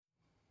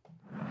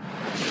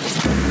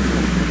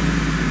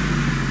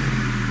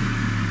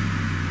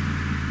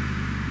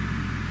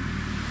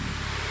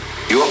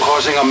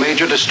causing a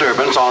major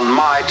disturbance on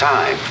my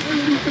time.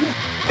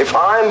 If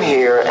I'm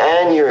here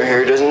and you're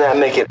here, doesn't that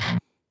make it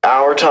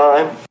our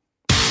time?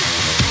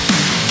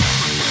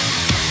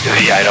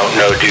 The I Don't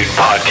Know Dude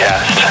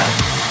podcast.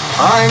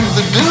 I'm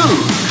the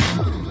dude.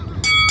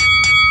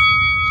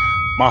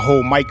 My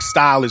whole mic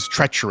style is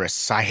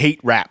treacherous. I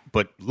hate rap,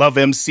 but love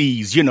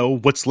MCs, you know,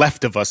 what's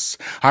left of us.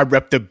 I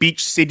rep the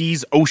beach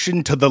cities,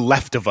 ocean to the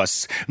left of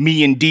us.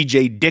 Me and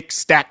DJ Dick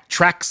stack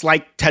tracks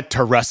like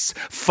Tetris.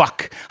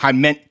 Fuck, I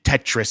meant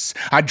Tetris.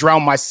 I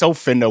drown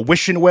myself in a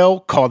wishing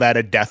well, call that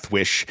a death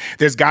wish.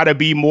 There's gotta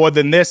be more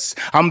than this.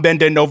 I'm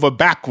bending over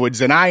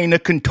backwards and I ain't a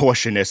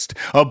contortionist.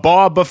 A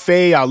bar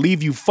buffet, I'll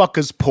leave you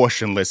fuckers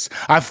portionless.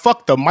 I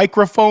fuck the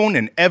microphone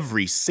in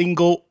every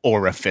single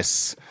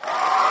orifice.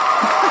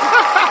 Wow.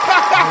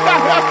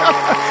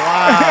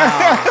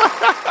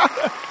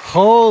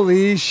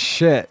 Holy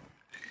shit.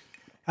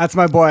 That's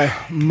my boy,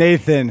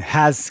 Nathan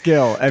Has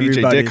Skill,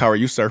 everybody. DJ Dick, how are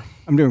you, sir?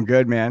 I'm doing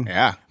good, man.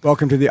 Yeah.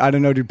 Welcome to the I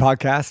Don't Know Dude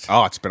podcast.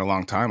 Oh, it's been a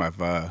long time.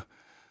 I've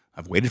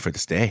waited for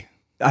this day.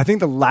 I think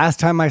the last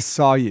time I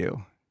saw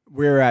you,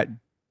 we were at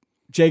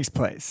Jake's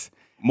place.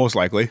 Most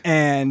likely.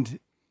 And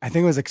I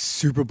think it was like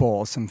Super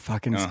Bowl, some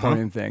fucking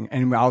sporting thing.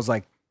 And I was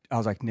like,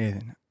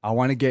 Nathan, I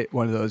want to get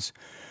one of those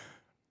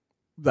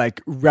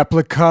like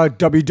replica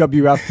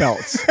WWF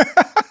belts.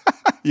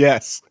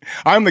 Yes,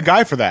 I'm the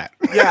guy for that.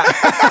 Yeah.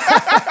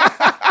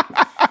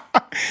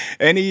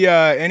 Any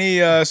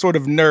sort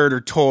of nerd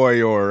or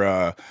toy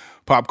or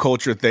pop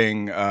culture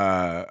thing,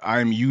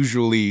 I'm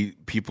usually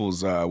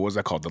people's what was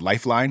that called? The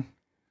Lifeline.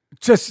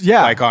 Just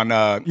Like on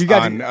you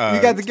got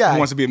the guy Who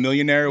Wants to Be a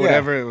Millionaire or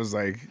whatever. It was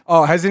like,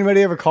 oh, has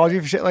anybody ever called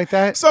you for shit like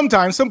that?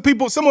 sometimes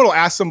someone will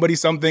ask somebody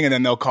something and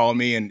then they'll call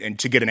me and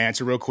to get an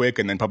answer real quick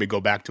and then probably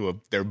go back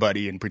to their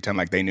buddy and pretend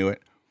like they knew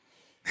it.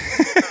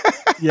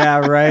 Yeah,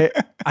 right.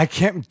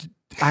 Okay.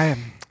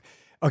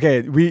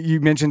 You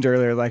mentioned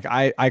earlier, like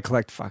I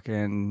collect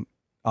fucking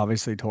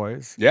obviously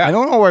toys. Yeah. I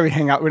don't know where we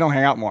hang out. We don't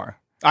hang out more.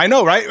 I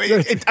know, right?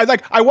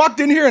 I walked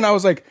in here and I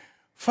was like,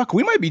 fuck,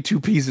 we might be two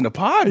peas in a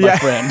pod, my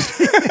friend.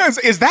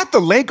 Is that the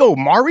Lego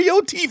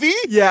Mario TV?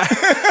 Yeah.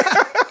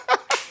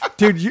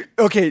 Dude,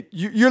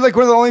 you're like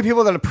one of the only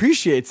people that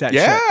appreciates that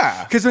shit.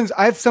 Yeah. Because when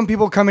I have some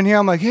people come in here,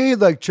 I'm like, hey,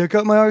 like check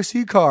out my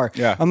RC car.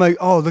 Yeah. I'm like,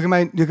 oh, look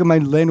at my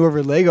Land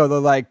Rover Lego. They're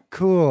like,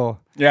 cool.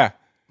 Yeah.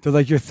 They're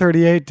like, you're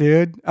 38,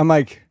 dude. I'm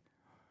like,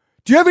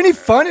 do you have any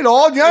fun at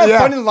all? Do you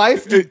have fun in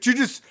life? Do you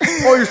just,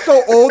 you're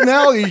so old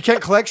now that you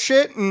can't collect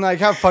shit and like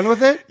have fun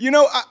with it? You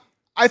know,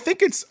 I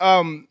think it's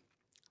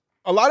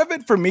a lot of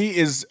it for me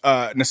is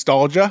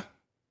nostalgia.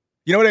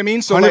 You know what I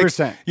mean? So 100%.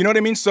 Like, you know what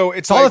I mean? So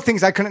it's all like, the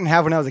things I couldn't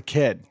have when I was a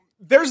kid.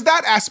 There's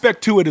that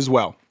aspect to it as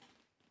well.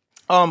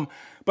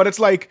 But it's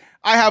like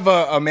I have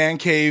a man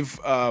cave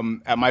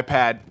at my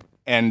pad,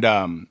 and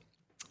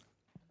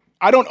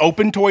I don't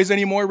open toys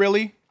anymore.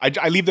 Really,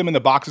 I leave them in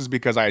the boxes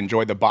because I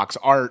enjoy the box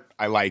art.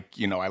 I like.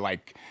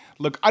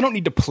 Look, I don't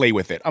need to play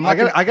with it. I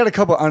got a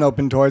couple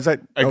unopened toys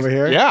over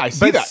here. Yeah, I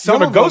see that. You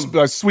have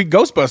a sweet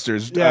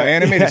Ghostbusters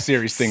animated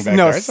series thing back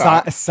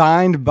there.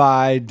 Signed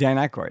by Dan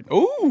Aykroyd.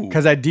 Ooh,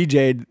 because I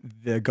DJ'd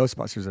the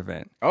Ghostbusters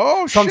event.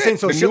 Oh, so shit. I'm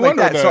saying the shit like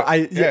that.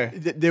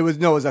 It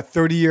was a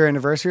 30-year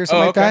anniversary or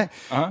something like that.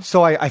 Uh-huh.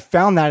 So I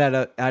found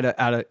that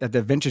at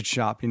the vintage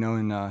shop, in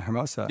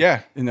Hermosa.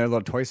 Yeah, in their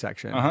little toy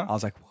section. Uh-huh. I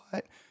was like,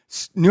 what?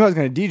 Knew I was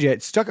going to DJ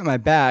it. Stuck it in my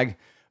bag.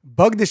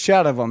 Bugged the shit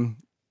out of them.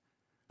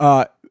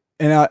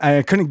 And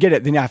I couldn't get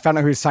it. Then I found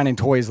out he was signing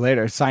toys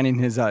later, signing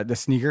his the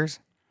sneakers.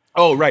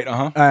 Oh, right.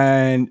 Uh-huh.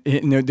 And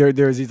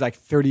there's these like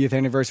 30th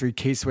anniversary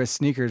K-Swiss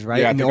sneakers,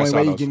 right? Yeah, and the only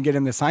way you can get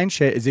him to sign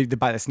shit is to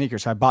buy the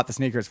sneakers. So I bought the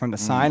sneakers from the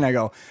sign. I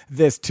go,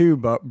 this too,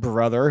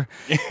 brother.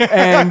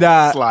 And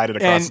slide it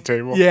across the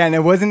table. Yeah, and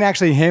it wasn't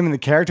actually him and the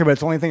character, but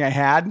it's the only thing I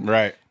had.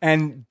 Right.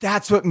 And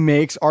that's what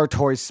makes our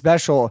toys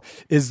special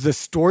is the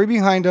story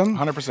behind them.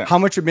 100%. How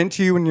much it meant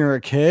to you when you were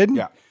a kid.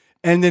 Yeah.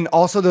 And then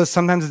also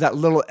sometimes there's that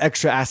little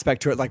extra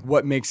aspect to it, like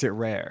what makes it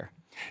rare.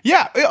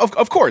 Yeah,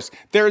 of course.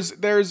 There's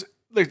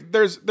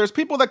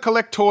people that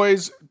collect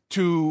toys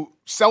to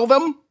sell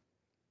them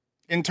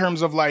in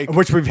terms of like,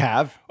 which we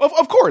have.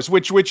 Of course,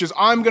 which is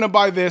I'm going to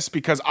buy this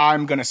because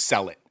I'm going to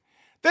sell it.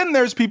 Then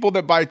there's people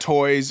that buy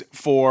toys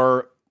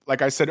for,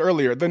 like I said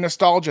earlier, the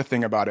nostalgia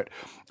thing about it.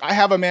 I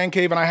have a man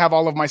cave and I have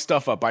all of my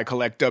stuff up. I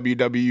collect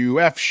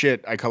WWF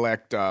shit. I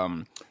collect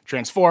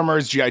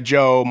Transformers, G.I.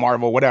 Joe,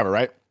 Marvel, whatever,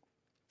 right?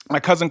 My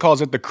cousin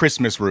calls it the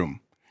Christmas room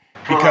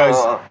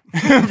because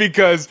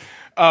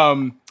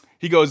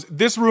he goes,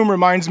 this room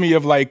reminds me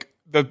of like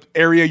the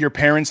area your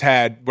parents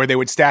had where they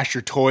would stash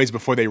your toys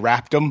before they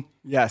wrapped them.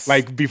 Yes,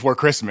 like before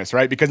Christmas,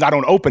 right? Because I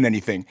don't open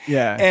anything.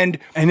 Yeah, and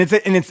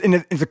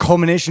it's a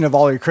culmination of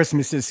all your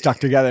Christmases stuck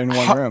together in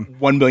one room.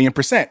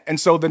 1,000,000%. And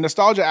so the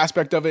nostalgia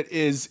aspect of it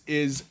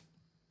is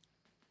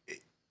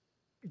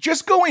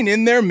just going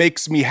in there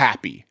makes me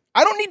happy.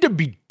 I don't need to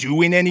be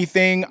doing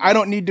anything. I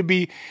don't need to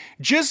be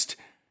just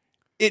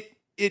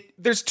it.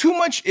 There's too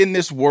much in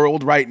this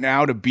world right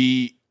now to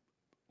be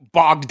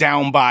bogged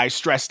down by,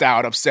 stressed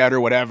out, upset, or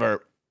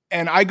whatever.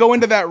 And I go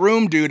into that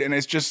room, dude, and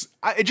it just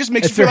makes It's you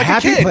feel their like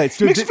happy a kid. place,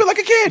 dude. Makes you feel like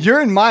a kid. You're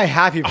in my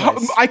happy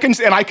place. I can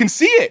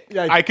see it.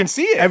 Yeah, I can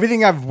see it.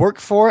 Everything I've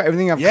worked for,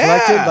 everything I've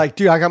collected. Like,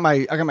 dude, I got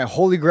my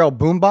Holy Grail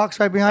boombox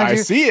right behind you. I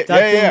see it. That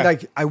Yeah, thing, yeah.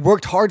 like, I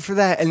worked hard for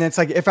that, and it's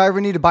like if I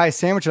ever need to buy a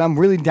sandwich and I'm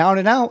really down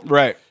and out,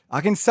 Right. I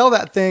can sell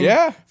that thing.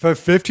 Yeah. For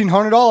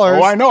 $1,500.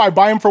 Oh, I know. I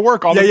buy them for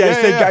work all the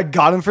Yeah. I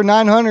got them for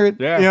 $900.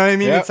 Yeah. You know what I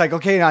mean? Yeah. It's like,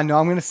 okay, I know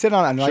I'm going to sit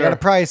on it. I know I Sure. got a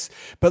price,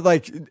 but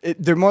like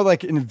they're more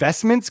like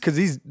investments because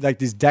these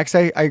decks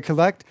I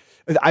collect,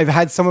 I've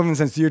had some of them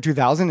since the year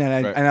 2000,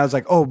 and I was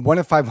like, oh, 1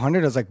 of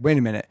 500. I was like, wait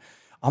a minute,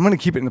 I'm going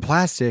to keep it in the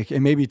plastic,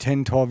 and maybe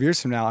 10, 12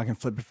 years from now, I can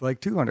flip it for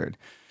like 200.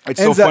 It's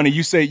so funny.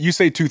 You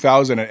say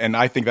 2000, and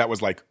I think that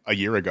was like a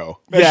year ago.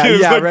 That Yeah, shit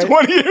was yeah, like right.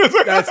 20 years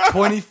ago. That's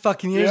 20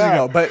 fucking years Yeah.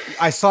 ago. But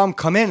I saw him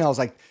come in, and I was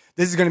like,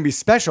 this is going to be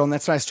special. And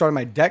that's when I started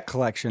my deck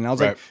collection. I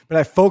was Right. like, but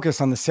I focus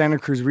on the Santa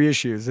Cruz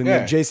reissues and Yeah.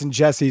 the Jason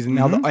Jesse's, and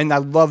and I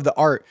love the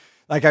art.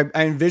 Like I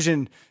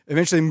envision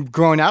eventually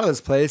growing out of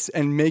this place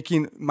and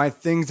making my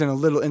things into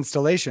little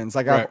installations.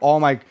 Like I have Right. all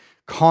my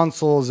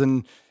consoles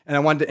and I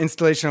wanted the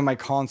installation of my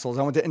consoles.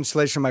 I want the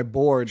installation of my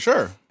board.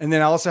 Sure. And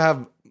then I also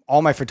have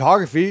all my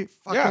photography.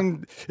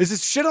 Fucking, is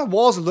this shit on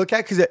walls to look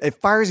at because it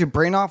fires your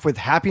brain off with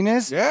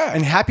happiness. Yeah.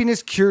 And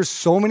happiness cures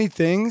so many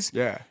things.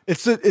 Yeah.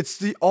 It's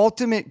the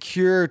ultimate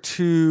cure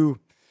to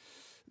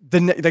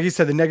like you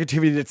said, the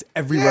negativity that's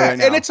everywhere right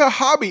now. And it's a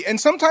hobby. And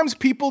sometimes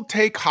people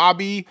take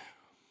hobby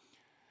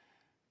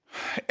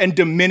and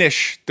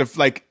diminish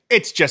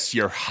it's just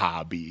your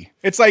hobby.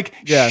 It's like,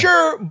 Yeah.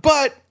 sure,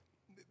 but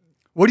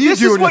what do you this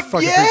do is in your what,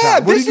 fucking free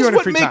time? What do this you do is in your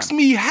what free makes time?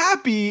 me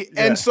happy.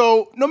 Yeah. And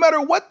so no matter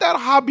what that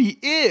hobby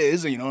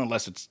is,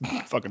 unless it's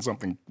fucking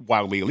something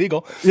wildly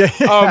illegal,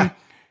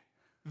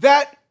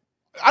 that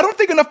I don't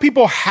think enough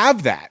people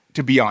have that,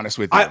 to be honest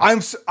with you. I'm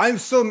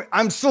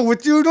so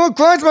with you. No,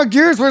 grinds my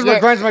gears. Where's my Yeah.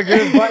 grinds my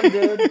gears button,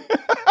 dude?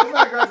 Where's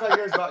my grinds my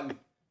gears button?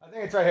 I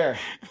think it's right here.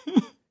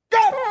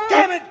 God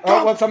damn it!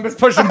 Oh, well, I'm just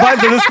pushing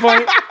buttons at this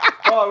point.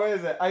 Oh, where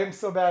is it? I am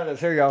so bad at this.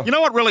 Here you go. You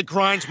know what really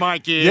grinds my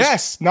gears?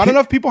 yes, not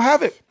enough people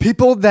have it.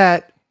 People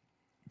that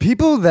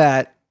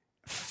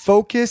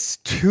focus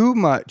too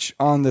much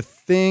on the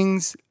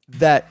things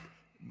that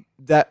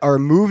are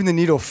moving the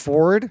needle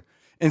forward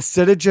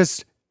instead of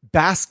just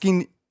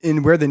basking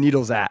in where the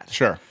needle's at.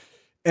 Sure.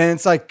 And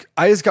it's like,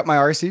 I just got my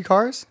RC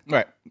cars.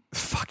 Right.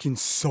 Fucking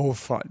so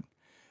fun.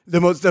 The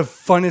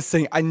funnest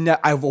thing.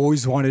 I've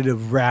always wanted a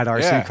rad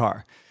RC Yeah.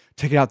 car.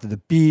 Take it out to the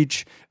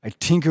beach. I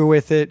tinker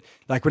with it.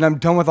 Like when I'm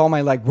done with all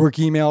my like work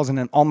emails and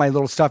then all my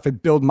little stuff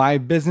and build my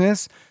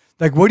business.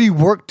 Like, what do you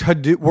work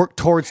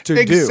towards to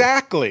do?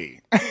 Exactly.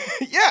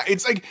 Yeah,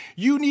 it's like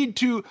you need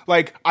to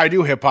I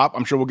do hip hop.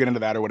 I'm sure we'll get into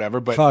that or whatever.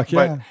 But Fuck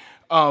yeah.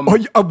 but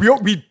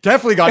We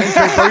definitely got into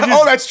it. Bro.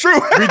 oh, that's true.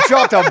 We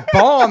dropped a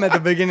bomb at the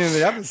beginning of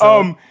the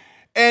episode.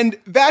 And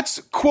that's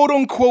quote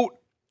unquote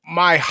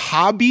my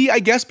hobby, I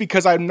guess,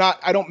 because I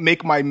don't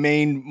make my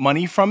main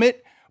money from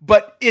it,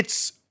 but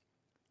it's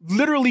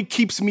literally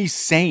keeps me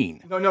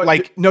sane.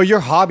 No, your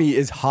hobby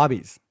is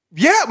hobbies.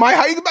 Yeah, my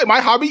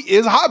hobby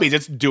is hobbies.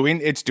 It's doing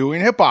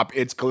hip hop.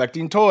 It's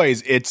collecting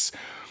toys. It's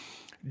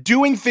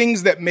doing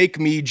things that make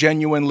me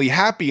genuinely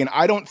happy. And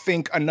I don't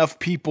think enough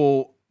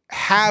people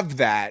have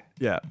that.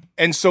 Yeah.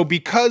 And so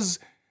because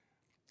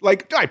I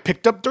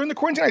picked up during the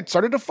quarantine, I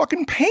started to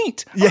fucking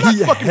paint. I'm not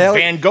fucking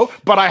Van Gogh,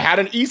 but I had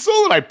an easel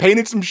and I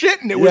painted some shit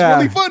and it was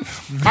really fun.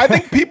 I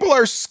think people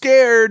are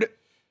scared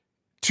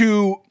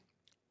to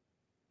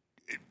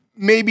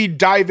maybe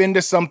dive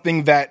into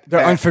something that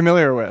They're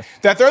unfamiliar with.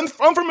 that they're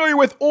unfamiliar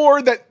with,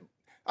 or that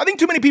I think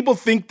too many people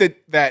think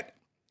that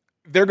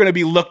they're going to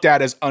be looked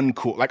at as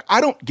uncool. Like,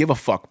 I don't give a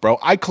fuck, bro.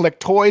 I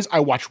collect toys. I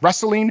watch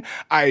wrestling.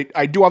 I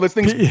do all these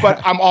things,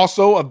 but I'm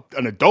also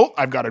an adult.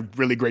 I've got a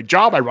really great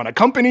job. I run a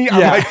company.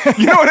 I'm like,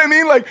 you know what I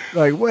mean? Like,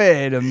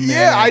 wait a minute.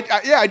 yeah.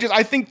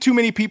 I think too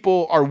many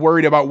people are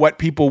worried about what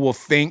people will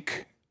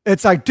think.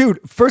 It's like, dude,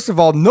 first of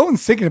all, no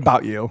one's thinking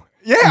about you.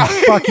 Yeah.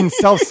 You fucking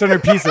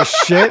self-centered piece of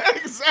shit.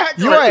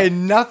 Exactly. You are a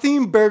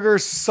nothing burger,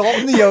 salt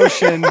in the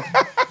ocean.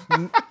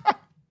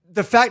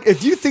 The fact,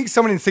 if you think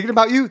someone is thinking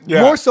about you,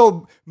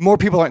 more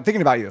people aren't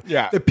thinking about you.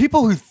 Yeah. The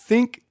people who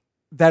think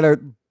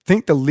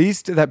the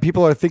least that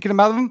people are thinking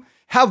about them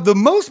have the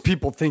most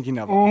people thinking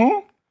of them.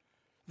 Mm-hmm.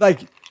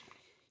 Like,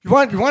 you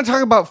want to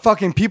talk about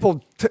fucking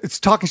people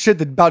talking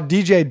shit about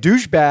DJ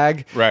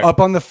douchebag up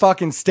on the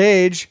fucking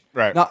stage.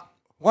 Right. Now,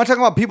 want to talk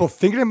about people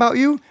thinking about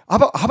you? How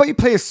about you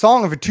play a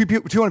song if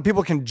 200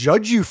 people can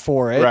judge you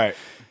for it? Right.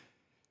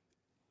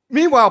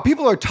 Meanwhile,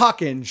 people are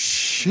talking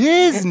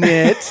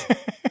shiznit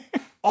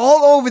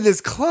all over this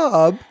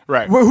club.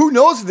 Right. Who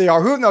knows if they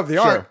are? Who knows if they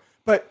Sure. aren't?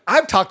 But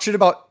I've talked shit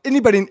about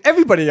anybody and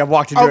everybody I've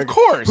walked into. Of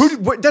course.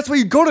 That's why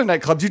you go to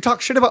nightclubs. You talk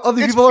shit about other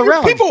It's- people you're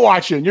around. people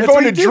watching. You're That's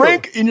going what to you do.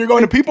 drink and you're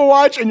going to people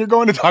watch and you're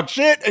going to talk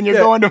shit and you're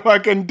going to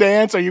fucking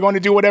dance or you're going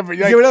to do whatever.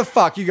 Yeah, whatever the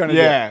fuck you're gonna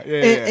Yeah,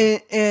 do.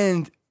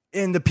 yeah.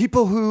 And the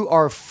people who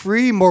are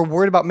free, more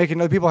worried about making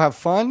other people have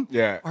fun,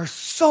 Yeah. are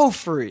so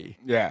free.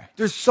 Yeah.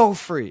 They're so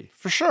free.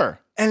 For sure.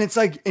 And it's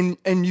like,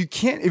 and you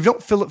can't, if you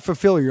don't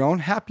fulfill your own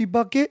happy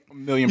bucket,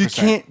 1,000,000%. you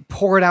can't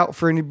pour it out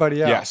for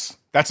anybody else. Yes.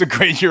 That's a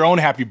great, your own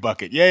happy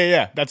bucket.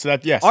 Yeah. That's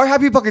that. Yes. Our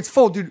happy bucket's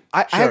full, dude.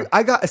 Sure.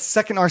 I got a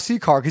second RC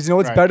car because you know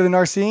what's better than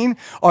RCing?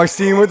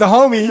 RCing with the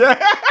homie.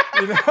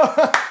 You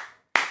know?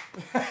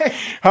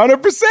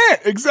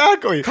 100%.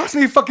 Exactly. Cost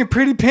me a fucking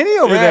pretty penny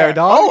over there,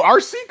 dog. Oh,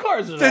 RC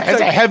cars.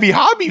 That's a heavy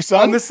hobby,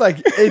 son. I'm just like,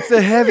 it's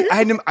a heavy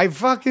item. I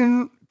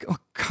fucking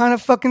kind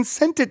of fucking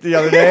sent it the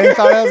other day and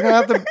thought I was going to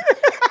have to.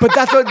 But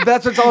that's what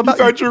it's all about.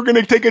 You thought you were going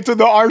to take it to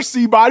the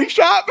RC body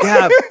shop?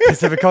 Yeah,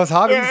 Pacific Coast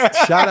Hobbies.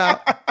 Shout out.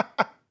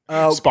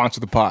 Sponsor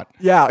the pod.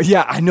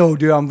 Yeah, I know,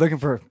 dude. I'm looking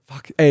for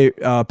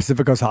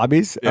Pacific Coast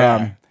Hobbies.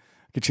 Yeah.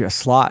 Get you a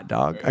slot,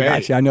 dog. I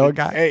got you. I know a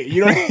guy. Hey,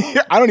 you don't.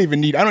 I don't even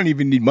need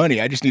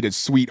money. I just need a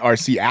sweet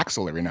RC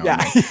axle every now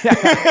and then.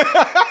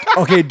 Yeah.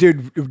 Okay,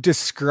 dude.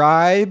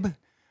 Describe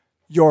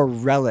your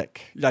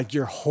relic, like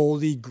your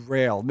holy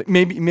grail.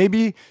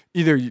 Maybe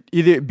either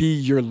it be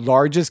your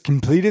largest,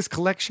 completest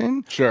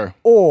collection. Sure.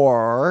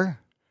 Or,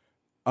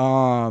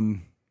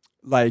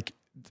 like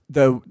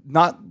the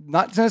not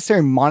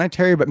necessarily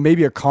monetary, but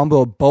maybe a combo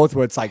of both,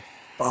 where it's like,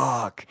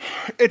 fuck,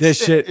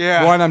 this shit.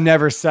 Yeah. 1, I'm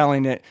never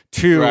selling it.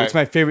 2, Right. it's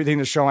my favorite thing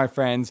to show my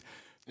friends.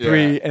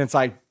 3, and it's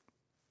like,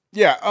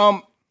 Yeah.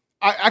 I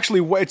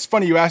actually, it's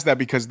funny you asked that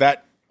because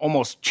that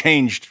almost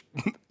changed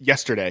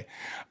yesterday.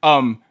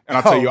 And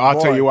I'll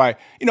tell you why.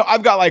 You know,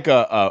 I've got like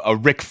a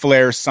Ric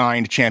Flair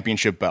signed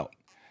championship belt.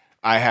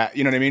 I have,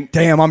 you know what I mean?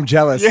 damn, I'm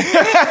jealous.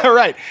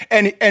 Right.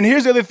 And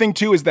here's the other thing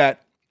too, is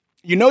that,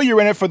 you know, you're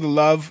in it for the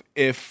love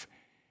if,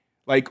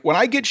 like, when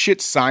I get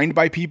shit signed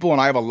by people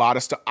and I have a lot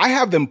of stuff, I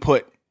have them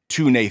put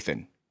to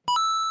Nathan,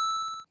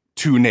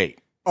 to Nate.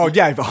 Oh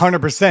yeah,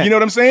 100%. You know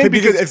what I'm saying?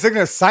 Because if they're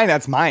gonna sign,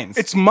 that's mine.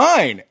 It's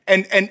mine.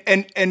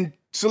 And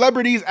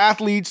celebrities,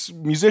 athletes,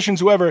 musicians,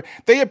 whoever,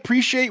 they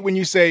appreciate when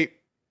you say,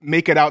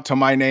 make it out to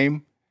my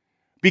name.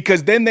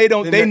 Because then they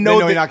know you're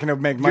that not gonna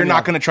make money. You're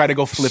not going to try to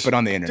go flip it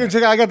on the internet.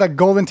 Dude, I got that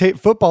Golden Tate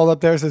football up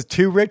there. It says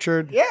to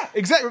Richard. Yeah,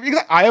 exactly.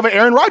 I have an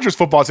Aaron Rodgers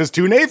football. It says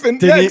to Nathan.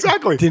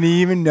 Exactly. Didn't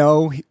he even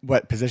know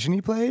what position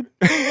he played?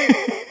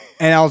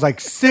 And I was like,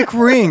 sick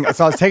ring.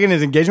 So I was taking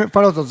his engagement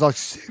photos. I was like,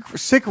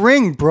 sick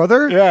ring,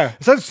 brother. Yeah.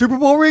 Is that a Super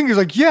Bowl ring? He's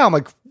like, yeah. I'm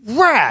like,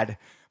 rad.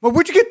 Well,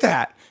 where'd you get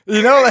that?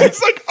 You know, like,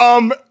 It's like,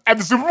 at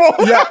the Super Bowl?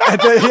 yeah,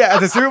 at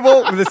the Super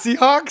Bowl with the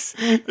Seahawks.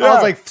 Yeah. I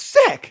was like,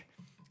 sick.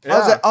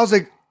 Yeah. I was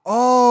like,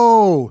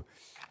 oh.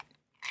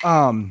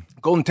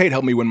 Golden Tate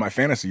helped me win my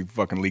fantasy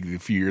fucking league a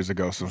few years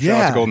ago. So shout out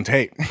Yeah. to Golden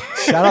Tate.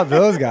 Shout out to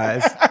those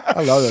guys.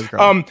 I love those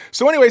girls.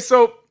 So anyway,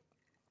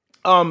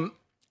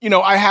 you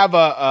know, I have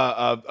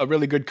a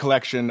really good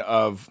collection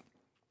of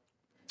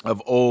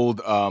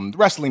old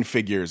wrestling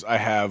figures. I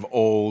have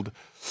old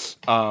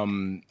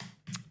Marvel.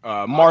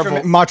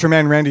 Macho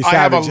Man Randy I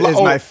have Savage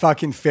is my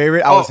fucking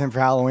favorite. I was him for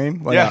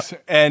Halloween. What Yes, up?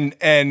 and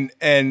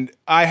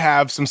I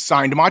have some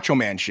signed Macho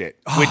Man shit,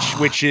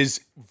 which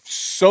is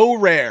so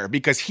rare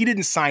because he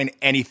didn't sign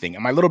anything,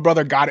 and my little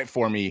brother got it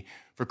for me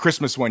for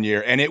Christmas one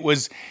year, and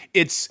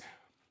it's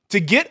to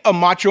get a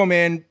Macho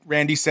Man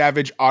Randy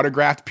Savage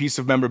autographed piece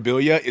of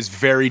memorabilia is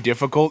very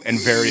difficult and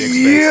very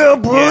expensive. Yeah,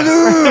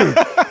 brother.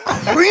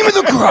 Cream of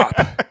the crop.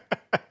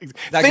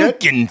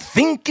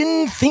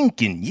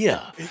 Thinking,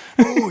 yeah.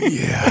 Oh,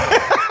 yeah.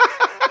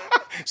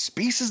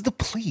 Space is the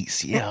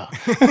place, yeah.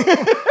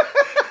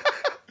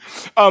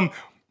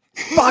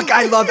 Fuck,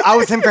 I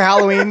was him for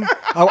Halloween.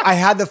 I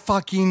had the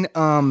fucking,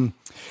 the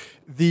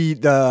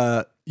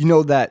you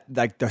know, that,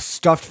 like, the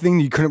stuffed thing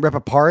that you couldn't rip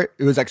apart.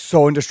 It was, like,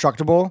 so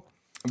indestructible.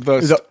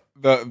 Not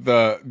Not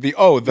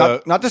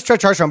the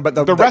Stretch Armstrong, but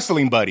the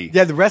wrestling buddy.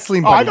 Yeah, the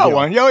wrestling Oh, buddy. I got deal.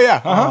 one. Yo,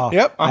 yeah. Uh-huh. Oh,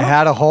 Yep. I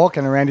had a Hulk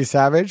and a Randy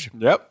Savage.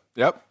 Yep.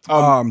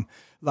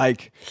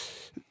 Like,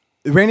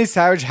 Randy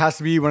Savage has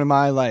to be one of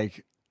my,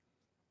 like,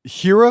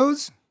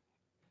 heroes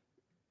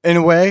in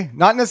a way.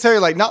 Not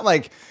necessarily not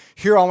like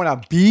hero I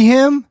want to be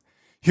him.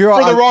 Hero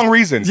For the wrong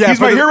reasons. Yeah, he's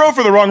my hero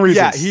for the wrong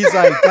reasons. Yeah, he's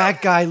like,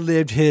 that guy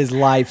lived his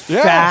life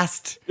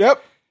fast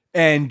Yep.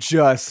 and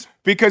just.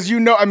 Because you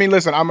know, I mean,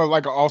 listen, I'm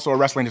also a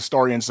wrestling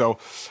historian, so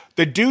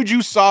the dude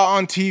you saw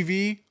on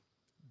TV,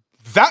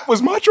 that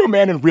was Macho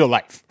Man in real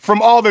life.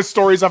 From all the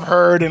stories I've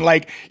heard, and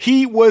like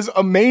he was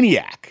a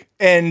maniac,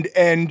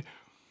 and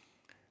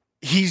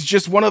he's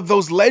just one of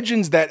those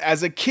legends that,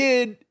 as a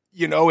kid,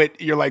 you know,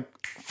 you're like,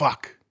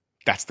 fuck,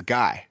 that's the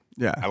guy.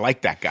 Yeah, I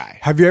like that guy.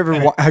 Have you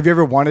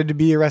ever wanted to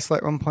be a wrestler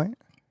at one point?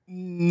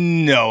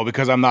 No,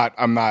 because I'm not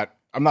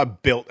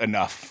built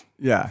enough.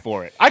 Yeah.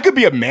 For it. I could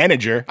be a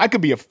manager. I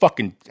could be a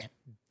fucking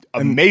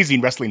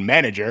amazing wrestling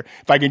manager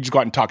if I can just go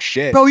out and talk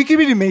shit. Bro, you could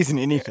be amazing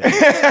at anything.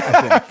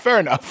 Fair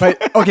enough.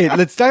 But okay,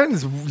 let's start on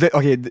this.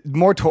 Okay,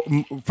 more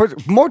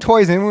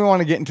toys, and then we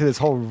want to get into this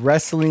whole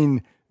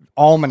wrestling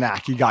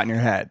almanac you got in your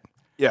head.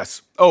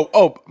 Yes.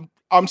 Oh,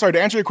 I'm sorry,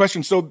 to answer your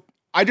question. So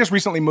I just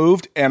recently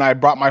moved and I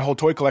brought my whole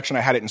toy collection.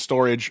 I had it in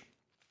storage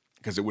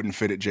because it wouldn't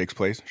fit at Jake's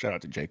place. Shout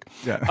out to Jake.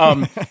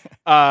 Yeah.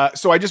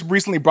 So I just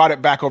recently brought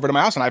it back over to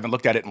my house and I haven't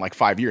looked at it in like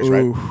 5 years,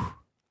 right?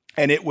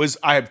 And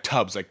I have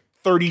tubs, like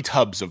 30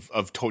 tubs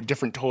of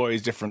different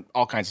toys, different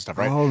all kinds of stuff,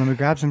 right? Oh, let me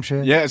grab some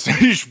shit. Yeah, so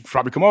you should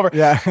probably come over.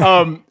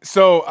 Yeah.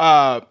 So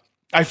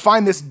I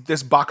find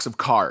this box of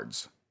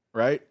cards,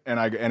 right? And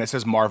it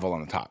says Marvel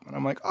on the top. And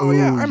I'm like, oh,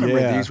 yeah, I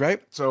remember these,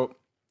 right? So,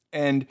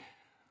 and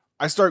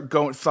I start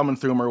thumbing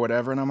through them or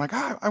whatever, and I'm like,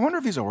 I wonder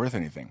if these are worth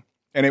anything.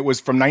 And it was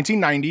from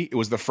 1990. It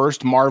was the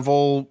first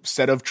Marvel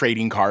set of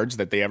trading cards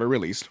that they ever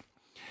released.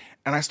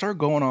 And I start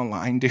going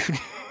online, dude.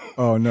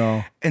 Oh,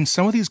 no. And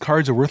some of these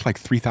cards are worth like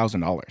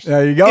 $3,000.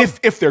 There you go.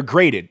 If they're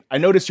graded. I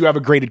noticed you have a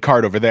graded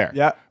card over there.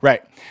 Yeah.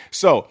 Right.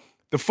 So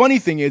the funny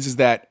thing is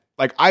that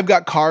like I've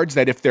got cards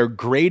that if they're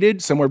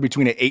graded somewhere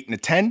between an 8 and a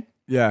 10,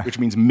 Yeah. which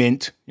means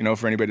mint,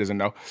 for anybody who doesn't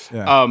know,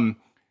 Yeah.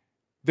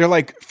 they're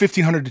like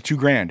 $1,500 to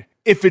 $2,000.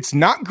 If it's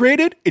not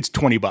graded, it's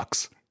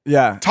 $20.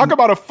 Yeah. Talk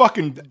about a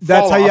fucking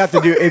That's how you fall-off. have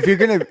to do. If you're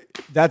gonna,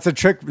 that's a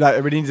trick that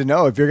everybody needs to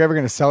know. If you're ever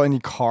gonna sell any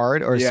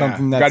card or Yeah,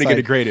 something, that's gotta get like,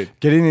 it graded.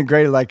 Getting it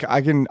graded, like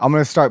I'm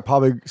gonna start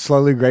probably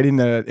slowly grading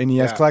the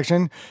NES Yeah.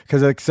 collection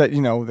because it's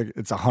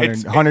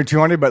 100,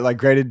 200, but like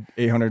graded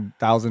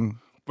 800,000.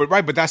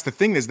 But that's the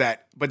thing but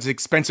it's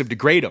expensive to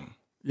grade them.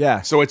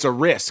 Yeah. So it's a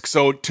risk.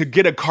 So to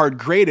get a card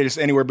graded is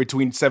anywhere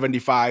between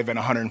 $75 and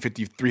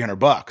 $150,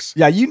 $300.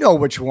 Yeah, you know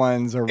which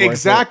ones are worth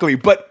Exactly.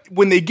 But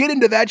when they get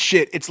into that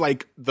shit, it's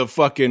like the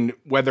fucking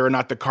whether or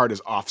not the card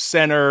is off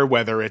center,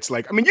 whether it's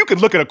like, you could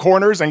look at the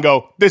corners and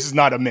go, this is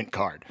not a mint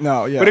card.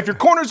 No, yeah. But if your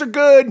corners are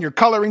good and your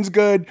coloring's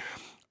good,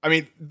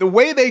 the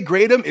way they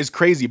grade them is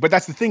crazy. But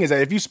that's the thing is that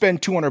if you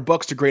spend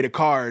 $200 to grade a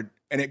card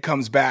and it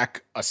comes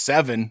back a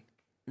 7,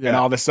 and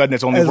all of a sudden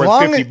it's only worth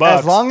 $50.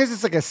 As long as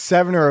it's like a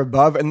 7 or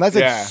above, unless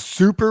Yeah. it's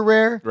super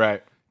rare,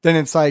 Right. then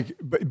it's like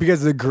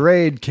because the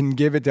grade can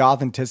give it the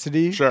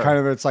authenticity. Sure. Kind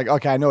of, it's like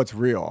okay, I know it's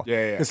real.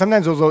 Yeah. Because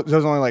sometimes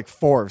those only like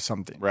 4 or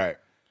something. Right.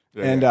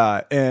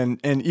 Yeah,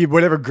 And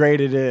whatever grade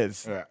it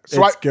is, yeah.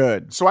 it's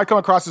good. So I come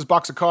across this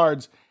box of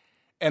cards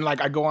and like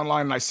I go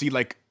online and I see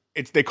like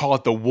they call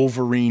it the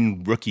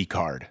Wolverine rookie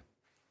card.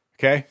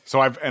 Okay.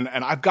 So I've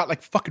got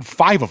like fucking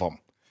 5 of them.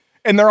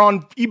 And they're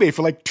on eBay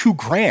for like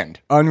 $2,000.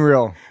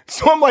 Unreal.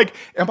 So I'm like,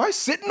 am I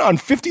sitting on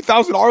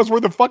 $50,000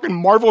 worth of fucking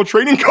Marvel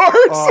trading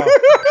cards?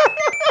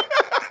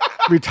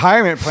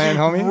 Retirement plan,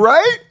 homie.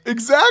 Right?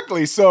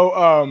 Exactly. So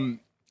I'm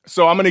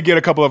gonna get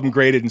a couple of them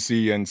graded and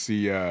see.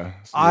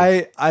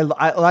 I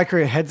like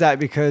where your head's at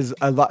because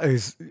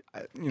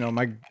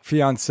my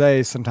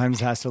fiance sometimes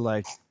has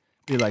to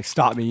be like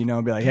stop me,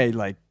 and be like, hey,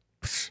 like,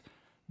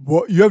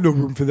 what? You have no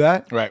room for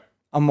that. Right.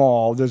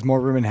 There's more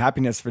room and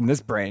happiness in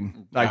this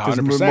brain. Like,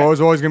 100%. there's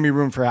always going to be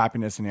room for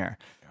happiness in here.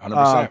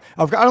 100%.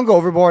 I don't go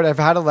overboard. I've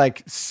had to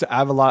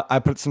I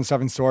put some stuff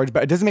in storage,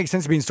 but it doesn't make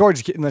sense to be in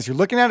storage unless you're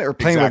looking at it or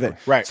playing with it.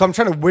 Right. So I'm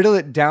trying to whittle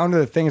it down to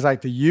the things I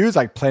like to use,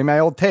 like play my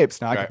old tapes.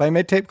 Now I can play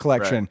my tape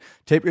collection.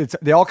 Right.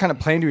 They all kind of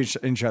play into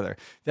each other.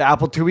 The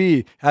Apple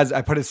IIe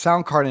I put a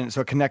sound card in it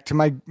so it connect to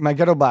my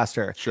Ghetto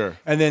Blaster. Sure.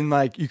 And then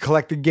like you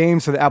collect the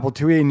games for the Apple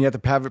IIe and you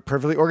have to have it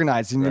perfectly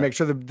organized and you make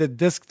sure the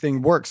disc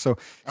thing works. So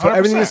 100%.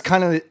 everything just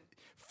kind of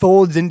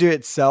folds into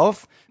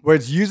itself where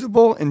it's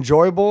usable,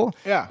 enjoyable.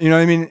 Yeah. You know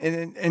what I mean?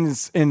 And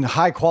it's in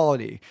high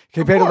quality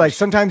compared to like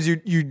sometimes you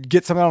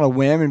get something on a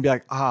whim and be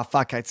like,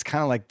 fuck, it's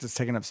kind of like just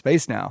taking up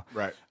space now.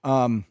 Right.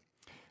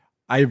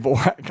 I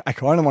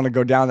kind of want to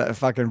go down that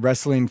fucking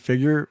wrestling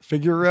figure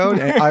road.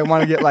 And I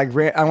want to get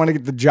I want to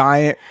get the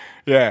giant.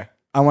 Yeah.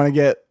 I want to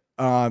get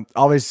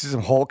obviously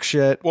some Hulk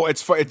shit. Well,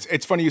 it's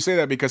funny you say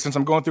that because since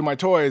I'm going through my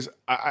toys,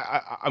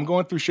 I'm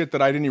going through shit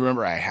that I didn't even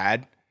remember I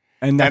had.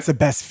 And that's the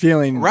best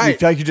feeling. Right. You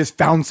feel like you just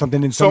found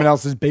something in someone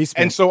else's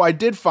basement. And so I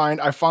found,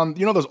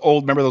 those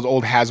old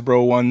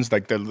Hasbro ones?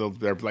 Like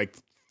they're like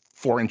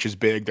 4 inches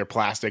big. They're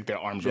plastic. Their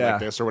arms are like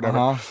this or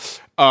whatever.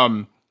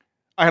 I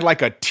had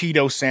like a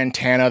Tito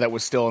Santana that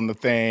was still in the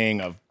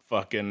thing of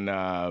fucking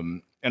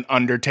an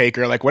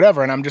Undertaker, like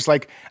whatever. And I'm just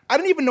like, I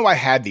didn't even know I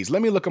had these.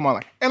 Let me look them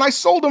online. And I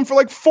sold them for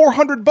like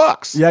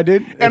 $400. Yeah,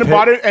 dude. And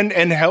bought it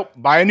and helped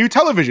buy a new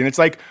television. It's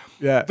like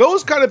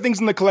those kind of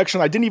things in the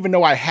collection I didn't even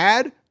know I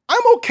had.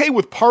 I'm okay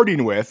with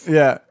parting with,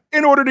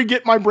 in order to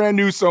get my brand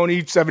new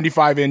Sony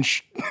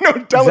 75-inch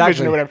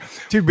television or whatever.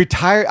 Dude,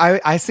 retire.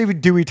 I say we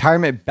do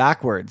retirement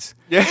backwards.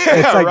 Yeah,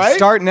 it's like right?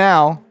 start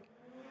now,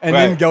 and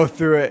then go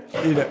through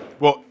it.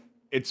 Well,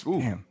 it's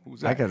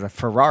who's that? Guy's a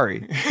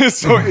Ferrari.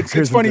 So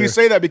it's funny you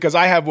say that because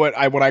I have what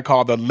I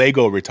call the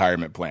Lego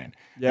retirement plan.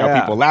 Yeah,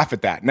 now, people laugh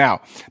at that.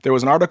 Now there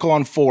was an article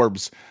on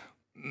Forbes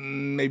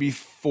maybe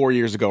 4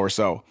 years ago or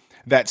so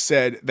that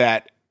said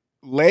that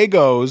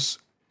Legos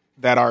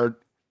that are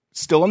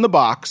still in the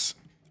box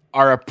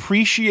are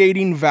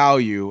appreciating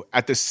value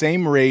at the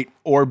same rate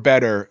or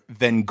better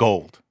than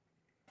gold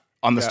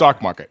on the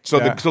stock market. So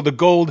the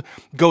gold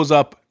goes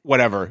up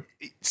whatever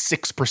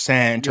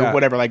 6% or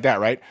whatever like that,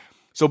 right?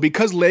 So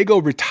because Lego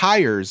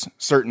retires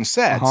certain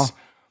sets,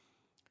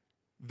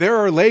 there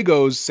are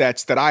Legos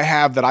sets that I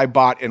have that I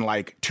bought in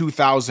like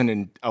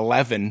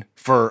 2011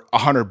 for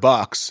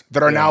 $100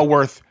 that are now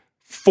worth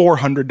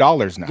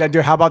 $400 now. Yeah,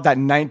 dude, how about that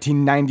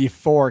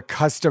 1994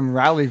 custom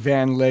rally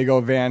van Lego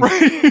van?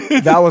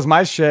 That was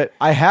my shit.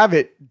 I have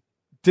it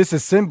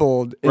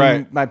disassembled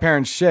in my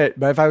parents' shit,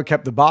 but if I would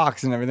kept the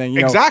box and everything,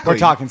 you know, Exactly. we're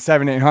talking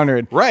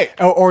 $700-800, Right.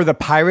 Or the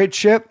pirate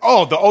ship.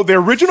 The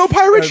original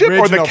pirate ship,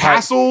 or the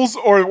castles,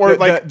 or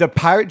like the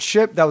pirate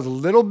ship that was a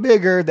little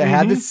bigger that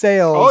had the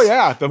sails. Oh,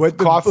 yeah, the with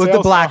cloth with the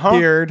sails.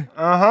 Blackbeard.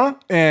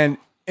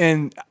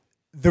 And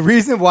the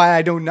reason why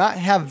I do not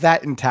have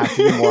that intact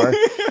anymore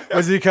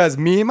was because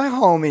me and my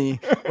homie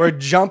were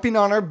jumping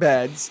on our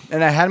beds,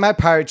 and I had my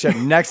pirate ship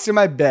next to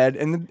my bed,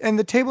 and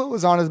the table it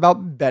was on is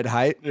about bed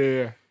height.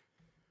 Yeah.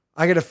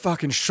 I get a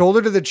fucking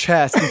shoulder to the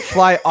chest and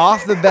fly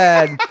off the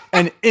bed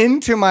and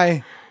into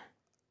my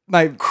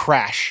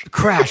Crash.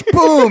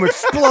 boom,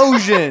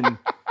 explosion.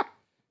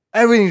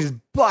 Everything just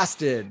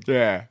busted.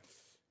 Yeah.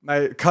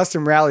 My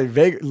custom rally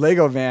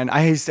Lego van,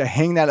 I used to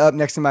hang that up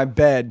next to my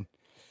bed,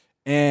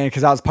 and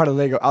because I was part of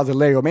Lego, I was a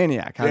Lego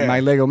Maniac. I had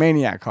my Lego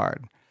Maniac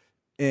card,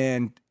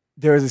 and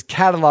there was this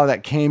catalog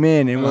that came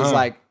in and was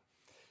like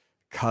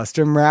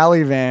custom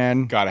rally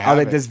van. Gotta I have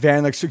was like it. this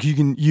van, like so you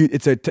can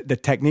it's the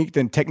Technique.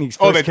 Then Techniques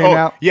first came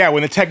out. Yeah,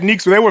 when the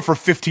Techniques, they were for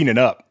 15 and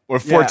up or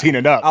 14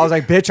 and up. I was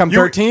like, bitch, I'm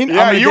 13.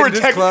 Yeah, I'm you were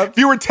club. if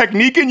you were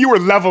techniquing, you were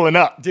leveling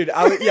up. Dude,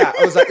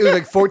 it was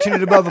like 14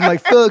 and above. I'm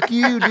like, fuck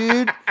you,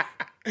 dude.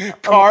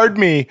 Card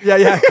me.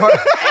 Yeah.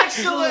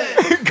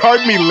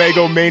 Card me,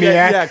 Lego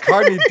Maniac. Yeah,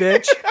 card me,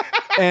 bitch.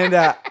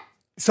 And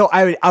so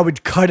I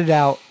would cut it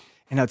out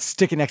and I'd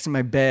stick it next to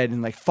my bed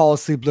and like fall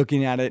asleep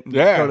looking at it and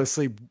go to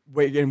sleep,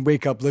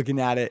 wake up looking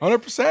at it.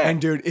 100%.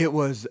 And dude, it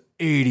was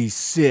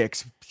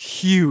 86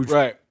 huge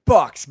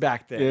bucks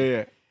back then.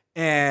 Yeah.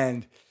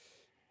 And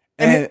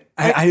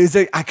I was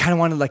like, I kind of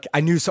wanted, like, I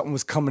knew something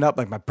was coming up,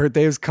 like my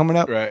birthday was coming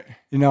up. Right.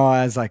 You know,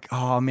 I was like,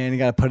 oh man, you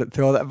got to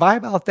throw that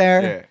vibe out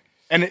there. Yeah.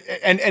 And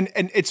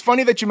it's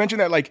funny that you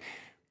mentioned that, like,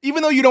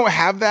 even though you don't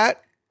have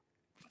that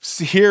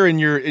here in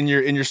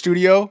your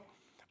studio,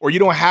 or you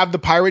don't have the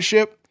pirate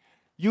ship,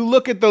 you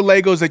look at the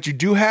Legos that you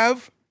do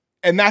have,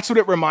 and that's what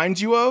it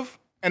reminds you of,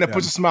 and it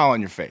puts a smile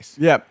on your face.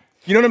 Yep.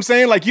 You know what I'm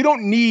saying? Like, you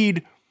don't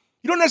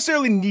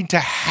necessarily need to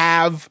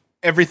have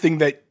everything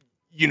that,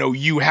 you know,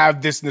 you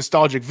have this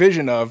nostalgic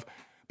vision of,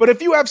 but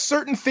if you have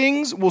certain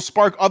things, will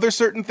spark other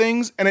certain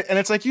things, and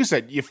it's like you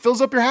said, it fills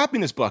up your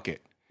happiness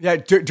bucket. Yeah,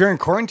 during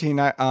quarantine,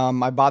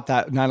 I bought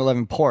that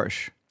 911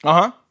 Porsche.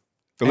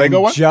 The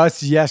Lego one?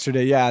 Just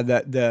yesterday, yeah.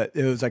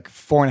 It was like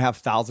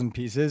 4,500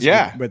 pieces.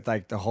 Yeah. with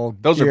like the whole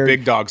Those are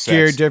big dog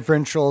sets. gear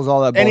differentials,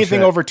 all that.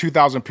 Anything bullshit. over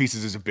 2,000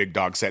 pieces is a big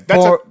dog set.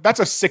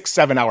 That's a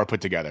 6-7 hour put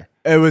together.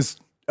 It was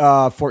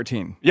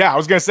 14. Yeah, I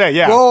was gonna say,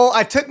 yeah. Well,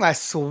 I took my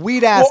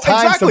sweet ass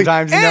time exactly.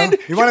 sometimes. And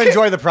You want to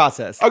enjoy the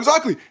process.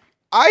 Exactly.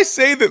 I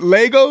say that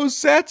Lego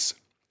sets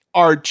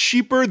are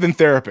cheaper than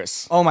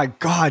therapists. Oh my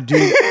god,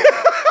 dude.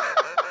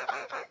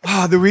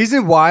 The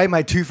reason why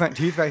my two front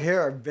teeth right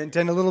here are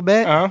venting a little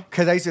bit,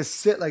 because I used to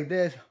sit like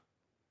this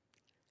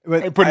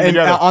Put them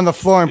together. on the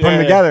floor and put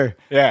them together.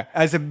 Yeah.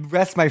 I used to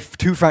rest my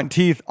two front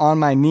teeth on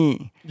my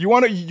knee. You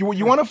want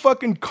to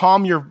fucking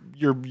calm your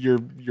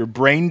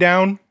brain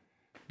down?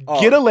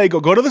 Get a Lego.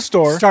 Go to the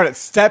store. Start at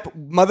step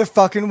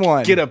motherfucking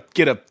one. Get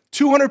a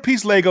 200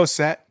 piece Lego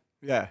set.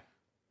 Yeah.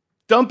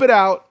 Dump it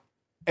out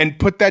and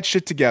put that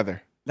shit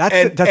together.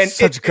 That's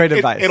such great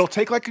advice. It'll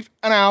take like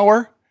an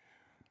hour,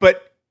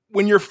 but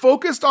when you're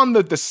focused on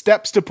the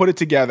steps to put it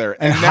together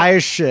and high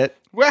as shit.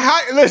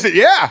 Well, listen,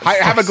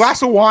 have a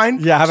glass of wine.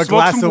 Yeah, have a smoke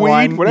glass some of weed,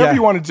 wine. whatever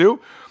you want to do.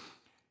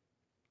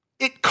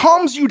 It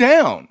calms you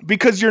down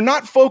because you're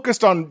not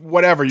focused on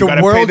whatever.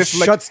 The world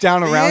shuts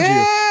down around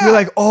you. You're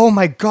like, oh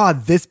my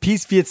God, this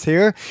piece fits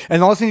here.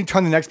 And all of a sudden you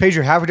turn the next page,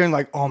 you're halfway doing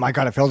like, oh my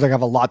God, it feels like I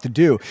have a lot to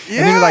do. And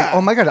then you're like,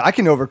 oh my God, I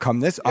can overcome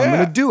this. I'm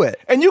going to do it.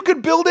 And you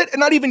could build it and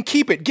not even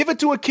keep it. Give it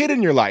to a kid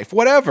in your life,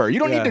 whatever. You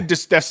don't need to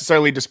just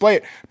necessarily display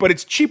it, but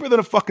it's cheaper than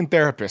a fucking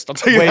therapist. I'll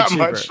tell you that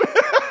much.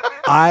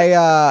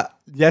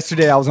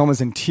 Yesterday I was almost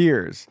in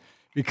tears.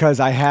 Because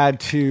I had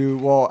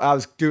to,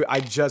 I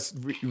just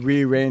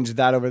rearranged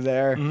that over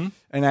there, and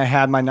I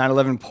had my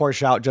 911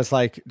 Porsche out just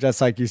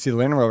like you see the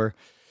Land Rover,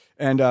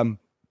 and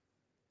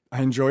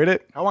I enjoyed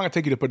it. How long did it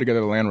take you to put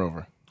together the Land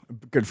Rover?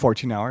 Good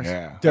 14 hours.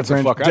 Yeah,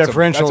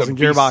 differentials and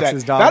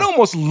gearboxes. Dog. That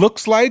almost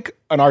looks like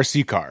an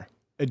RC car.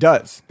 It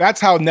does. That's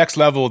how next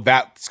level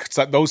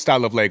those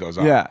style of Legos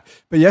are. Yeah,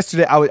 but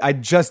yesterday I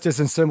just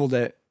disassembled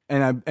it.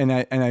 And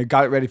I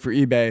got it ready for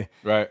eBay.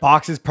 Right.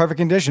 Box is perfect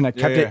condition. I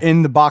kept it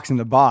in the box.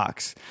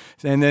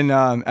 And then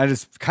I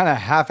just kind of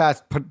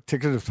half-assed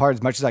took it apart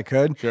as much as I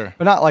could. Sure.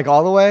 But not like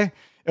all the way.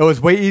 It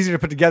was way easier to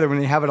put together when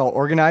you have it all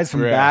organized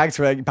from bags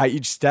where like by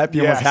each step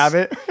you almost have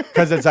it.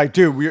 Because it's like,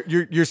 dude,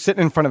 you're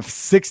sitting in front of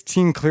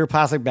 16 clear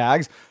plastic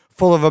bags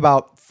full of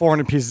about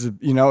 400 pieces of,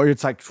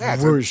 it's like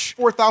whoosh. It's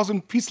a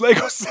 4,000 piece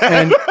Lego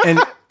set.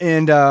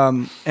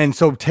 And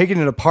so taking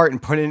it apart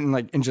and putting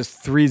it in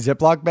just 3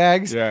 Ziploc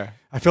bags. Yeah.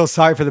 I feel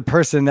sorry for the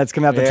person that's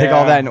gonna have to take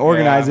all that and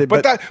organize it.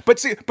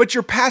 But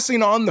you're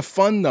passing on the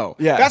fun though.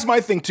 Yeah. That's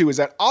my thing too, is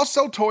that I'll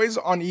sell toys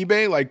on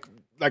eBay, like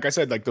I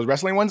said, like those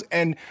wrestling ones,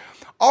 and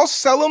I'll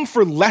sell them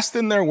for less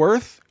than they're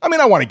worth. I mean,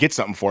 I want to get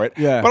something for it.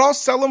 Yeah. But I'll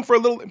sell them for a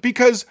little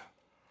because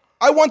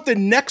I want the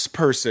next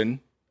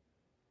person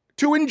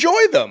to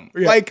enjoy them.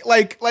 Yeah.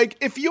 Like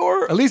if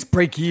you're At least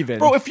break even.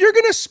 bro, if you're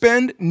gonna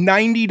spend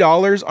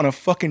 $90 on a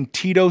fucking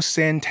Tito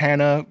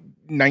Santana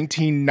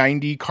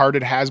 1990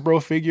 carded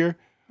Hasbro figure,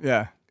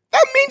 yeah.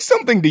 that means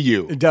something to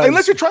you. It does.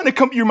 Unless you're trying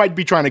to you might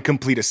be trying to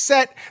complete a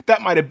set.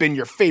 That might have been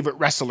your favorite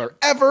wrestler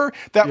ever.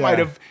 That Yeah. might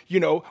have,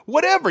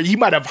 whatever. He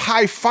might have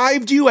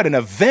high-fived you at an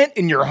event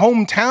in your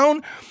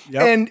hometown.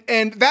 Yep.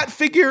 And that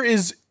figure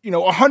is,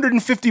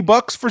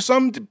 $150 for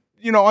some,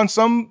 on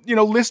some,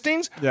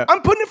 listings. Yeah.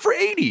 I'm putting it for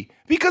 80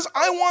 because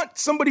I want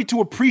somebody to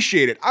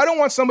appreciate it. I don't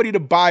want somebody to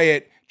buy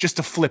it just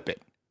to flip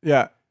it.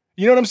 Yeah.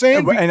 You know what I'm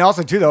saying? And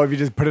also too, though, if you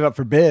just put it up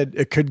for bid,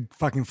 it could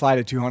fucking fly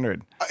to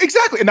 200.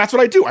 Exactly. And that's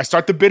what I do. I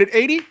start the bid at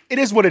 80. It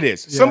is what it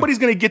is. Yeah. Somebody's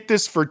going to get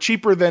this for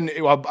cheaper than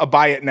I'll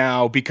buy it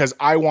now because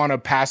I want to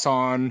pass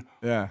on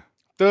Yeah.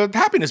 the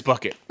happiness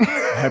bucket.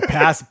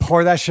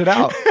 Pour that shit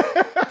out.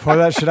 Pour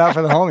that shit out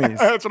for the homies.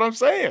 That's what I'm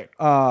saying.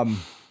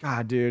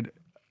 God, dude.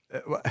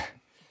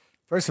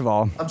 First of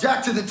all,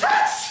 Object to the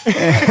test.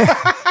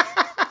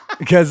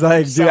 because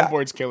like, dude,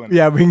 Soundboard's killing it.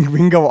 yeah, we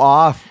can go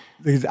off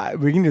because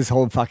we can just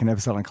hold fucking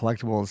episode on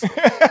collectibles.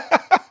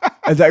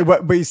 It's like,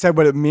 what you said,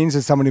 what it means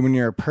to somebody when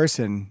you're a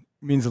person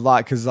means a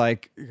lot because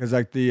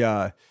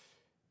the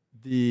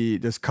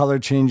this color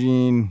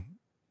changing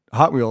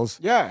Hot Wheels.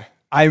 Yeah.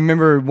 I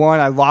remember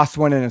I lost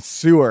one in a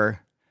sewer.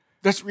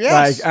 That's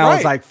yes. Like, and I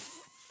was like,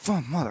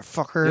 "Fuck,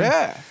 motherfucker!"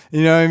 Yeah.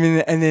 You know what I mean?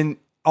 And then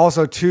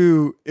also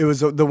too, it was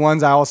the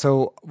ones I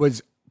also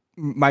was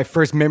my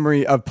first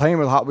memory of playing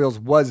with Hot Wheels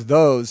was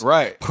those.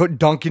 Right.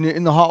 Dunking it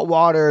in the hot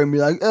water and be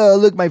like, "Oh,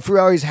 look, my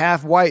Ferrari's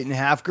half white and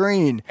half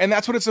green." And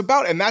that's what it's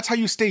about. And that's how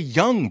you stay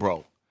young,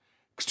 bro.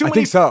 I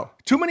think so.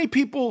 Too many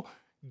people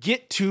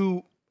get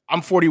to,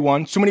 I'm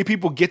 41, too many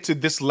people get to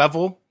this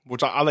level,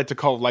 which I like to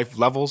call life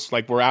levels,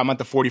 like where I'm at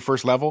the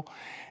 41st level.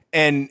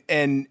 And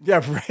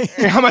Yeah, right.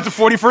 I'm at the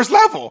 41st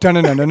level. No.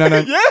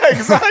 Yeah,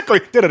 exactly.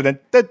 And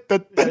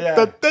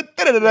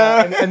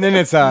then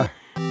it's Yeah,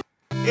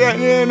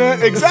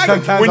 exactly.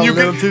 Sometimes a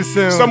little too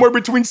soon. Somewhere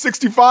between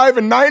 65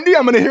 and 90,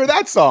 I'm going to hear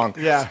that song.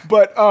 Yeah.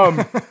 But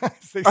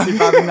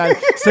 65 and 90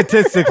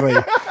 statistically.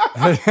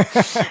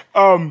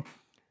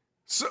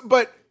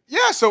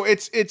 So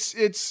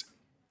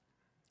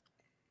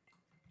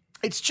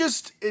it's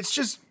just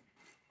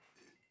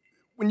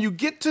when you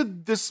get to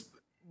this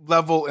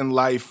level in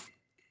life,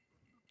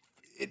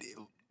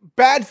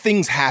 bad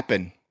things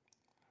happen.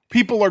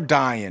 People are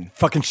dying.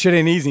 Fucking shit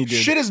ain't easy, dude.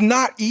 Shit is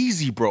not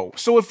easy, bro.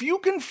 So if you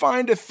can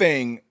find a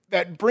thing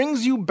that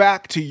brings you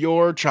back to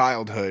your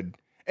childhood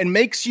and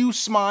makes you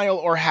smile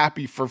or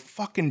happy for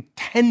fucking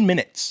 10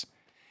 minutes,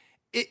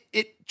 it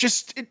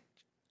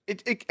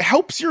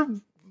helps your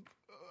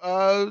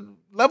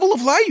level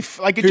of life.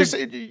 Like it just,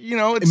 keeps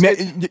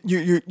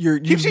you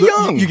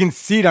young. You can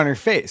see it on your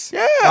face.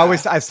 Yeah.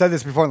 I've said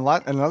this before in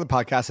another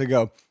podcast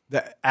ago.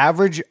 The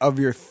average of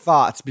your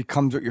thoughts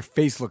becomes what your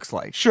face looks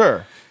like.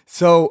 Sure.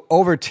 So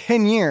over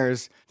 10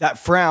 years, that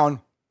frown,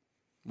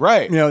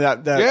 Right.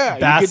 that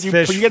bass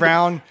fish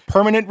frown,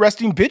 permanent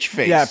resting bitch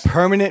face. yeah,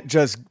 permanent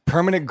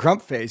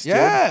grump face. Dude.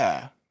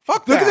 Yeah.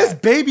 Fuck Look that. at this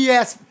baby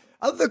ass.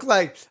 I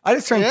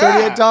just turned Yeah.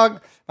 38,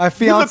 dog. My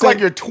fiance. You look like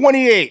you're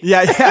 28.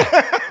 Yeah.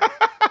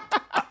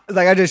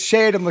 Like I just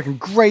shaved. I'm looking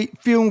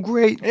great, feeling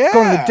great. Yeah.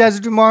 Going to the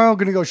desert tomorrow.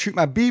 Gonna go shoot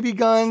my BB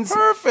guns.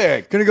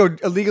 Perfect. Gonna go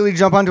illegally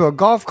jump onto a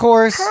golf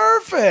course.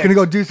 Perfect. Gonna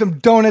go do some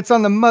donuts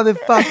on the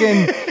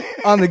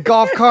motherfucking on the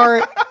golf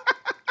cart.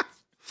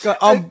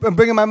 I'm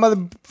bringing my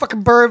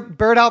motherfucking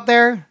bird out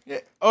there. Yeah.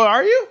 Oh,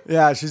 are you?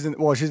 Yeah, she's in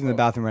the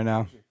bathroom right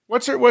now.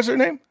 What's her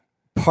name?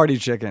 Party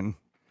chicken.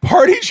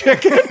 Party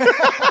chicken.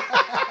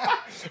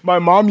 My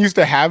mom used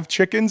to have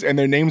chickens, and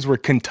their names were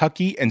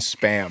Kentucky and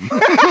Spam.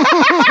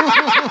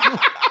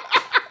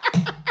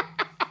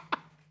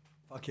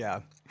 Fuck yeah.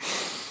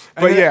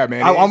 But yeah,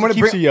 man, I'm gonna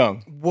keeps you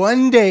young.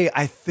 One day,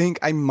 I think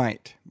I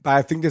might, but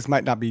I think this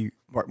might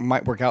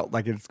work out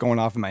like it's going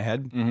off in my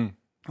head. Mm-hmm.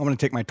 I want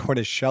to take my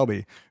tortoise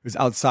Shelby, who's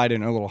outside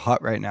in her little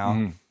hut right now.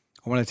 Mm-hmm.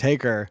 I want to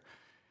take her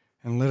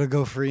and let her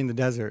go free in the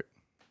desert.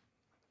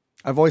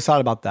 I've always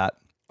thought about that.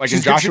 Like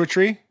in Joshua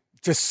Tree?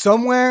 Just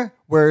somewhere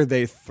where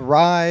they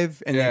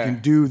thrive and they Yeah. can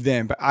do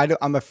them. But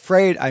I'm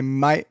afraid I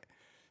might,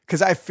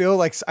 because I feel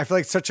like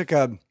such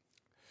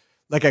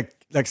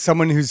like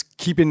someone who's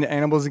keeping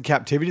animals in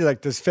captivity.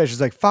 Like this fish is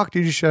like, fuck,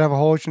 dude, you should have a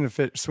whole ocean of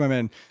fish swim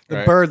in. The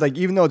Right. bird, like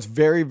even though it's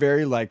very,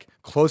 very like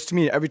close to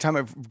me, every time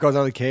it goes out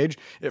of the cage,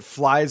 it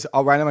flies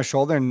all right on my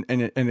shoulder and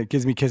it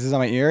gives me kisses on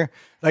my ear.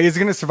 Like, is it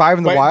gonna survive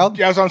in the wild?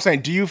 Yeah, that's what I'm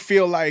saying. Do you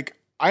feel like,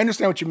 I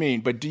understand what you mean,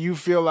 but do you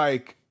feel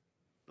like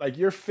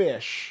your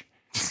fish,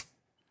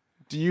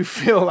 do you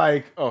feel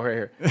like,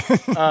 right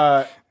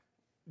here.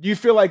 Do you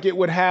feel like it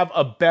would have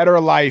a better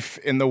life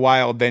in the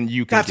wild than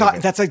you can?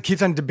 That's like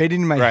keeps on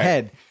debating in my Right.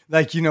 head.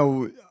 Like,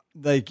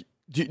 like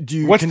do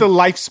you What's the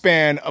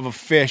lifespan of a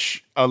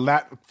fish,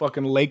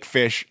 fucking lake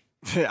fish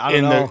I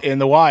don't know. in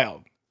the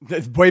wild?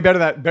 It's way better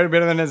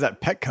than it is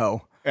at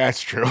Petco. That's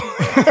true.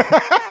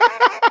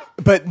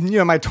 But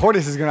my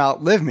tortoise is gonna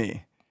outlive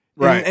me.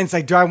 Right. And it's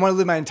like, do I want to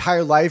live my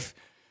entire life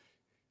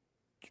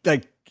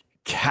like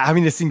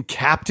having to sing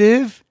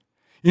Captive.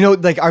 You know,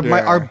 like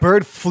our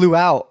bird flew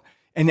out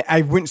and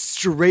I went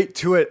straight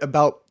to it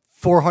about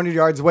 400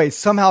 yards away,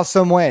 somehow,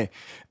 some way.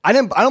 I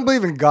don't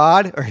believe in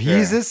God or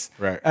Jesus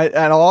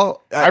at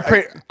all. I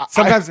pray.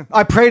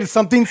 I pray to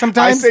something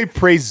sometimes. I say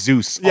praise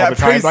Zeus all the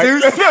time.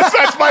 Praise Zeus.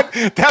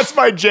 That's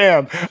my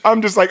jam.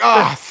 I'm just like,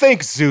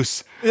 thanks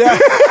Zeus. Yeah.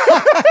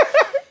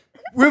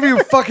 Whoever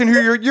you fucking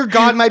your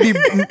God might be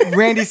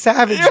Randy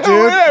Savage, dude.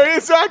 Yeah,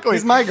 exactly.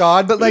 He's my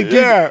God, but like,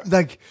 dude,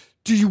 like,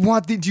 do you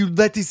let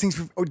these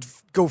things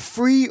go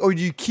free, or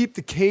do you keep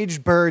the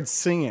caged bird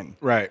singing?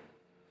 Right.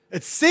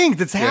 It sings.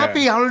 It's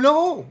happy. I don't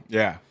know.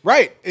 Yeah.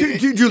 Right.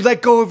 Do you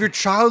let go of your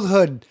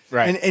childhood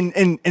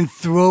and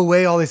throw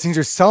away all these things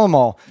or sell them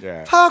all?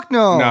 Yeah. Fuck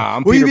no. Nah,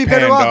 I'm Peter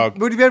Pan, dog.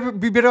 Would you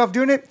be better off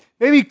doing it?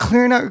 Maybe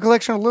clearing out your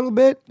collection a little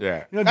bit.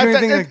 Yeah. You know,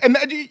 and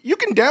you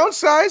can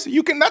downsize.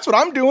 You can. That's what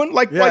I'm doing.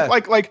 Like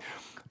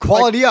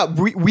quality up.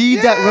 Weed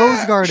that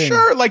rose garden.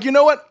 Sure. Like, you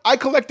know what? I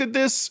collected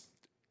this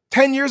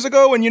 10 years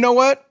ago, and you know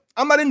what?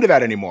 I'm not into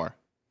that anymore.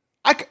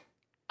 I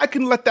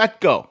can let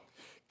that go.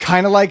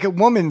 Kind of like a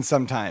woman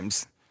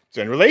sometimes. It's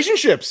in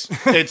relationships.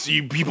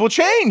 People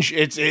change.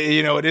 It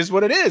is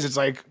what it is. It's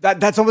like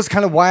that's almost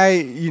kind of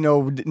why,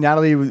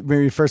 Natalie, when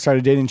we first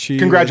started dating,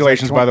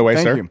 congratulations, by the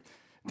way, sir.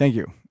 Thank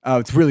you.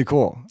 It's really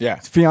cool. Yeah.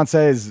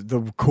 Fiance is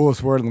the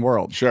coolest word in the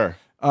world. Sure.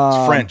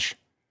 It's French.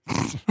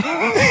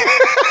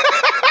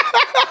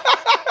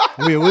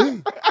 Oui,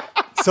 oui.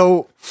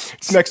 So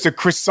it's next to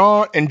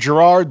croissant and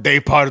Gerard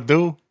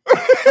Depardieu.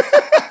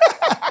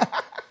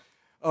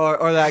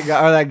 Or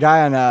that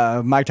guy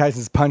on Mike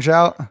Tyson's Punch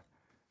Out.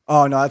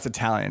 Oh no, that's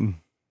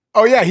Italian.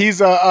 Oh yeah, he's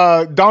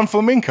Don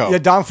Flamenco. Yeah,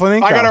 Don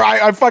Flamenco.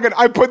 I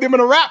put them in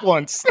a rap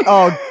once.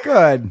 Oh,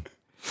 good.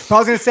 So I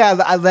was gonna say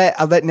I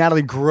let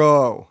Natalie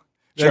grow.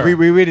 Like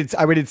Sure.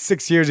 I waited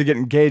 6 years to get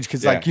engaged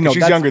because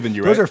she's younger than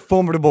you. Those right? are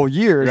formidable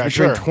years between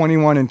sure.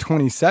 21 and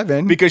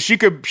 27. Because she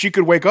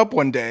could wake up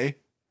one day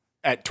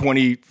at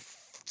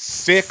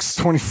 26,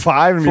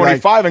 25, and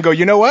 45 and go,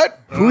 you know what?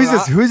 Who's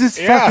this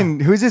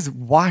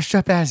washed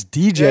up ass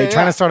DJ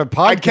trying to start a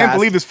podcast? I can't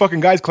believe this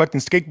fucking guy's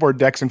collecting skateboard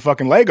decks and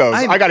fucking Legos.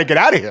 I got to get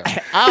out of here.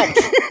 Out.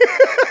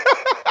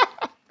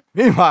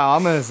 Meanwhile,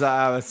 I'm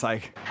gonna. It's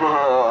like,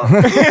 cool,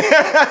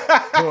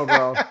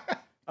 bro.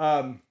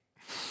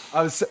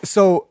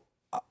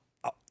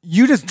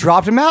 You just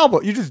dropped an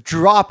album. You just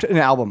dropped an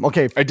album.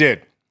 Okay, I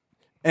did.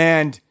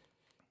 And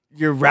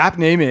your rap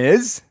name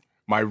is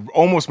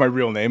almost my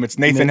real name. It's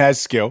Nathan Has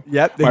Skill.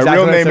 Yep. My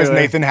real name is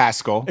Nathan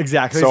Haskell.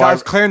 Exactly. So I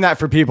was clearing that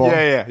for people.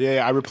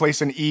 Yeah. I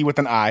replaced an E with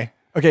an I.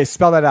 Okay,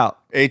 spell that out.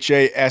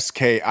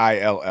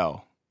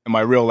 Haskill. And my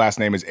real last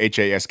name is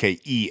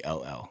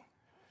Haskell.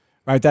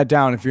 Write that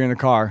down if you're in the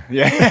car.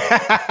 Yeah.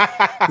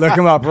 Look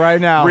him up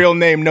right now. Real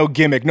name, no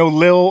gimmick, no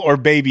Lil or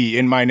Baby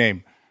in my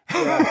name.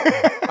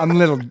 Yeah. I'm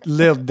little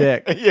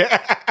Dick. Yeah.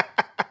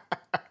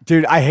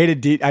 Dude, I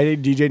hated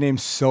DJ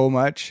names so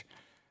much.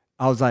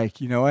 I was like,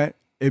 you know what?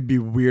 It'd be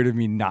weird of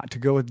me not to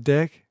go with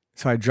Dick.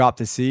 So I dropped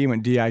the C and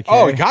went D-I-K.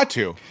 Oh, it got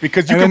to.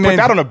 Because you can put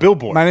that on a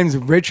billboard. My name's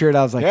Richard.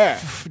 I was like,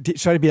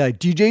 try to be like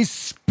DJ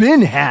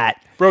Spin Hat.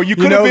 Bro, you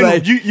could have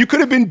been you could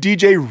have been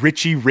DJ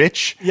Richie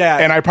Rich. Yeah.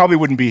 And I probably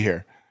wouldn't be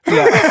here.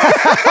 Yeah.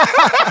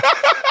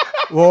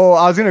 Well,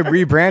 I was going to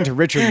rebrand to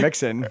Richard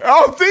Mixon.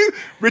 Oh,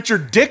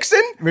 Richard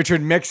Dixon?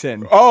 Richard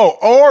Mixon. Oh,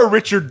 or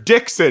Richard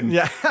Dixon.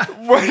 Yeah. I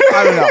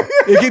don't know.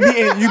 It could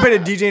be, you put a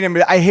DJ name,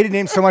 but I hated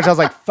names so much. I was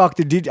like, fuck,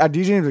 the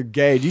DJ names are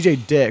gay.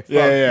 DJ Dick.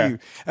 Fuck you.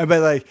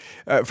 But like,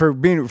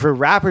 for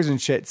rappers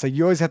and shit, it's like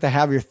you always have to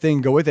have your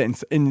thing go with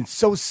it. And it's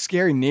so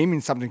scary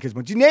naming something because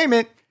once you name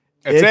it,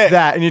 it's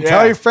that. And you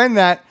tell your friend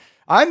that,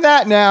 I'm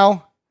that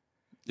now.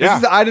 This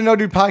is the I Don't Know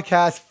Dude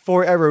podcast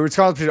forever. It's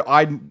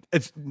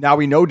now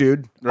we know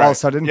dude all of a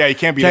sudden. Yeah, you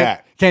can't be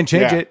that. Can't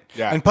change it.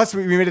 Yeah. And plus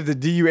we made it the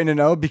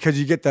DUNNO because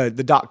you get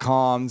the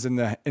 .coms and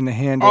the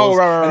handles. Oh,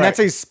 right. And that's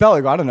how you spell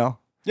it. I don't know.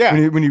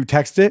 Yeah. When you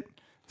text it.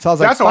 So I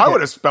was like, that's how I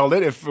would have spelled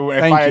it if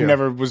I had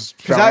never was.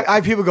 Because I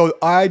people go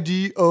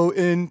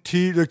IDONT.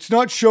 It's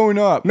not showing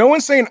up. No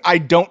one's saying I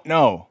don't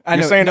know.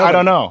 You're saying I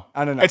don't know.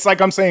 I don't know. It's like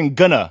I'm saying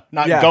gonna,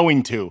 not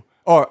going to.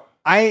 Or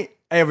I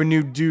have a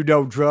new dude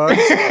do drugs.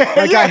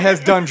 That guy has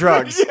done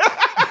drugs.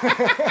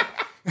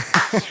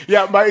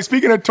 Yeah.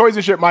 Speaking of toys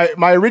and shit,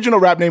 my original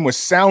rap name was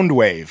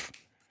Soundwave.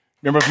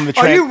 Remember from the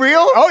train? Are you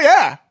real? Oh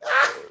yeah.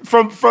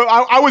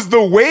 I was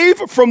the wave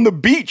from the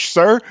beach,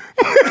 sir.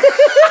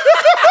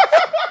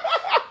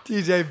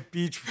 DJ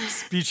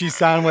Beachy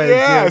Soundwave.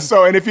 Yeah. Dude.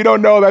 So, and if you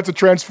don't know, that's a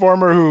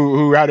transformer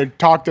who had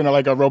talked in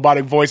a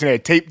robotic voice and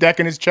had a tape deck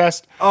in his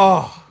chest.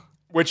 Oh.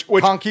 Which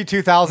Conky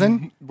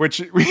 2000,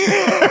 which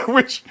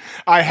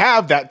I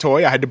have that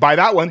toy. I had to buy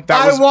that one.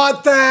 I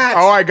want that.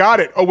 Oh, I got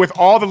it. Oh, with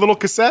all the little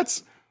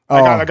cassettes.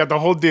 I got the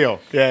whole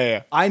deal.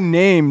 Yeah. I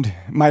named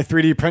my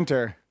 3D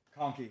printer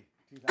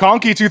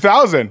Conky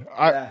 2000.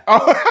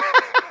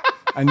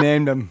 I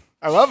named him.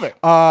 I love it.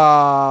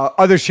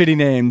 Other shitty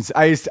names.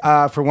 I used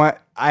for one.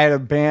 I had a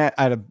band.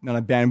 Not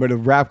a band, but a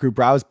rap group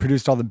where I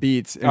produced all the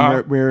beats,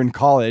 and we were in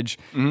college.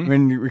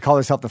 When we called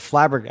ourselves the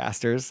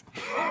Flabbergasters.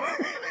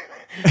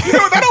 You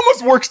know, that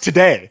almost works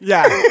today.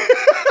 Yeah.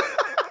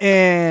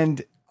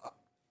 And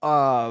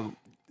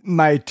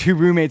my two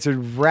roommates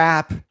would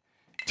rap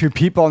to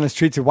people on the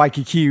streets of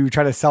Waikiki who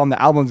tried to sell them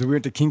the albums. And we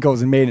went to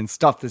Kinko's and made and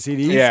stuffed the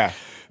CDs. Yeah.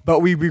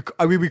 But we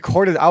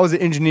recorded. I was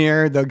the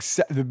engineer,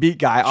 the beat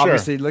guy.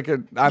 Obviously, look at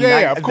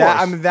I'm of course.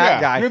 I'm that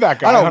guy. You're that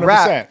guy. I don't 100%.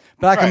 rap,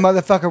 but I can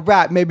motherfucker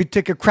rap. Maybe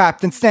take a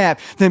crap, then snap,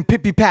 then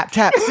pippy pap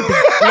tap. Sippy.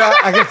 You know,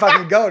 I can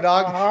fucking go,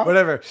 dog.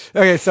 Whatever.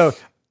 Okay, so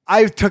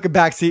I took a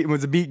back seat and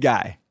was a beat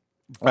guy.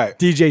 Right.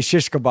 DJ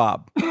Shish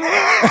Kebab.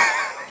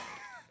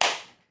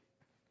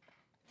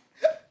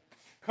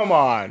 Come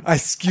on. I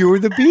skewer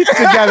the beats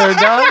together,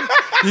 dog.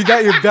 You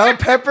got your bell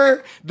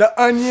pepper, the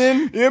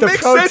onion, It the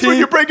makes protein. sense when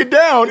you break it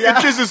down.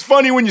 It just is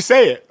funny when you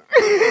say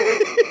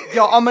it.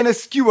 Yo, I'm gonna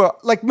skewer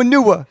like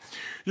manure.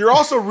 You're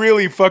also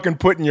really fucking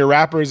putting your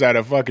rappers at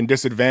a fucking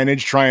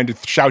disadvantage trying to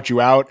shout you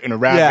out in a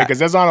rap Yeah. because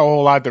there's not a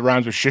whole lot that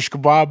rhymes with shish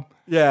kebab.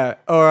 Yeah,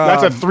 or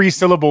That's a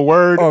 3-syllable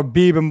word. or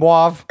beeb and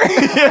boav.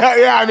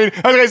 yeah. I mean,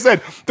 like I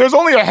said, there's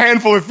only a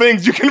handful of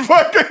things you can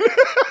fucking.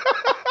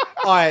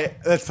 All right,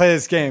 let's play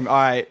this game. All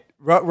right,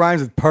 what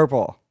rhymes with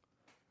purple?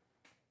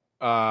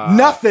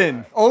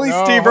 Nothing. Only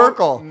no. Steve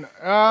Urkel.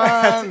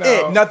 That's no.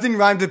 it. Nothing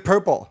rhymes with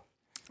purple.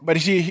 But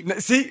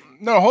See,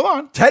 no, hold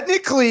on.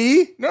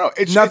 technically, No,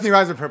 it's nothing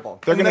rhymes with purple.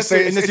 They're gonna Unless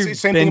say you- it's unless the you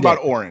same thing bend about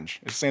it. orange.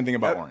 It's the same thing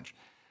about orange.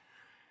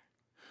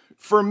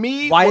 For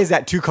me, Why is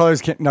that? Two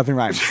colors can't. Nothing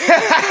rhymes.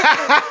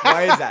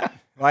 Why is that?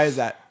 Why is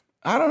that?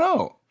 I don't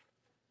know,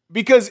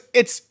 because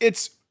it's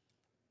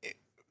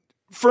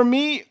for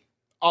me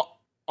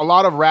a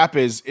lot of rap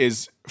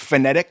is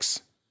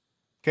phonetics.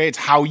 Okay, it's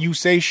how you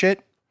say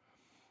shit,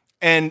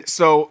 and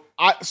so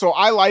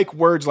I like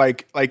words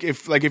like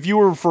if you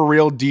were for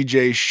real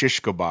DJ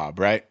Shish Kebab,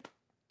 right?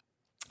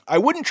 I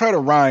wouldn't try to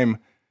rhyme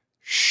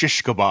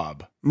shish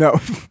kebab No.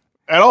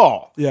 at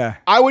all. Yeah.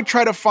 I would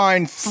try to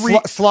find three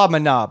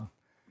Slobmanab.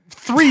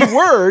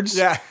 words.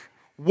 Yeah.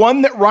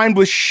 One that rhymed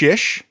with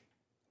shish,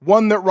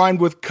 one that rhymed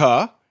with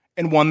ka,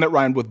 and one that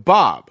rhymed with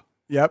bob.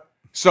 Yep.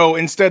 So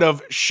instead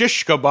of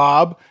shish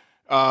kebab,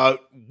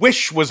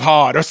 wish was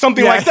hard or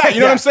something like that. You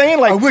know what I'm saying?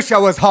 Like, I wish I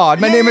was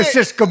hard. My name is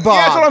Shish Kebab.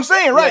 Yeah, that's what I'm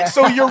saying, right? Yeah.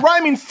 So you're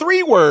rhyming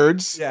 3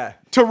 words Yeah.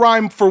 to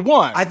rhyme for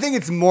one. I think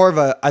it's more of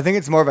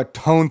a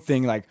tone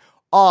thing, like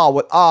ah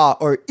with ah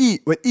or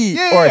eat with eat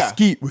or Yeah.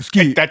 skeet with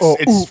skeet. That's or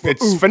it's oof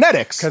with oof.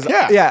 phonetics. Cause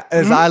Yeah.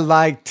 as I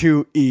like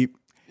to eat.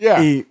 Yeah.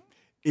 Eat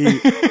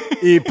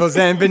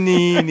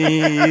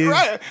Zambaninis.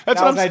 Right. That's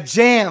That what was I'm a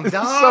jam,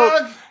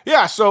 dog.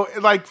 So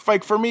like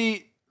for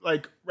me,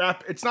 like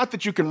rap, it's not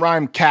that you can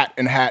rhyme cat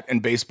and hat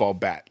and baseball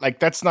bat.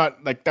 That's not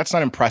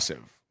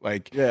impressive.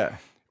 Yeah.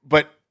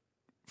 But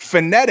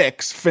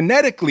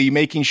phonetically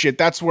making shit,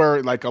 that's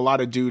where like a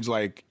lot of dudes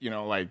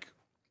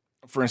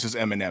for instance,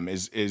 Eminem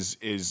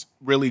is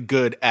really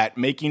good at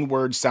making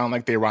words sound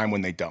like they rhyme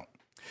when they don't.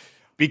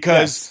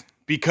 Because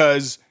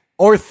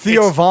Or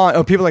Theo Von.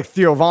 Oh, people like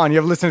Theo Von. You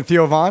ever listen to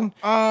Theo Von?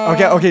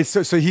 Okay.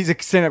 So he's a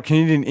stand-up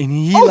comedian, and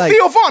he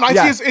Theo Von, I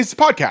yeah. see his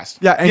podcast.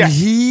 Yeah, and Yes.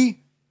 he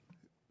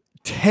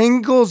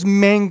tangles,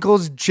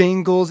 mangles,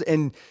 jangles,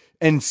 and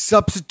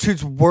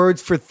substitutes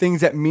words for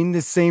things that mean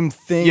the same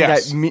thing.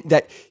 Yes.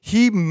 That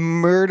he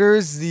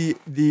murders the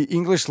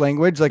English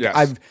language. Like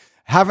Yes.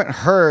 haven't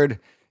heard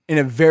in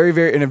a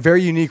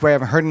very unique way. I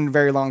haven't heard in a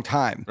very long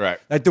time. Right.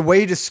 Like the way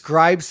he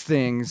describes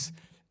things,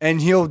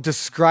 and he'll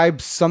describe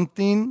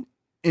something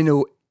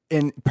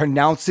and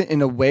pronounce it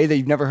in a way that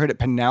you've never heard it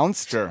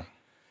pronounced. Sure.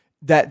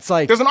 That's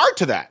like There's an art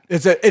to that.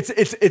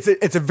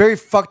 it's a very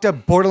fucked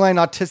up, borderline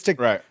autistic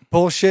Right.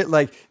 bullshit.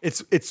 Like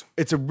it's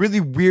a really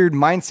weird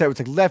mindset. It's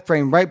like left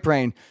brain, right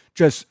brain.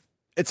 Just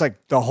it's like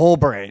the whole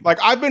brain. Like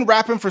I've been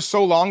rapping for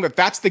so long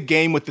that's the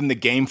game within the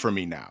game for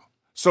me now.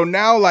 So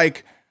now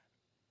like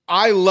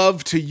I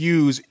love to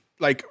use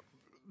like,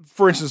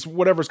 for instance,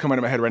 whatever's coming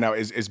to my head right now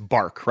is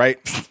bark, right?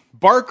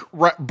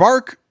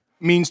 Bark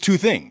means 2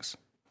 things.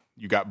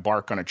 You got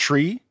bark on a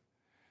tree.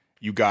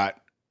 You got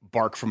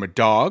bark from a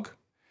dog.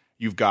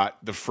 You've got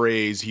the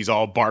phrase, he's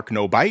all bark,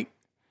 no bite.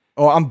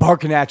 Oh, I'm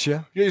barking at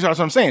you. That's what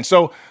I'm saying.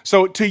 So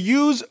to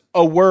use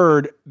a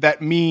word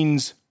that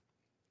means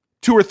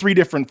 2 or 3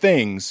 different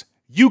things,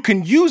 you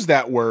can use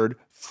that word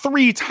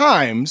 3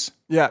 times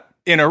Yeah.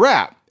 in a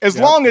rap, as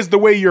long as the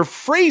way you're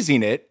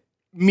phrasing it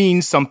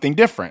means something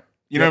different.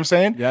 You know what I'm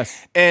saying?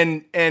 Yes.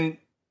 And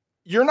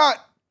you're not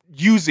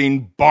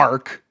using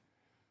bark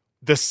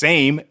the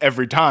same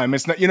every time.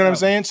 It's not, you know what I'm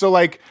saying? So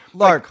like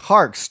Lark,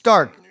 hark,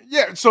 stark.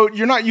 yeah, so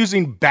you're not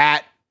using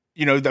bat.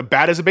 You know, the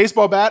bat is a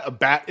baseball bat. A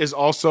bat is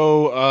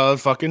also a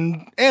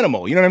fucking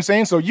animal. You know what I'm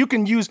saying? So you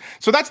can use.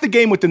 So that's the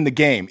game within the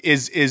game.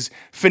 Is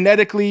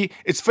phonetically.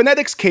 It's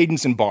phonetics,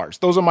 cadence, and bars.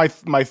 Those are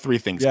my 3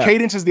 things. Yeah.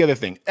 Cadence is the other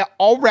thing.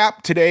 All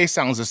rap today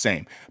sounds the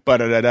same. I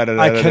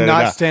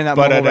cannot stand that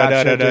mumble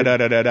rap shit, dude.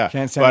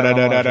 Can't stand that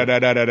mumble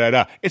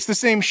rap shit. It's the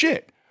same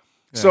shit.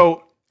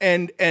 So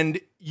and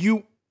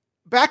you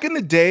back in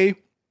the day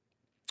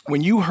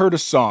when you heard a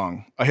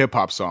song, a hip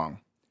hop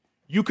song,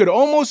 you could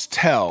almost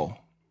tell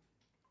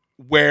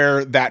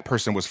where that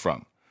person was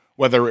from.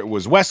 whether it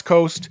was West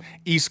Coast,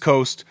 East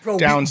Coast,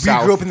 down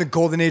south. We grew up in the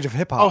golden age of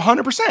hip hop.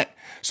 100%.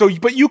 So,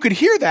 but you could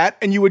hear that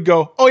and you would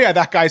go, oh yeah,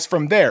 that guy's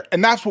from there.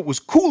 And that's what was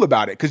cool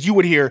about it. Cause you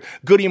would hear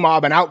Goody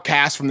Mob and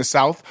Outkast from the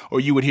South, or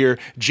you would hear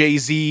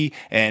Jay-Z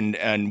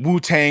and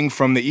Wu-Tang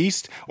from the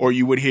East, or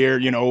you would hear,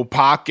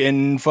 Pac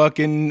and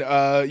fucking,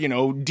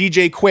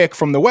 DJ Quick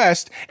from the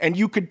West. And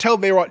you could tell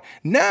they were,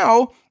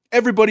 now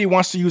everybody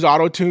wants to use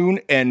auto-tune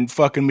and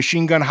fucking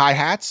machine gun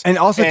hi-hats. And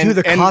also too,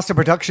 the cost of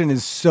production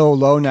is so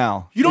low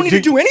now. You don't need to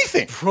do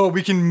anything. Bro,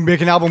 we can make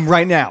an album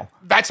right now.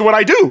 That's what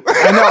I do.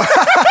 I know.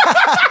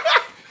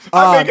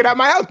 I make it at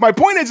my house. My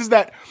point is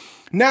that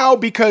now,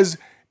 because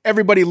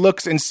everybody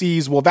looks and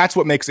sees, well, that's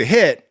what makes a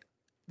hit.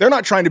 They're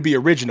not trying to be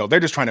original. They're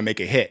just trying to make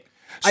a hit.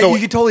 So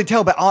you can totally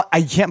tell, but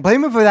I can't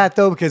blame him for that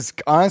though, because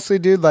honestly,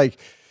 dude, like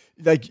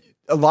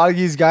a lot of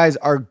these guys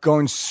are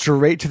going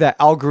straight to that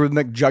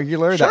algorithmic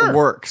jugular that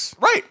works.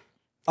 Right.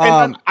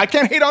 And I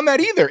can't hate on that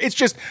either. It's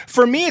just,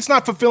 for me, it's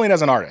not fulfilling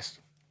as an artist.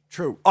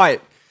 True. All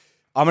right.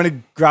 I'm going to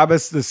grab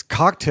us this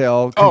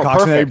cocktail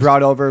concoction that you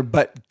brought over,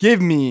 but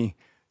give me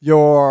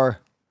your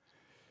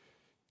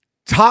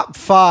top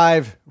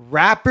 5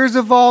 rappers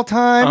of all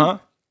time,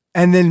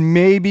 and then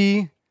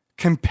maybe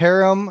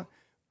compare them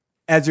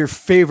as your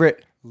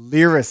favorite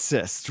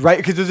lyricist, right?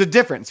 Because there's a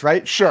difference,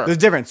 right? Sure. There's a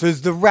difference.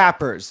 There's the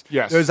rappers.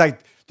 Yes. There's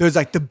like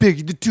the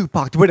Biggie, the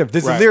Tupac, whatever.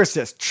 There's a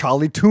lyricist,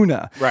 Charlie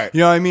Tuna. Right. You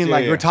know what I mean?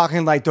 Yeah, We're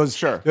talking like those.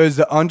 Sure. There's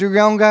the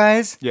underground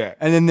guys. Yeah.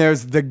 And then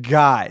there's the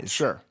guys.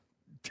 Sure.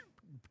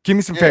 Give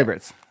me some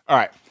favorites. All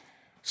right.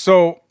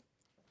 So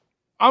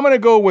I'm going to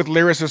go with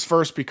lyricists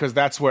first because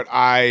that's what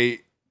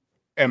I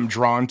am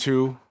drawn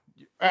to.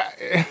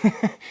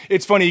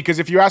 It's funny because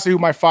if you ask me who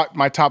my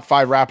top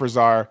 5 rappers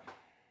are,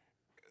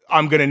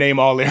 I'm going to name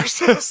all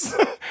lyricists.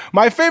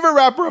 My favorite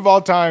rapper of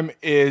all time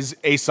is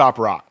A$AP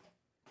Rock.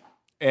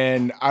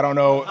 And I don't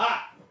know,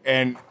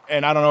 and I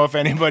don't know if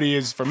anybody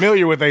is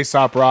familiar with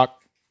A$AP Rock,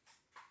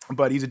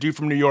 but he's a dude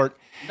from New York.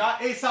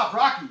 Not A$AP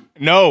Rocky.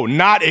 No,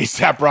 not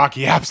A$AP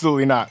Rocky.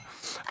 Absolutely not.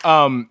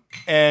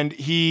 And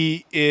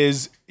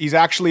he's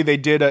actually, they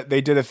did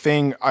a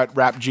thing at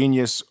Rap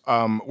Genius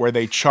where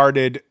they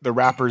charted the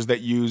rappers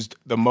that used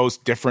the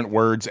most different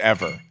words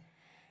ever.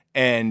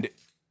 And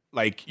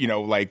like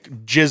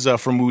GZA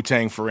from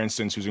Wu-Tang, for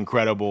instance, who's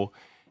incredible,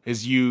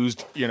 has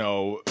used,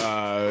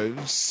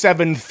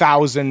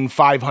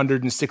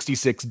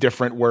 7,566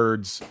 different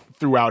words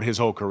throughout his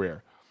whole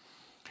career.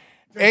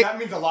 Dude, that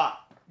means a lot.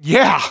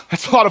 Yeah,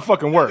 that's a lot of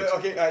fucking words.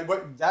 Okay,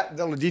 what that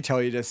little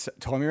detail you just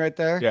told me right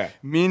there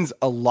means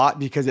a lot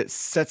because it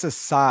sets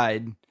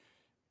aside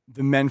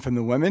the men from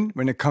the women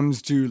when it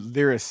comes to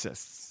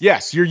lyricists.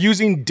 Yes, you're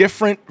using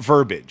different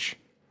verbiage.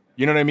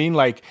 You know what I mean?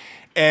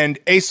 And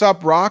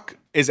A$AP Rock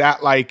is at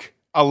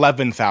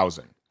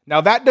 11,000.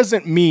 Now, that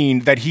doesn't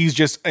mean that he's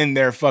just in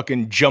there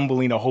fucking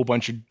jumbling a whole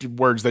bunch of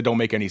words that don't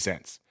make any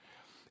sense.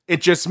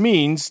 It just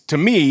means, to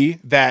me,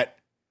 that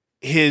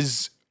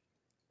his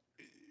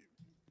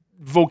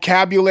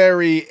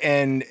vocabulary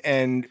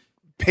and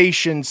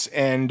patience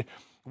and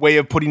way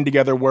of putting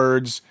together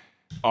words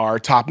are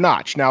top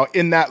notch. Now,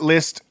 in that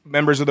list,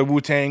 members of the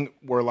Wu-Tang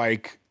were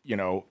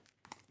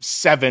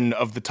 7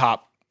 of the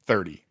top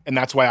 30. And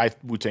that's why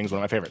Wu-Tang is one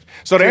of my favorites.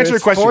 So to answer your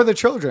question, for the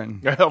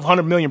children,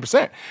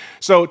 100,000,000%.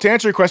 So to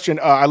answer your question,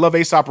 I love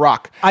A$AP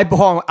Rock. I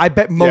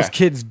bet most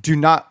kids do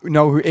not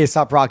know who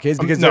A$AP Rock is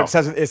because they're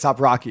obsessed with A$AP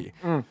Rocky.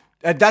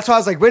 That's why I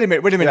was like, wait a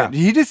minute. Yeah. Did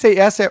he just say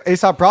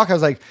A$AP Rock? I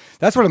was like,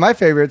 that's one of my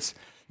favorites.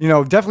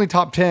 Definitely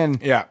top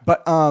 10. Yeah.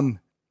 But and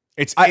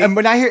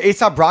when I hear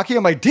A$AP Rocky,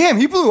 I'm like, damn,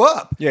 he blew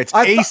up. Yeah, it's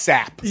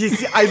ASAP. You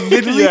see, I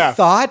literally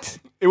thought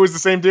it was the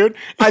same dude.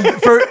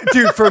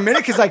 For a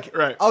minute, because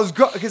right. I was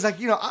because as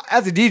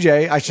a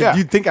DJ,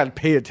 you'd think I'd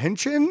pay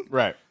attention,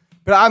 right?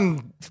 But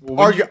I'm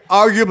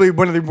arguably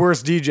one of the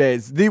worst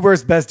DJs, the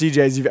best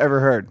DJs you've ever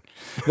heard.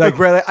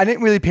 Where I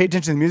didn't really pay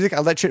attention to the music.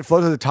 I let shit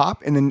flow to the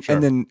top, and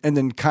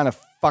then kind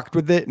of fucked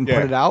with it and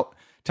put it out,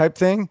 type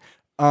thing.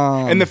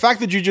 And the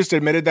fact that you just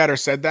admitted that or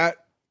said that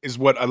is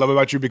what I love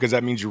about you because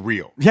that means you're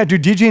real. Yeah,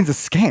 dude, DJing's a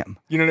scam.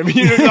 You know what I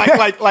mean?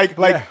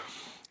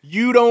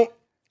 You don't.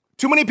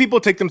 Too many people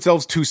take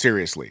themselves too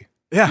seriously.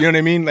 Yeah. You know what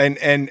I mean?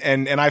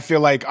 And I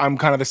feel like I'm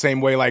kind of the same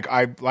way.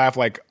 I laugh,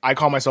 I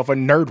call myself a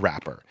nerd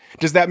rapper.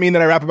 Does that mean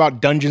that I rap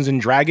about Dungeons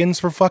and Dragons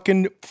for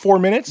fucking 4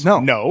 minutes?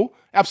 No,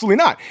 absolutely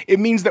not. It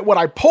means that what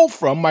I pull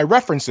from, my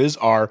references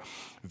are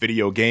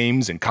video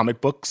games and comic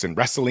books and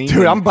wrestling.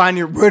 Dude, I'm buying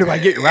where do I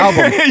get your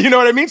album? You know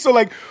what I mean? So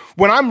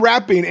when I'm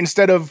rapping,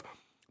 instead of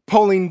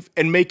pulling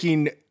and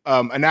making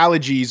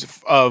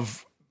analogies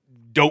of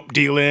dope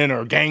dealing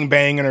or gang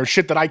banging or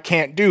shit that I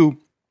can't do,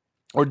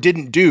 or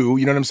didn't do,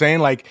 you know what I'm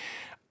saying?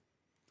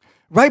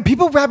 Right,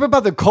 people rap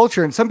about their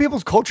culture, and some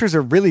people's cultures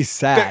are really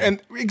sad.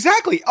 And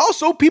exactly.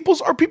 Also, people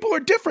are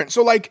different.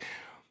 So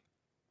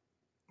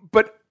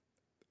but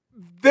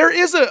there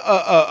is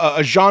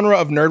a genre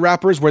of nerd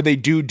rappers where they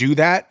do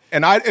that,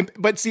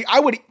 but see, I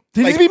would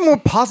there needs to be more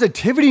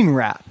positivity in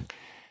rap.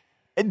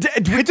 It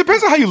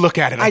depends on how you look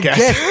at it, I guess.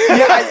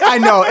 Yeah, I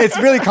know. It's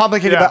really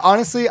complicated, Yeah. but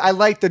honestly, I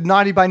like the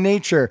naughty by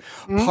nature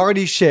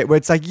party shit where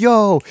it's like,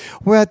 yo,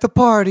 we're at the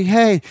party.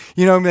 Hey,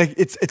 you know, like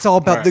it's all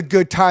about the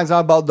good times.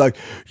 Not about like,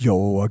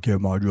 yo, I get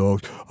my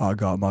drugs. I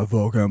got my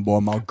fucking boy,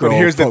 my girl,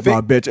 here's the fuck my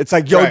thing. bitch. It's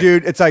like, yo, Right.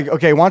 dude, it's like,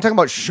 okay, want to talk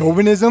about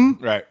chauvinism?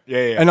 Right.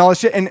 Yeah. And all this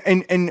shit.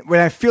 And when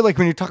I feel like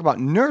when you talk about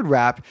nerd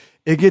rap,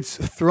 it gets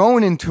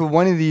thrown into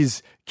one of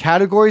these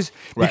categories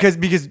Right.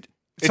 because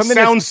It something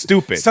sounds that's-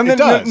 stupid. Something It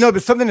does. No,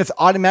 but something that's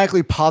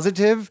automatically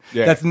positive.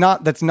 Yeah. That's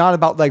not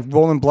about like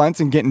rolling blunts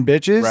and getting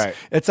bitches. Right.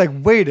 It's like,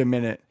 wait a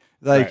minute.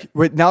 Like Right.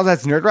 wait, now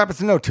that's nerd rap.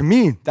 It's no, to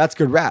me, that's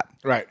good rap.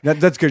 Right.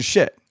 That's good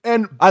shit.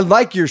 And I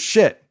like your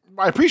shit.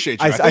 I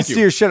appreciate you. I Thank see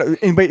you. your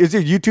shit. And wait, is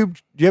there YouTube?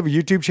 Do you have a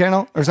YouTube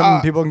channel or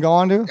something people can go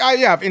on to? Yeah, I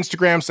have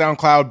Instagram,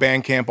 SoundCloud,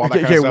 Bandcamp, all that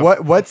Okay, kind of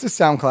stuff. what's the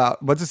SoundCloud?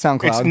 What's the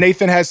SoundCloud? It's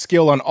Nathan Has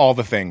Skill on all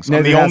the things.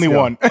 I'm Nathan the has only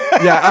skill. one.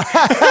 Yeah.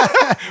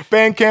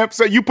 Bandcamp.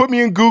 So you put me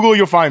in Google,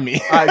 you'll find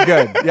me. All right,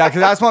 good. Yeah,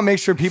 because I just want to make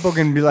sure people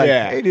can be like,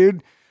 Yeah. hey,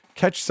 dude,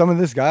 catch some of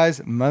this guy's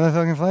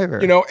motherfucking flavor.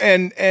 You know,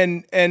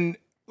 and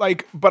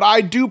like, but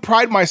I do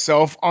pride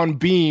myself on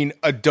being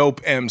a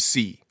dope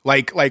MC.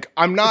 Like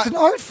I'm not. it's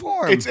an art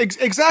form. It's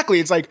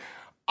exactly. It's like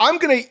I'm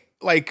gonna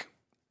like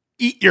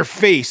eat your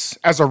face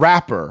as a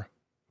rapper,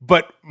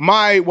 but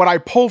what I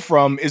pull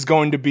from is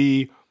going to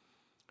be,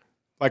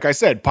 like I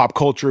said, pop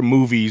culture,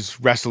 movies,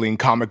 wrestling,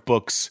 comic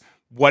books,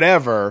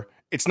 whatever.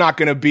 It's not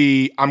gonna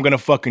be I'm gonna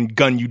fucking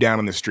gun you down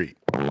on the street.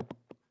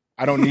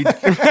 I don't need.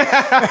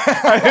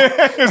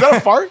 Is that a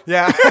fart?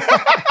 yeah.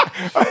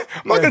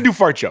 I'm not gonna do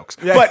fart jokes,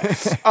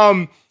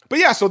 but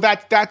yeah. So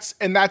that's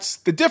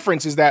the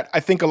difference is that I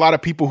think a lot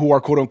of people who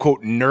are quote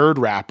unquote nerd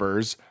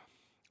rappers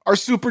are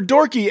super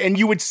dorky, and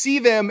you would see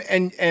them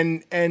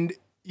and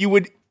you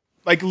would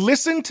like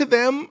listen to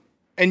them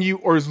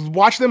or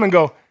watch them and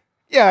go,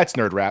 yeah, that's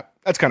nerd rap.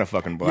 That's kind of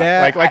fucking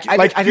black. Yeah, I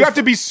you just- have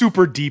to be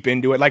super deep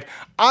into it. Like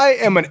I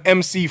am an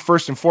MC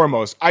first and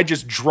foremost. I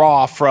just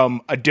draw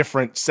from a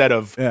different set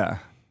of Yeah.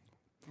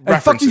 And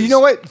references. fuck you, you know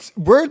what?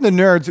 We're the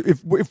nerds.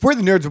 If we're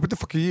the nerds, what the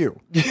fuck are you?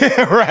 You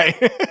Yeah,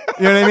 right. know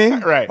what I mean?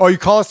 Right. Oh, you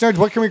call us nerds?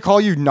 What can we call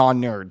you?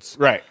 Non-nerds.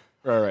 Right.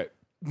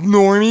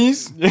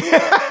 Normies?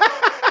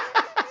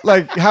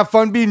 Like, have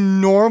fun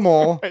being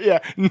normal. Yeah,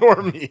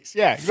 normies.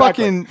 Yeah,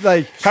 exactly. Fucking,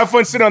 like, Have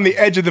fun sitting on the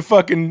edge of the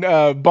fucking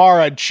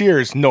bar at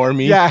Cheers,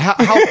 normie. yeah, how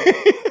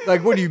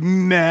like, what are you,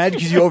 mad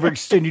because you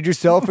overextended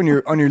yourself on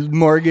your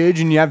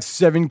mortgage and you have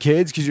 7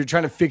 kids because you're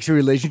trying to fix your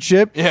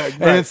relationship? Yeah, And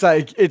right. it's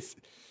like,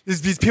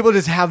 these people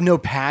just have no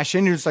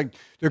passion. It's like,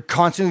 they're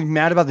constantly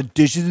mad about the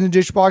dishes in the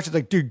dishwasher. It's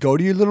like, dude, go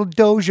to your little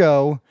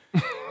dojo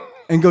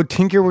and go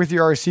tinker with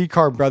your RC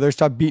car, brother.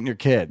 Stop beating your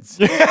kids.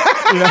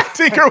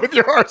 Tinker with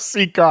your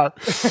RC car.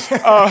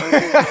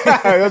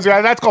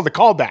 That's called the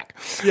callback.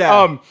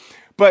 Yeah.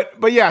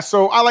 But yeah,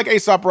 so I like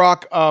Aesop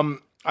Rock.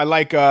 I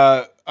like you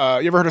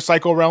ever heard of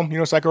Psycho Realm? You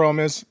know what Psycho Realm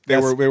is? They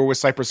Yes. were with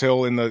Cypress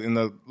Hill in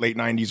the late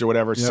 90s or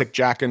whatever. Sick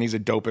Jackin', he's a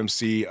dope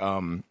MC.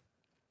 Run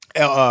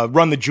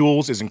the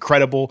Jewels is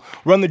incredible.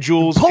 Run the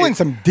Jewels Pulling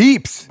some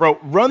deeps. Bro,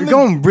 You're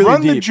going really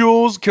Run the deep.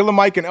 Jewels, Killer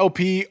Mike, and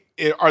LP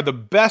are the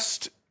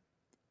best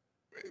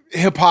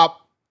hip hop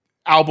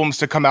albums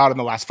to come out in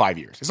the last 5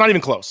 years. It's not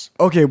even close.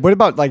 Okay, what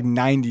about like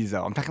 90s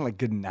though? I'm talking like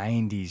good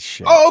 90s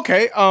shit. Oh,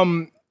 okay.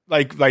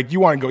 Like you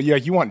want to go? Yeah,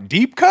 you want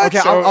deep cuts?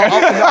 Okay, Or-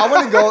 I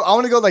want to go. I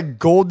want to go like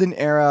golden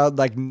era,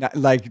 like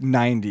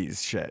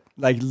 90s shit,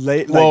 like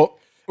late. well,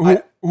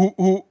 like,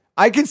 who?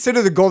 I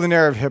consider the golden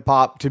era of hip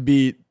hop to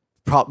be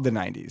the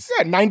 90s.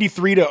 Yeah,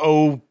 93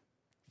 to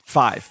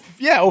 5,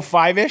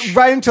 05 ish.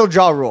 right until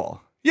Ja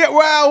Rule. Yeah,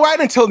 well, right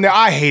until now,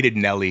 I hated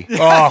Nelly.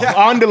 Oh,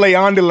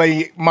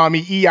 andale,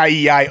 mommy,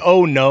 E-I-E-I.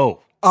 Oh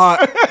no.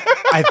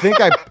 I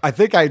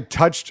think I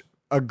touched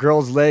a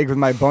girl's leg with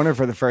my boner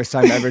for the first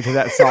time ever to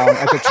that song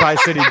at the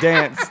Tri-City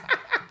Dance.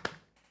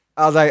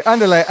 I was like,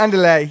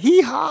 underlay,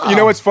 hee-haw. You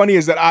know what's funny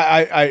is that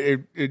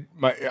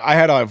I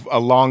had a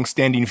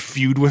long-standing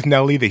feud with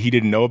Nelly that he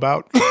didn't know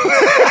about.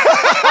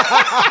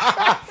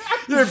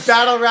 You're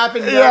battle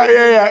rapping.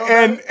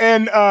 Yeah.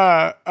 And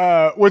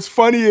what's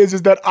funny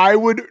is that I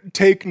would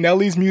take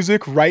Nelly's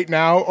music right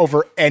now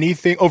over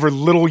anything, over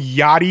Lil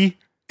Yachty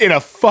in a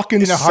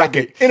fucking second.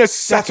 heartbeat. In a That's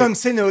what second. I'm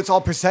saying though. It's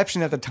all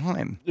perception at the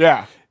time.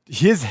 Yeah.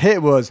 His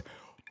hit was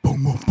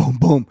boom, boom, boom,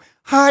 boom,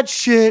 hot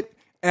shit.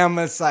 And I'm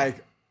just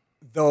like,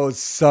 those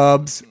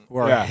subs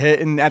were Yeah.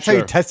 hitting. That's how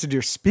Sure. you tested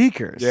your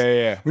speakers.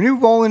 Yeah. When you're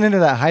rolling into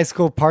that high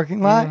school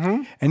parking lot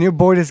and your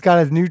boy just got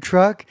his new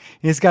truck,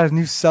 he's got his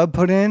new sub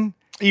put in.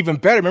 Even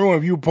better. Remember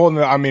when you were pulling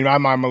I'm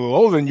a little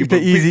older than you. The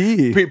but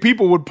Eazy-E.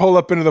 people would pull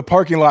up into the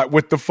parking lot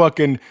with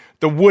the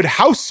wood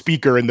house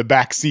speaker in the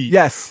back seat.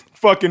 Yes.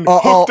 Fucking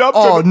hooked up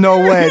to the... no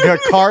way. The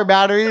car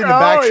battery in the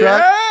back truck.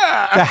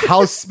 Yeah. The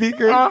house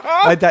speaker.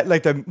 Like that,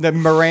 like the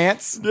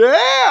Marantz.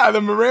 Yeah,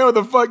 the Moran with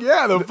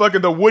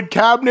the wood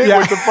cabinet Yeah.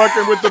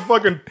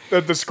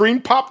 with the screen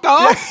popped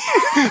off,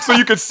 so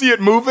you could see it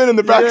moving in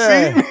the back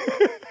Yeah. seat.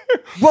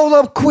 Roll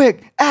up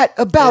quick at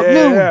about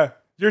noon. Yeah,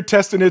 you're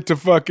testing it to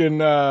fucking.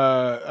 Dude,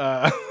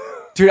 I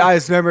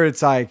just remember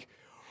it's like,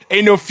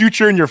 Ain't no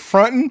future in your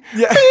frontin'.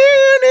 Yeah.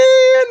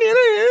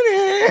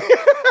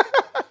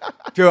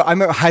 Dude, I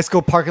remember high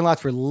school parking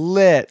lots were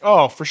lit.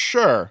 Oh, for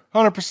sure.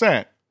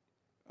 100%.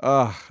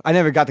 I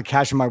never got to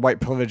cash in my white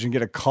privilege and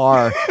get a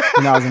car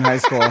when I was in high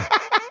school.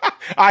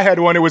 I had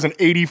one. It was an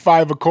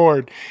 85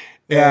 Accord,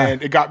 Yeah.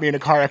 and it got me in a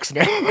car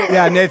accident.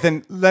 Yeah,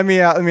 Nathan, let me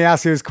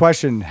ask you this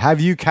question. Have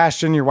you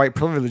cashed in your white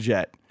privilege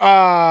yet?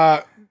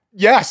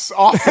 Yes,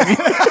 often.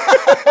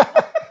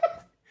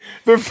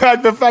 The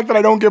fact that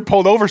I don't get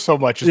pulled over so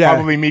much is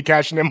probably me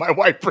cashing in my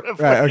white privilege.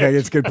 Right, okay,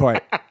 it's a good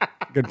point.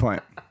 Good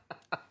point.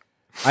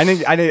 I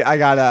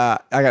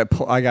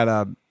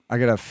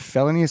got a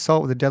felony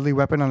assault with a deadly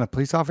weapon on a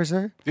police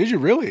officer. Did you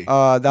really?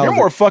 That You're was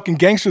more fucking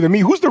gangster than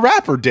me. Who's the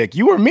rapper, Dick?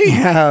 You or me?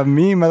 Yeah,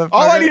 me, motherfucker.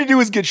 All I need to do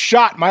is get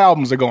shot. My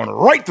albums are going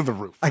right to the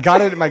roof. I got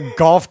it in my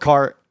golf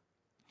cart.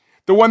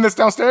 The one that's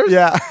downstairs?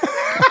 Yeah.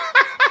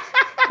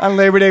 On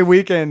Labor Day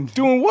weekend.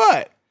 Doing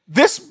what?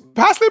 This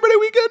past Labor Day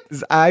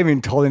weekend? I haven't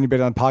even told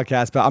anybody on the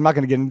podcast, but I'm not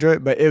going to get into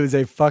it. But it was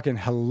a fucking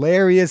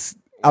hilarious.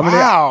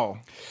 Wow.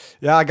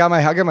 Yeah, I got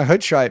my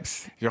hood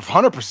stripes. You're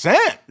 100%.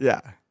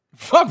 Yeah.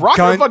 Fuck,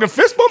 rocking a fucking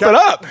fist bump it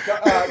up.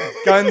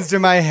 Guns to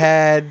my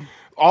head.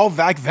 All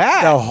like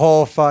that. The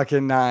whole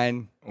fucking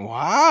nine.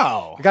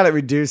 Wow. I got it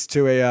reduced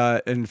to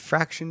a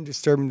infraction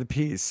disturbing the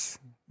peace.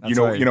 You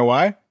know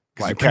why?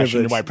 Because you cashed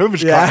in your white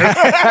privilege card.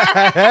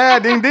 Yeah.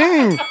 Ding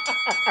ding.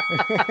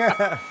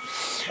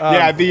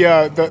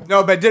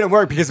 No, but it didn't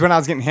work because when I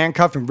was getting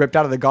handcuffed and ripped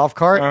out of the golf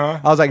cart,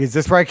 I was like, "Is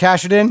this where I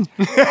cash it in?"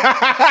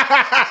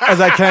 I was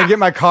like, "Can I get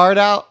my card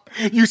out?"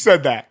 You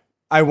said that.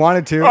 I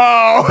wanted to.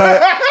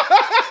 Oh.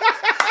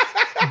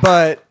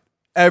 But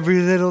every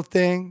little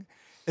thing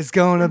is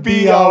gonna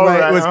be all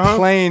right. It was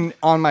playing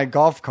on my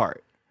golf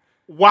cart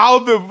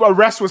while the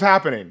arrest was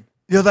happening.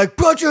 You're like,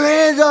 put your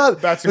hands up.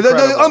 That's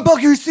incredible. Unbuckle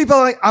your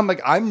seatbelt. I'm like,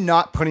 I'm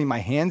not putting my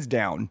hands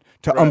down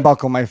to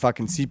unbuckle my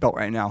fucking seatbelt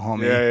right now,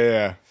 homie.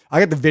 Yeah. I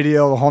got the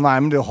video, the whole night.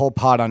 I'm gonna do a whole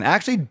pod on it. I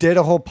actually did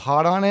a whole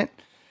pod on it,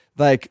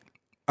 like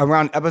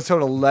around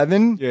episode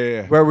 11.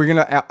 Yeah. Where we're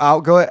gonna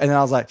outgo it, and then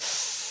I was like,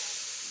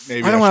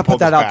 Maybe I don't want to put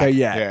that out there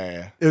yet.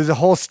 Yeah. It was a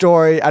whole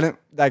story.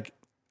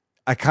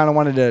 I kind of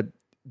wanted to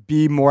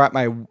be more at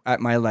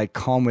my like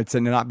calm wits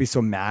and not be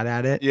so mad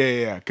at it.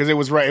 Yeah. Because it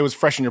was right. It was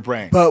fresh in your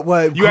brain. But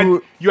what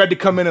you had to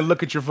come in and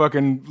look at your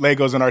fucking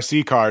Legos and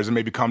RC cars and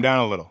maybe calm down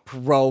a little.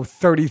 Bro,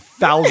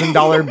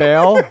 $30,000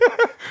 bail.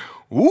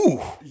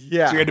 Ooh.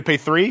 Yeah. So you had to pay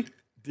 $3?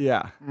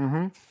 Yeah.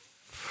 Mm-hmm.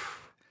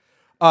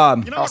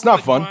 It's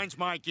not fun. Grinds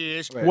my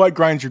gears. What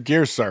grinds your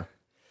gears, sir?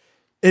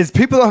 Is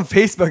people on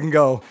Facebook and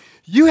go,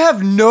 you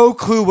have no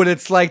clue what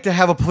it's like to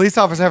have a police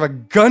officer have a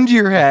gun to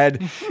your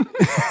head.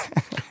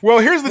 Well,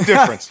 here's the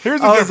difference.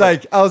 I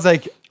was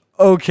like,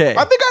 okay.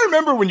 I think I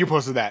remember when you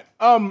posted that.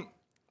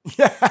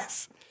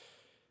 Yes.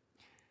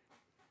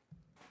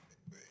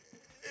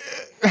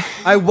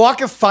 I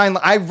rock a fine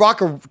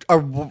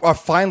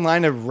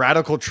line of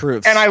radical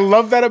truths. And I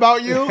love that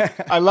about you.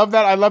 I love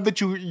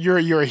that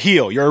you're a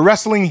heel. You're a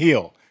wrestling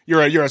heel.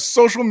 You're a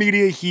social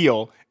media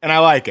heel, and I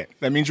like it.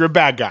 That means you're a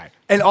bad guy.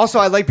 And also,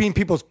 I like being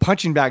people's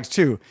punching bags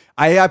too.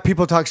 I have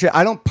people talk shit.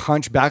 I don't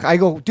punch back. I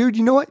go, dude,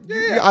 you know what?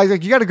 Yeah. I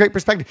like, you got a great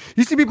perspective.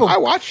 You see people. I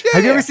watch. Yeah.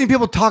 Have you ever seen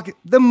people talk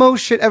the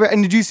most shit ever?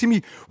 And did you see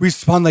me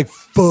respond like,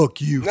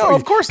 "Fuck you"? No,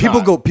 of course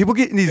people not. People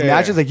get in these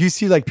matches. Like you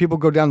see, like people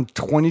go down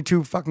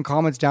 22 fucking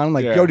comments down. I'm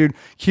like, yo, dude,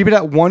 keep it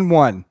at 1-1.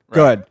 Right.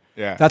 Good.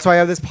 Yeah. That's why I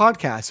have this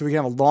podcast, so we can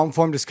have a long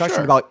form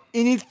discussion about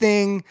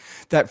anything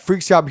that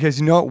freaks you out because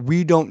you know what?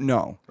 We don't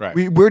know.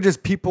 Right. We're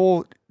just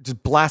people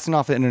just blasting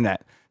off the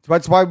internet. So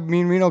that's why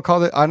me and Reno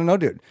called it, I don't know,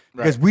 dude.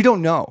 Because we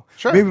don't know.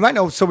 Sure. Maybe we might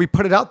know, so we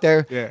put it out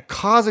there,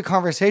 cause a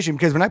conversation.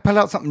 Because when I put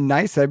out something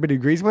nice that everybody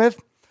agrees with,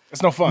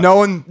 it's no fun. No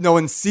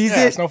one sees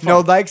it. It's no fun.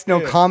 No likes,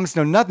 no comments,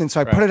 no nothing. So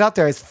I put it out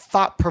there as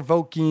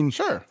thought-provoking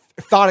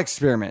thought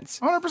experiments.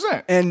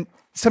 100%. And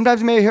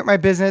sometimes it may hurt my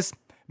business.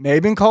 May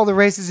have been called a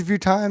racist a few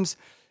times.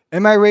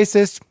 Am I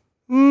racist?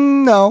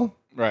 No.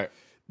 Right.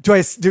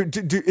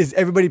 Is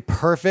everybody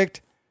perfect?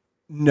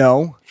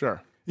 No.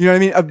 Sure. You know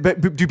what I mean?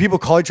 But do people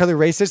call each other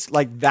racist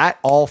like that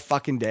all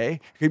fucking day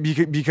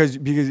because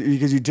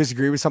you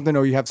disagree with something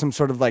or you have some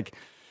sort of like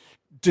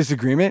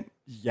disagreement?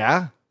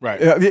 Yeah, right.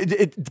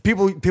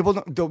 People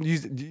don't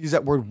use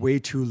that word way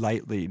too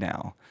lightly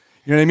now.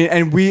 You know what I mean?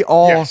 And we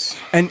all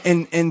and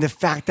the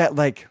fact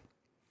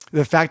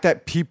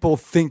that people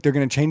think they're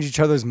going to change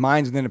each other's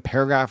minds within a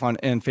paragraph on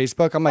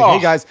Facebook. I'm like,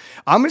 hey guys,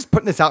 I'm just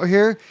putting this out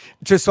here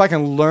just so I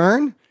can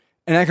learn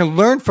and I can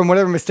learn from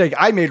whatever mistake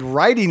I made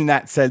writing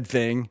that said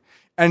thing.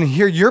 And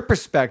hear your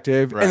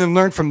perspective, and then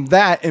learn from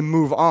that and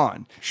move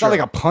on. It's not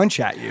like a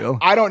punch at you.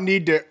 I don't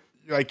need to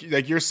like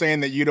you're saying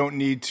that you don't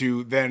need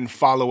to then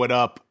follow it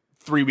up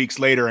 3 weeks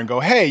later and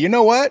go, hey, you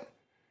know what?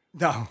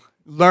 No,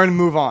 learn and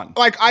move on.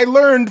 Like I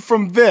learned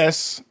from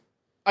this.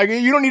 Like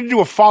you don't need to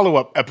do a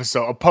follow-up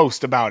episode, a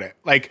post about it.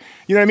 Like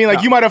you know what I mean?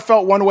 Like you might have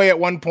felt one way at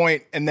one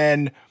point, and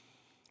then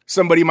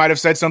somebody might have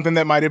said something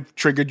that might have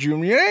triggered you.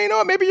 And you know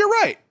what? Maybe you're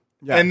right.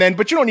 Yeah. And then,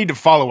 but you don't need to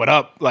follow it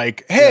up.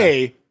 Like,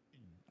 hey.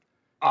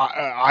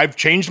 I've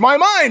changed my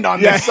mind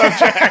on this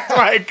subject.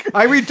 Like,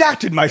 I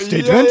redacted my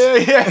statement.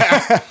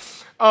 Yeah.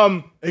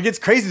 It gets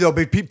crazy though,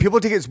 but people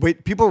take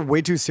it. People are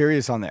way too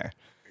serious on there.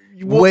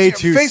 Way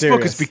too Facebook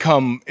serious. has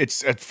become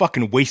it's a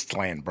fucking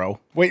wasteland, bro.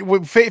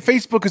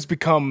 Facebook has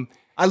become.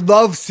 I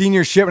love seeing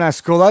your shit when I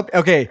scroll up.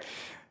 Okay,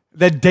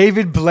 the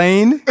David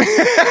Blaine.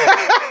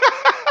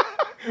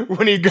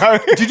 When he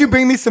got, Did you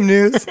bring me some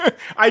news?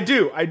 I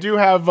do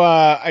have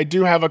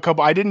a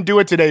couple. I didn't do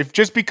it today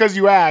just because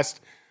you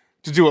asked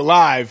to do it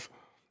live.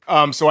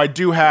 So I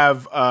do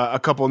have a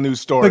couple news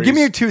stories. But give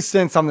me your 2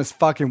 cents on this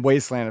fucking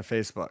wasteland of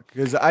Facebook,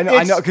 because I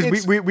know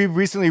because we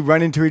recently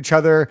run into each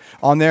other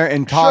on there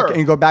and talk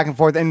and go back and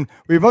forth, and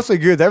we mostly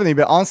agree with everything.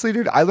 But honestly,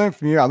 dude, I learned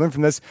from you. I learned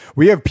from this.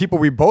 We have people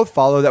we both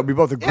follow that we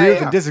both agree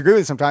with and disagree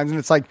with sometimes, and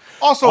it's like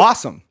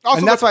awesome.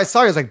 And that's why I saw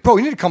you. I was like, bro,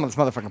 you need to come on this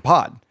motherfucking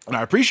pod. And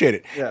I appreciate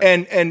it. Yeah.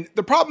 And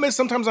the problem is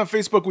sometimes on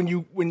Facebook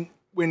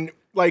when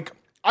like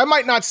I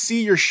might not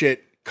see your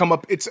shit come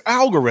up, it's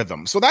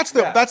algorithm. So that's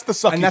the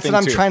sucky and that's thing what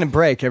I'm too. trying to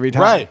break every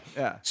time. Right.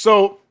 Yeah.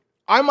 So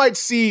I might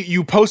see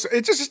you post.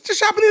 It just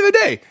happened the other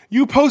day.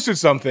 You posted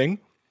something,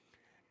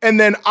 and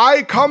then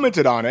I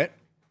commented on it,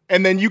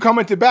 and then you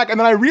commented back, and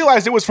then I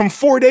realized it was from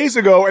 4 days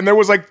ago, and there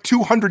was like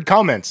 200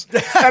 comments,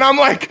 and I'm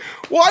like,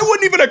 well, I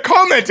wouldn't even have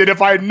commented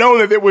if I had known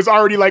that it was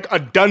already like a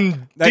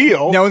done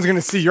deal. No one's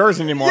gonna see yours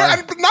anymore. Yeah,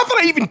 not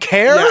that I even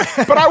care,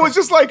 but I was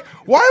just like,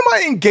 why am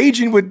I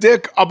engaging with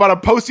Dick about a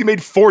post he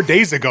made 4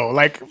 days ago?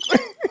 Like.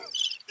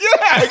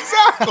 Yeah,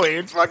 exactly.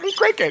 It's fucking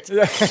crickets.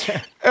 But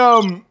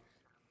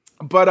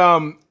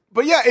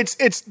yeah,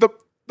 it's the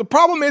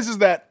problem is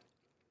that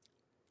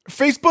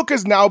Facebook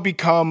has now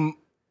become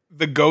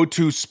the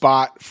go-to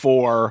spot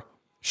for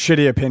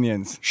shitty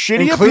opinions,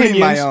 including opinions,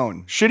 my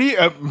own.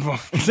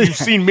 Shitty. You've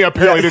seen me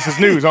apparently. This is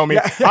news, homie.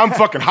 I'm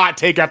fucking hot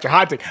take after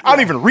hot take. I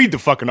don't even read the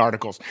fucking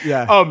articles.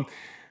 Yeah.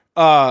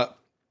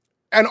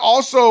 And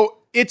also,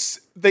 it's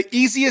the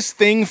easiest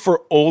thing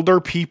for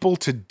older people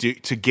to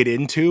get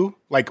into.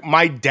 Like,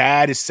 my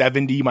dad is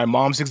 70, my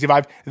mom's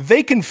 65.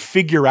 They can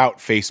figure out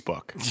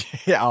Facebook.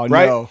 Yeah,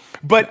 right? No.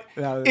 But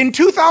in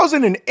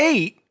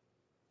 2008,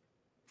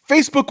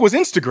 Facebook was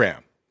Instagram.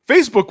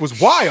 Facebook was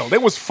wild.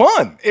 It was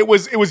fun. It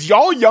was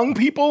y'all young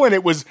people, and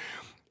it was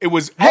hey,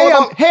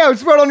 I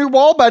was right on your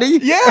wall, buddy.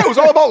 Yeah, it was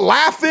all about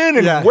laughing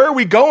and where are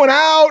we going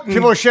out. And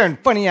people are sharing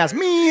funny ass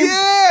memes.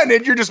 Yeah, and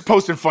then you're just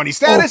posting funny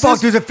statuses. Oh,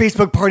 fuck, there's a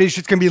Facebook party.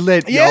 Shit's gonna be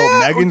lit. Yeah. Yo,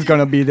 Megan's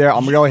gonna be there.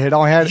 I'm gonna go hit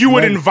on head. You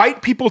would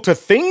invite people to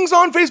things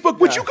on Facebook,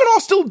 which you can all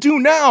still do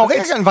now. I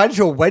think I got invited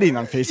to a wedding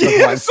on Facebook.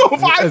 Yeah, so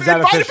if I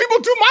invited people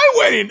to my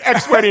wedding,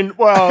 ex-wedding,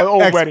 well,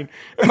 old wedding,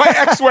 my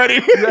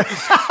ex-wedding.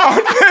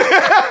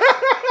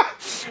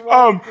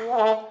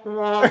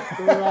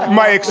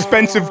 My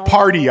expensive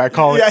party, I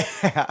call it.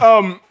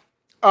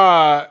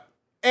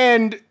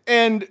 And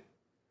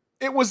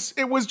it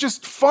was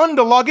just fun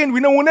to log in. We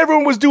know when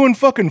everyone was doing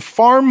fucking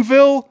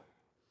Farmville,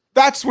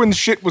 that's when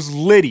shit was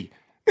litty.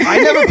 I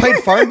never played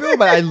Farmville,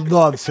 but I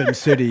love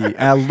SimCity. And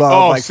I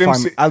love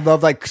I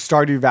love like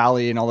Stardew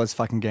Valley and all those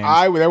fucking games.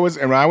 When I was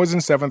in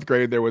 7th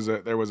grade, there was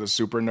a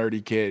super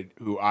nerdy kid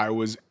who I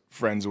was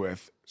friends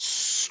with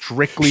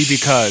strictly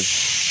because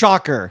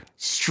shocker.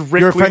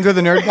 You're friends with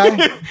a nerd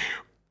guy?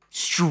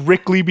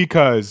 Strictly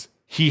because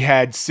he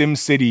had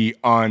SimCity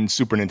on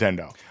Super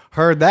Nintendo.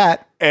 Heard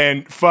that.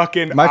 And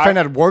fucking my friend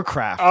had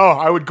Warcraft. Oh,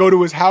 I would go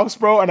to his house,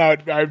 bro, and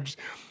I'd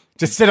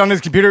just sit on his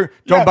computer.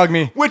 Don't bug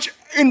me. Which,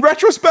 in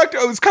retrospect,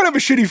 it was kind of a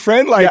shitty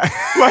friend. Like,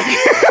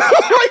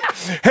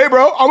 hey,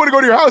 bro, I'm gonna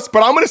go to your house,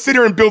 but I'm gonna sit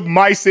here and build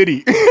my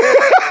city.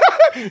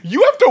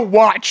 You have to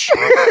watch.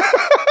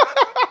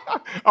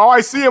 Oh,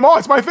 I see him. Oh,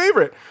 it's my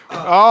favorite.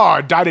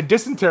 I died of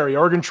dysentery,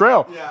 Oregon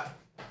Trail. Yeah.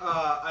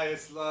 I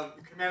just love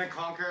Command and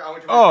Conquer. I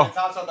went to my friend's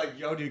house. I was like,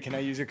 yo, dude, can I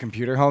use your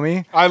computer,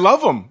 homie? I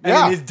love him. And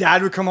then his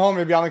dad would come home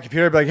and be on the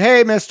computer and be like,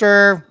 hey,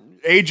 mister.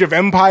 Age of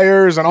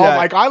Empires and all.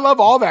 Like, I love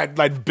all that,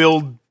 like,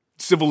 build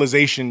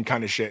Civilization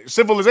kind of shit.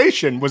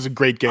 Civilization was a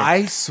great game.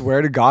 I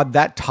swear to God,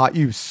 that taught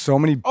you so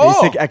many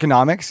basic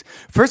economics.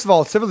 First of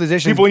all,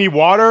 Civilization. People need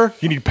water.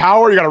 You need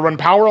power. You got to run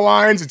power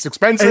lines. It's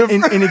expensive.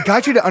 And it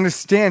got you to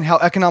understand how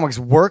economics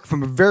work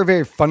from a very,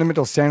 very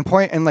fundamental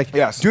standpoint. And like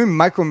doing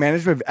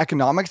micromanagement of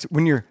economics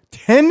when you're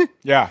 10.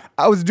 Yeah.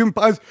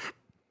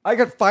 I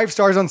got 5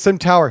 stars on Sim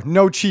Tower.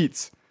 No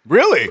cheats.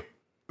 Really?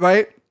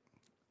 Right?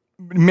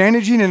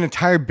 Managing an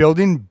entire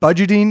building,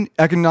 budgeting,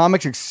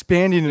 economics,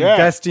 expanding,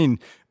 investing,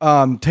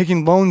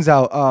 taking loans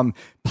out,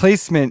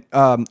 placement,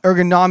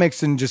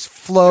 ergonomics, and just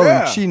flow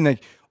and cheating.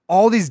 Like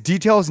all these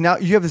details. Now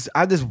you have I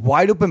have this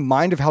wide open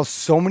mind of how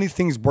so many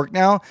things work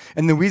now,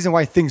 and the reason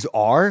why things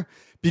are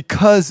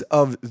because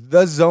of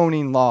the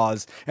zoning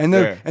laws and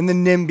the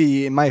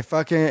NIMBY and my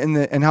fucking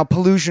and how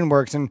pollution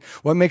works and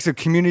what makes a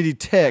community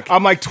tick.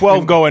 I'm like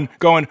 12 going.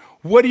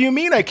 What do you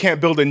mean I can't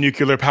build a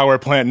nuclear power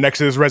plant next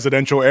to this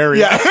residential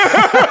area? Yeah.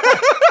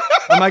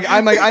 I'm like,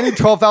 I need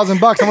 $12,000. I'm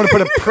going to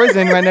put a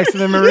prison right next to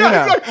the marina.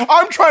 Yeah,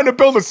 I'm trying to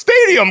build a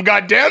stadium,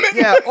 goddammit.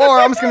 Yeah, or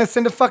I'm just going to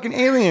send a fucking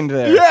alien to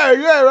there.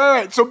 Yeah,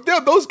 right. So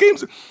those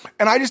games,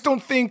 and I just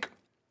don't think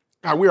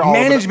God, we're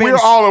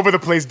all over the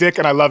place, Dick,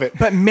 and I love it.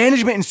 But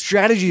management and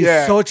strategy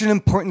is such an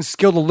important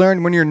skill to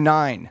learn when you're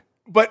 9.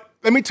 But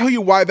let me tell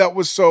you why that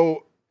was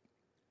so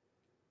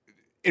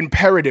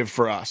imperative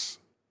for us.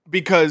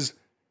 Because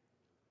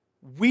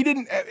we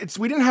didn't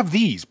have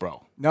these,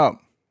 bro. No.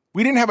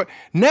 We didn't have it.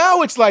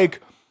 Now it's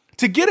like,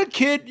 to get a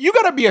kid, you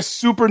got to be a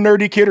super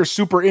nerdy kid or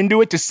super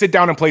into it to sit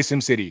down and play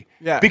SimCity.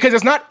 Yeah. Because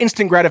it's not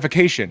instant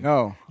gratification.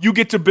 No. You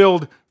get to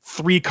build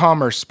 3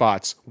 commerce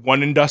spots,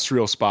 1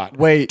 industrial spot,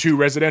 2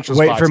 residential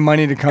spots. Wait for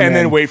money to come in. And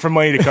then wait for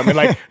money to come in.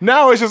 Like,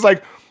 now it's just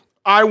like,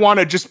 I want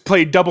to just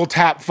play double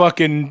tap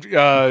fucking...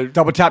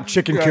 double tap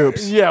chicken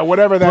coops. Yeah,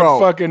 whatever that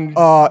fucking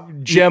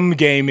gem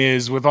game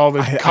is with all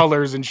the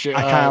colors and shit.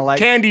 I kind of like...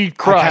 Candy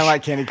Crush. I kind of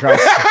like Candy Crush.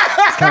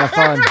 It's kind of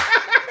fun.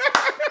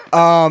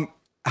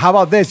 How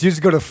about this? You used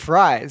to go to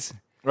Fry's.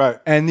 Right.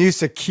 And you used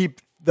to keep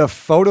the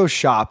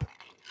Photoshop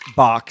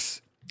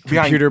box,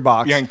 computer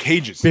box. Behind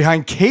cages.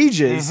 Behind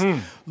cages. Mm-hmm.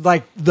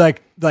 Like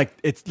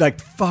it's like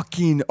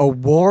fucking a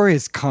war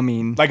is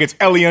coming. Like it's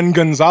Elian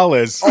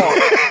Gonzalez.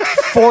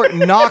 Fort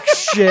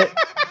Knox shit.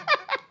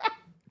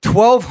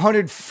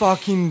 $1,200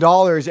 fucking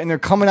dollars, and they're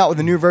coming out with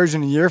a new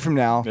version a year from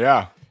now.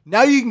 Yeah.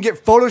 Now you can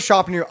get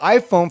Photoshop on your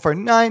iPhone for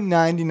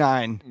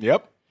 $9.99.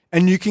 Yep.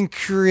 And you can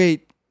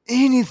create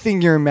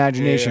anything your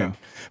imagination. Yeah.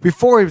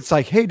 Before it's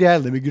like, hey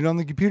dad, let me get it on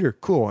the computer.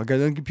 Cool, I got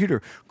it on the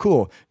computer.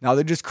 Cool. Now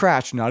they just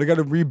crashed. Now they got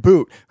to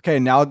reboot. Okay,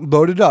 now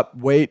load it up.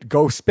 Wait,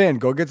 go spin.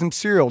 Go get some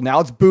cereal. Now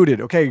it's booted.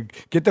 Okay,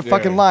 get the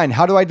fucking line.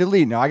 How do I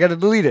delete? Now I got to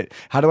delete it.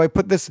 How do I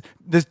put this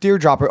deer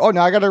dropper? Oh,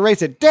 now I got to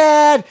erase it.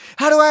 Dad,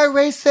 how do I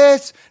erase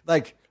this?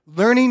 Like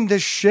learning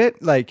this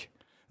shit, like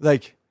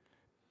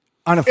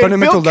on a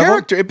fundamental level.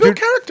 It built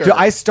character. Dude,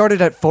 I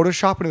started at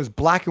Photoshop and it was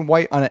black and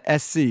white on an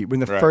SC when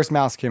the first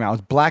mouse came out. It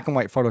was black and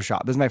white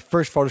Photoshop. This is my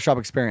first Photoshop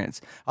experience.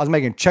 I was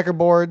making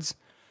checkerboards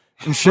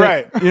and shit.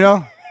 Right. You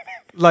know?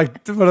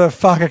 Like, what the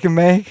fuck I can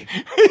make?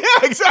 Yeah,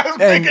 exactly.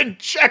 Making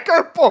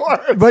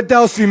checkerboard. What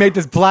else do you make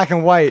this black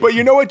and white? But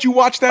you know what? You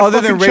watched that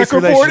Other fucking than race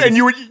checkerboard and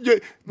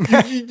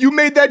relations. you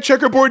made that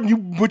checkerboard and you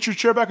put your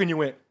chair back and you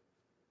went,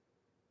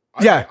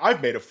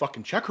 I've made a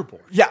fucking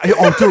checkerboard. Yeah.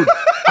 Oh, dude.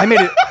 I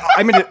made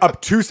it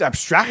obtuse,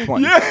 abstract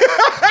one. Yeah.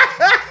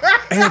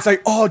 And it's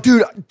like, oh,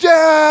 dude,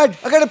 Dad,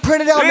 I gotta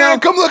print it out now.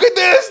 Come look at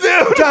this,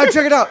 dude. Dad,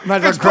 check it out.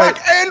 It's black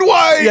and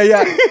white.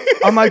 Yeah.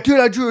 I'm like, dude,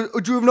 I drew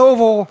an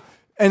oval,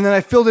 and then I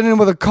filled it in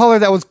with a color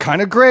that was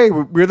kind of gray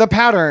with a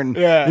pattern.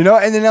 Yeah. You know,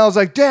 and then I was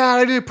like,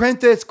 Dad, I need to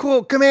print this.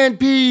 Cool. Command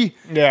P.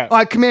 Yeah. All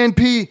right, Command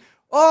P.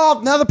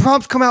 Oh, now the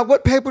prompts come out.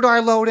 What paper do I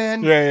load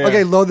in? Yeah.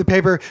 Okay, load the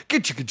paper.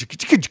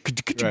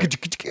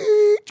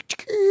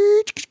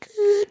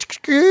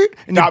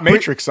 Dot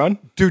matrix, son.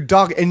 Dude,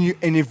 dog, and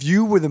if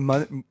you were the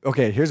mother...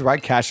 Okay, here's where I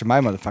cash in my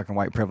motherfucking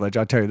white privilege.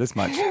 I'll tell you this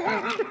much.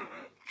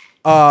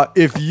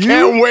 If you...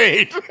 Can't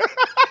wait.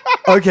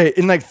 Okay,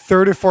 in like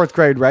 3rd or 4th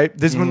grade, right?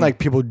 This is when like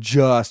people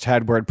just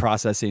had word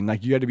processing.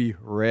 Like you had to be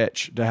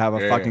rich to have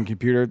a fucking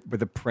computer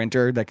with a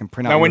printer that can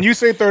print out. Now, when you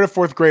say 3rd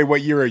or 4th grade,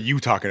 what year are you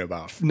talking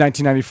about?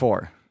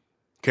 1994.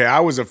 Okay, I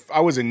was in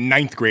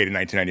 9th grade in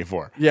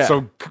 1994. Yeah.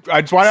 So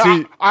I just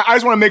want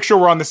to make sure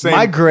we're on the same.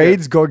 My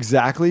grades go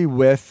exactly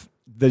with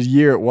the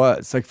year it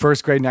was. Like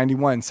 1st grade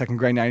 91, 2nd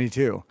grade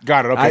 92.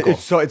 Got it. Okay,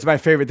 cool. It's my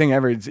favorite thing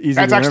ever. It's easy.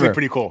 That's to actually remember.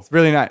 pretty cool. It's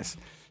really nice.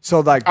 So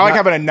like I like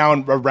having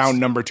a round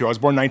number too. I was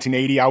born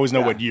 1980. I always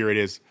know what year it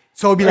is.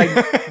 So it'd be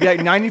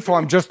like 94.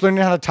 I'm just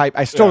learning how to type.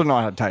 I still don't know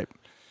how to type.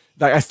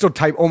 Like I still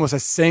type almost the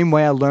same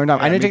way I learned.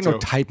 I didn't take no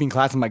typing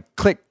class. I'm like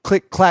click,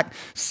 click, clack,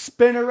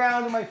 spin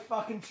around in my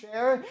fucking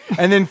chair,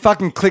 and then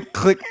fucking click,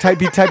 click,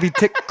 typey,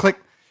 tick, click.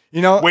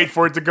 You know, wait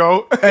for it to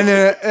go, and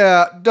then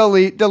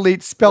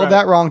delete, spell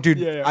that wrong, dude.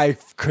 Yeah. I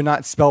could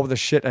not spell with a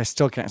shit. I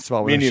still can't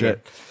spell with a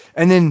shit.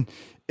 And then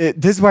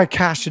this is where I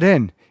cashed it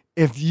in.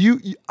 If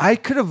I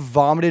could have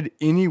vomited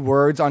any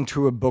words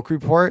onto a book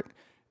report,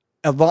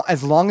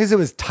 as long as it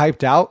was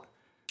typed out,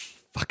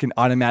 fucking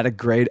automatic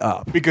grade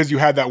up. Because you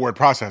had that word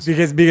processor.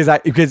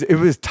 Because it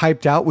was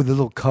typed out with a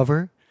little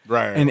cover.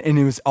 Right. And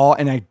it was all,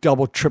 and I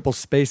double, triple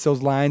space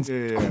those lines.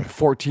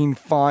 14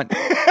 font,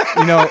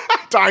 you know.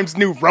 Times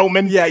New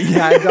Roman. Yeah,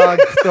 dog.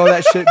 Throw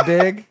that shit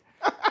big.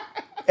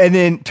 And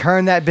then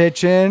turn that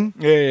bitch in.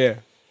 Yeah.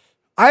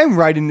 I'm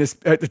writing this,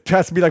 it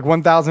has to be like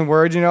 1,000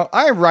 words, you know.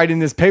 I'm writing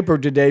this paper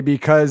today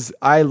because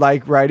I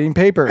like writing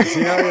papers.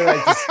 You know,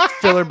 like just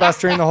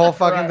filibustering the whole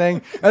fucking thing.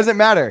 It doesn't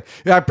matter.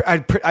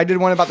 I did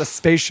one about the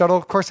space shuttle.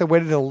 Of course, I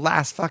waited till the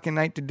last fucking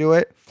night to do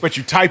it. But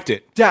you typed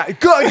it. Yeah,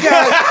 good. Yeah.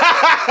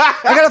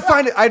 I gotta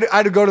find it. I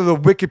had to go to the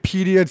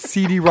Wikipedia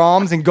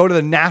CD-ROMs and go to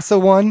the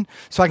NASA one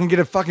so I can get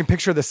a fucking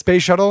picture of the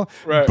space shuttle.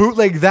 Right.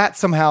 Bootleg that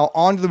somehow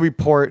onto the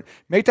report.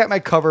 Make that my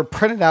cover.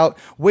 Print it out.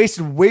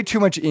 Wasted way too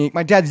much ink.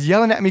 My dad's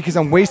yelling at me because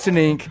I'm wasting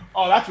ink.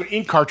 Oh, that's when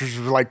ink cartridges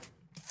were like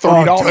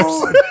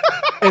 $30.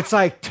 It's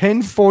like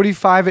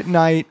 10:45 at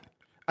night.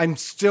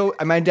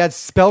 My dad's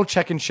spell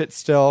checking shit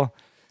still.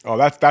 Oh,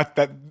 that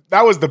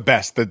was the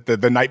best.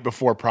 The night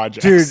before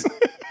projects. Dude.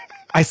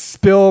 I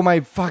spill my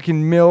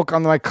fucking milk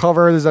on my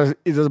cover. There's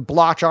a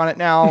blotch on it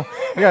now.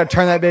 I gotta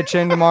turn that bitch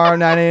in tomorrow,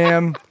 9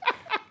 a.m.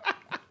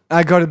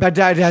 I go to bed.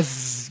 Dad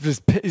has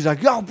this. He's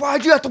like, "Yo,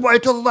 why'd you have to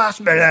wait till the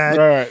last minute?"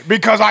 Right.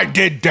 Because I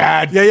did,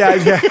 Dad.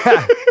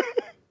 Yeah.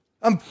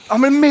 I'm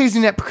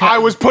amazing at. I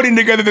was putting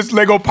together this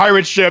Lego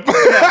pirate ship.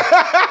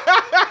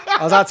 I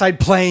was outside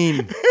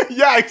playing.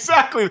 Yeah,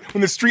 exactly.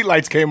 When the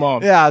streetlights came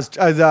on. Yeah,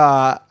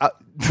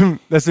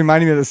 this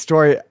reminded me of the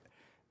story.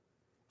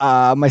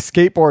 My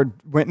skateboard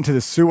went into the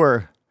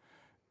sewer,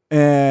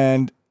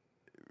 and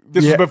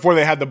this was before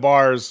they had the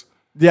bars.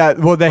 Yeah,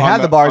 well, they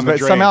had the bars, but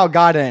drain. Somehow it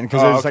got in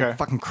because it was okay. like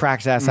fucking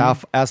cracked ass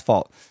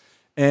asphalt.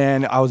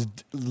 And I was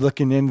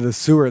looking into the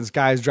sewer, and this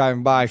guy's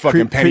driving by.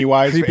 Fucking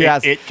Pennywise. Creepy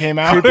ass, it came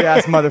out. Creepy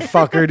ass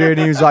motherfucker, dude. And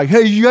he was like,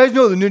 "Hey, you guys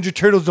know the Ninja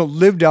Turtles don't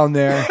live down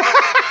there."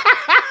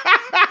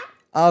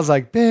 I was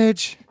like,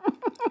 "Bitch."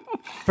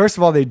 First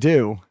of all, they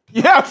do.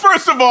 Yeah,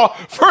 first of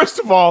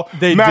all,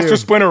 they Master do.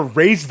 Splinter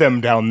raised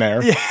them down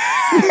there. Yeah.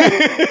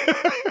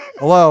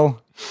 Hello.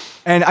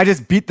 And I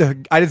just beat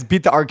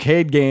the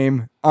arcade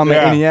game on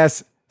my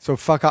NES. So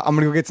fuck up. I'm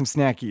gonna go get some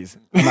snackies.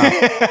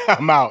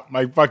 I'm out.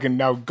 I'm out.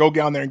 Now go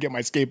down there and get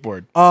my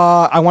skateboard.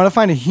 I want to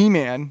find a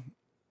He-Man.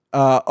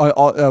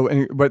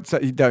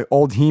 The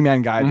old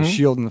He-Man guy, the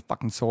shield and the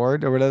fucking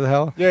sword or whatever the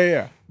hell.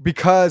 Yeah.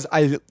 Because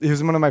it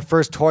was one of my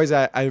first toys.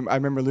 I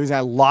remember losing.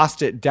 I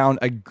lost it down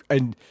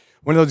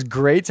one of those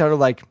grates that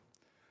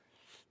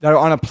are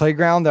on a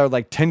playground that are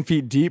like 10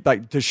 feet deep.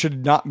 Like there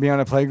should not be on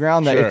a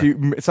playground. That if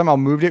you somehow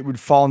moved it, would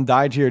fall and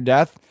die to your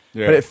death.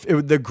 Yeah.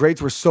 But the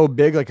grates were so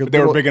big, like they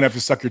were big enough to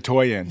suck your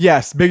toy in.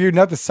 Yes, big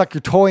enough to suck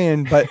your toy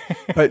in, but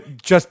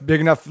just big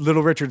enough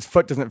Little Richard's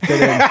foot doesn't fit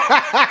in,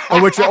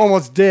 which it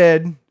almost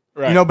did.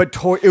 Right. You know, but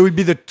it would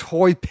be the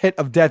toy pit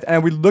of death,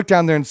 and we look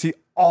down there and see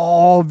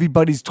all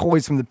everybody's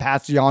toys from the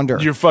past yonder.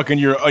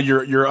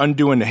 You're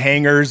undoing the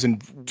hangers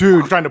and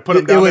trying to put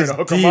them down there and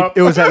hook them up.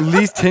 It was at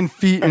least 10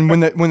 feet, and when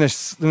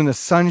the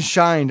sun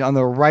shined on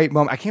the right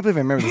moment, I can't believe I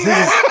remember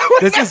this.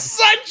 This is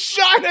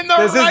sunshine in the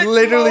This right is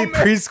literally moment.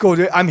 preschool,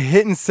 dude. I'm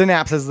hitting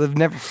synapses that have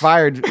never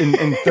fired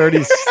in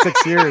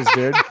 36 years,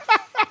 dude.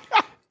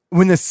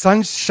 When the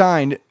sun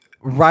shined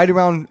right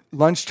around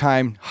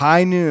lunchtime,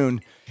 high noon,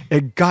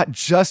 it got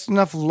just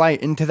enough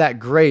light into that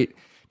grate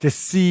to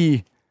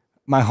see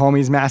my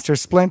homie's Master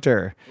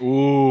Splinter.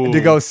 Ooh.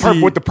 To go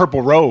see with the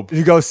purple robe.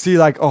 To go see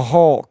like a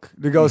Hulk.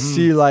 To go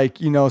see like,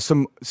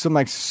 some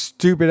like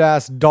stupid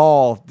ass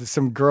doll.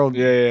 Some girl.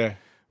 Yeah.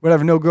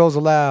 Whatever, no girls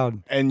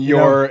allowed. And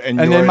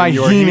then my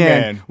your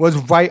He-Man was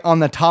right on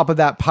the top of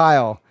that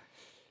pile.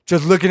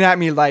 Just looking at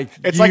me like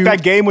it's like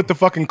that game with the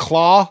fucking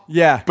claw.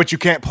 Yeah. But you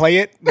can't play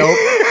it. Nope.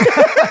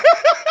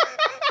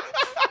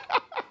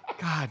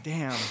 God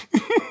damn.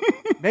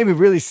 Made me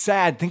really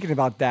sad thinking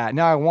about that.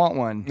 Now I want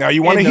one. Now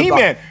you want a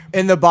He-Man.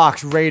 In the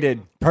box,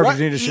 rated. Perfect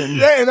Right? edition.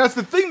 Yeah, and that's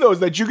the thing though,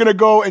 is that you're gonna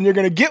go and you're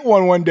gonna get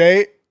one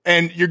day,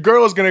 and your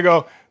girl is gonna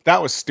go,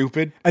 "That was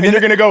stupid," and then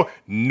you're gonna go,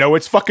 "No,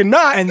 it's fucking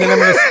not." And then I'm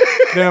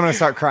gonna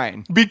start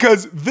crying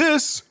because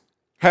this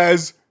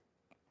has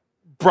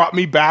brought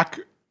me back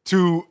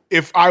to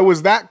if I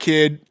was that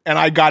kid and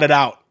I got it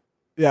out.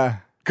 Yeah.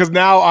 Because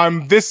now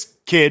I'm this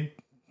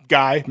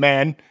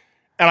man,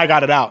 and I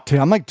got it out. Dude,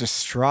 I'm like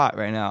distraught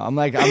right now. I'm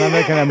having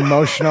like an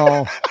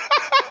emotional.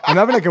 I'm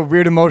having like a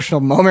weird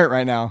emotional moment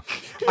right now.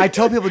 I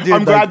tell people, dude.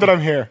 I'm glad that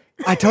I'm here.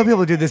 I tell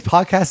people, dude, this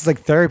podcast is like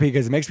therapy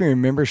because it makes me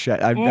remember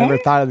shit I've never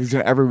thought I was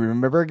gonna ever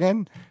remember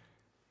again.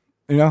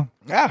 You know?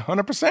 Yeah,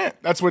 100%.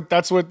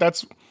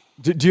 That's.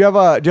 Do you have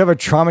a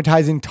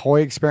traumatizing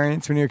toy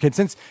experience when you were a kid?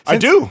 Since I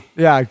do.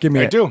 Yeah, give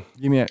me it. I do.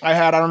 Give me it. I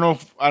had. I don't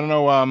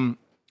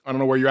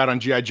know where you're at on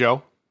G.I.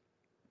 Joe.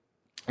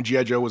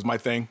 G.I. Joe was my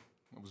thing.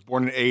 I was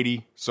born in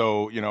 80,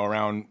 so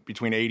around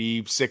between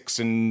 86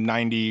 and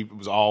 90, it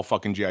was all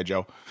fucking G.I.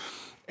 Joe.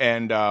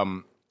 And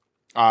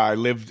I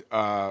lived.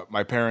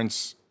 My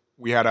parents.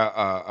 We had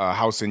a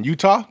house in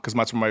Utah because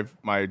that's where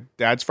my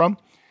dad's from,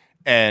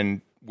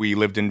 and we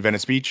lived in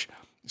Venice Beach.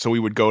 So we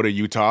would go to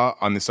Utah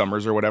on the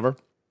summers or whatever.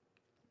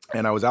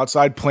 And I was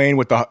outside playing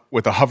with a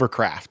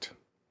hovercraft.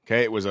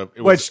 Okay,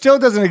 Which still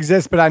doesn't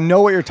exist, but I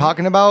know what you're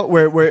talking about.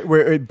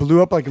 Where it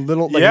blew up like a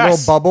little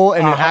bubble,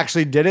 and it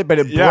actually did it, but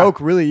it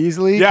broke really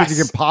easily because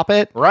you can pop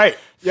it. Right.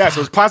 Yeah.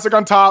 So it's plastic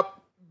on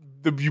top.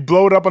 You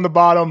blow it up on the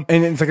bottom,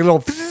 and it's like a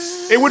little.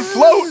 It would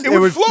float. It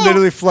would float.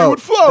 Literally float. It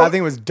would float. That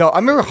thing was dope. I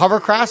remember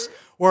hovercrafts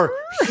were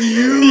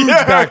huge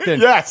back then.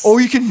 Yes. Or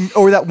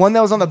that one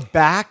that was on the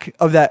back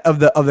of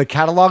the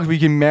catalogs where you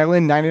can mail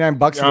in $99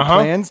 for the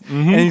plans,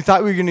 and you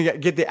thought we were gonna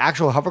get the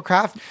actual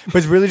hovercraft, but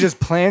it's really just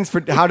plans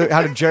for how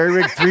to jerry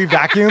rig 3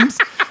 vacuums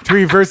to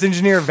reverse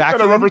engineer a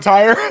vacuum. And a rubber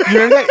tire.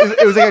 You remember that?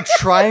 It was like a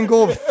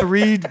triangle of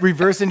 3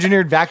 reverse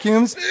engineered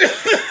vacuums.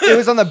 It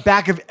was on the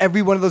back of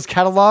every one of those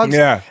catalogs.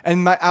 Yeah.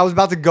 And I was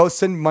about to go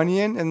send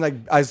money in, and like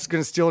I was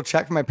gonna steal a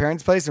check from my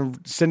parents' place and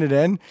send it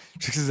in.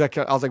 Just because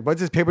I was like,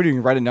 "What's this paper? Do you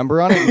can write a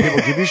number on it and people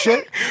give you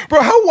shit?"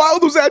 Bro, how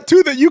wild was that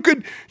too? That you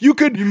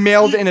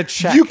mailed in a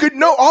check. You could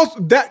know also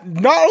that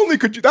not only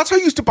could you. That's how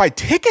you used to buy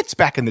tickets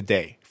back in the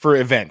day for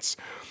events.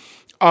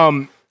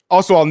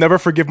 Also, I'll never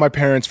forgive my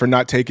parents for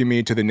not taking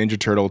me to the Ninja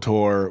Turtle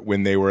tour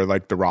when they were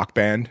like the rock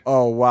band.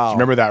 Oh wow!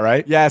 Remember that,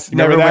 right? Yes, you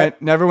never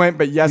went. Never went,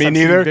 but yes, Me I've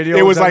neither. seen videos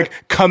It was of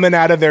like coming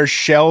out of their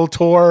shell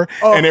tour,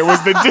 and it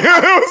was the dude.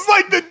 It was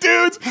like the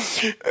dudes,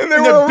 and they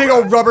in were the big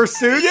old rubber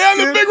suits. yeah,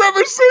 the dude. big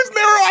rubber suits. And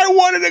I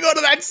wanted to go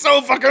to that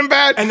so fucking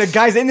bad. And the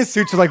guys in the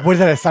suits are like, "What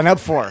did I sign up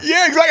for?"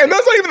 Yeah, exactly. And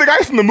that's not even the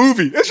guys from the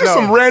movie. It's just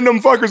No. some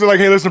random fuckers that are like,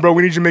 hey, listen, bro,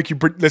 we need you to make you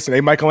listen.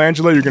 Hey,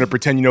 Michelangelo, you're gonna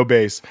pretend you know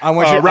bass. I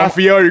want you-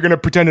 Raphael, you're gonna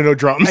pretend to know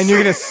drums. And you're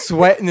gonna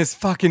sweat in this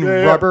fucking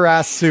Yeah. rubber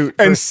ass suit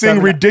and for sing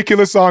 7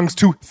 ridiculous songs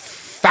to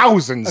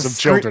thousands of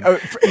children.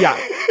 Yeah,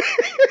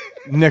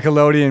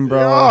 Nickelodeon, bro.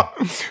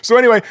 Oh. So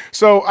anyway,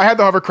 I had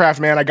the hovercraft,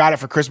 man. I got it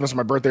for Christmas or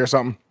my birthday or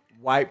something.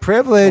 White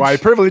privilege.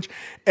 White privilege.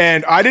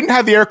 And I didn't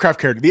have the aircraft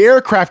carrier. The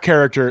aircraft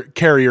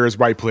carrier is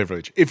white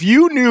privilege. If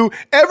you knew,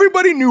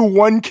 everybody knew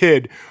one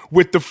kid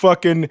with the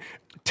fucking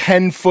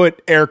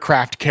 10-foot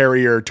aircraft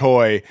carrier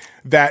toy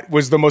that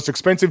was the most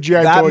expensive GI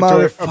That Joe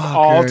toy of motherfucker,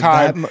 all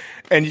time. that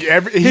And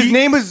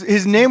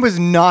His name was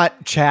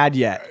not Chad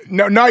yet.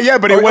 no, not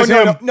yet, but it was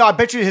him. No, I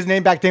bet you his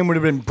name back then would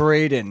have been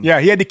Braden. Yeah,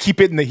 he had to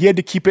keep it in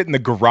the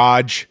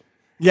garage.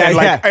 Yeah, and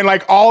like, yeah. and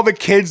like all the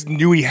kids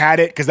knew he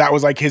had it because that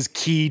was like his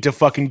key to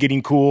fucking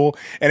getting cool.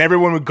 And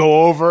everyone would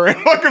go over and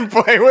fucking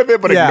play with it,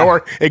 but Yeah.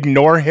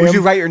 ignore him. Would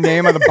you write your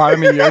name on the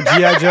bottom of your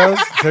GI Joes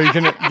so you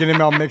can get them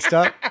all mixed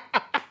up?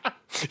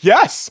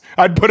 Yes,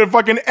 I'd put a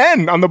fucking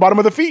N on the bottom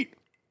of the feet.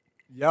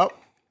 Yep.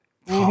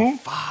 Mm-hmm. Oh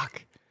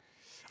fuck.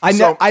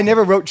 So- I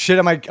never wrote shit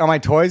on my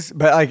toys,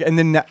 but like, and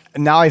then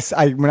now I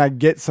when I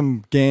get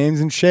some games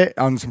and shit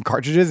on some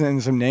cartridges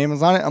and some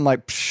names on it, I'm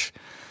like, psh.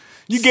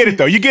 You get it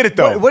though. You get it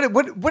though.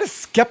 What a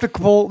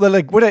skeptical,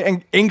 like, what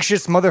an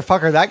anxious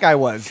motherfucker that guy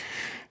was.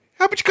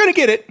 Yeah, but you kind of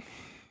get it.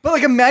 But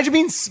like, imagine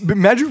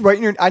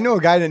writing your. I know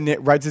a guy that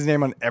writes his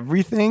name on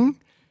everything,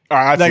 All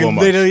right, that's a like little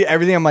much. literally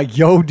everything. I'm like,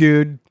 yo,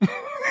 dude,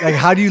 like,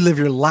 how do you live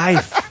your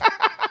life?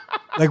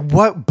 Like,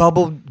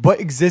 what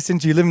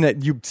existence do you live in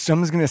that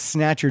someone's gonna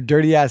snatch your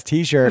dirty ass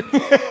T-shirt,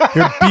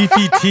 your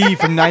beefy tee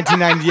from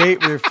 1998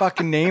 with your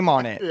fucking name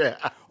on it? Yeah.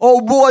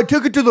 Oh, well, I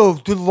took it to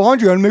the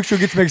laundry. I want to make sure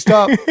it gets mixed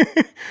up.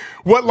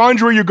 What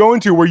laundry are you going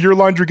to where your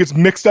laundry gets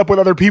mixed up with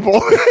other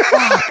people?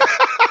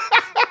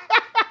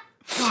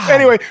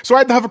 Anyway, so I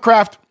had the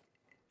hovercraft.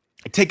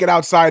 I take it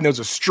outside, and there was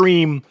a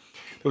stream.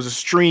 There was a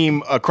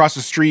stream across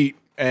the street,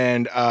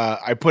 and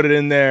I put it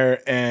in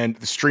there, and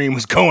the stream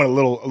was going a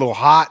little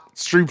hot.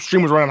 Stream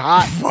was running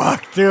hot.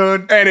 Fuck,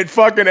 dude. And it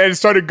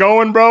started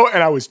going, bro.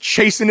 And I was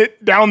chasing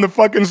it down the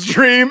fucking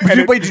stream.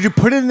 Did you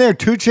put it in there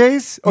to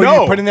chase? Or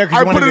No, you put it in there 'cause I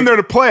you put wanted it in there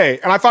to play,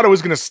 and I thought it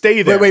was going to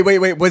stay there.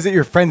 Wait. Was it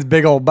your friend's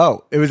big old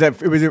boat? What was It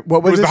was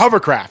this? the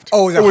hovercraft.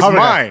 Oh, it was hovercraft.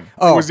 mine.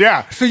 Oh, It was,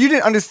 yeah. So you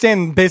didn't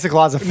understand basic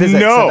laws of physics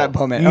No, at that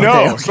moment. no.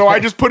 Okay. So I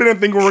just put it in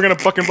thinking we're gonna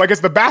fucking like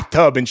it's the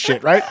bathtub and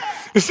shit, right?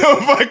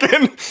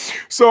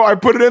 So I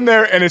put it in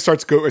there and it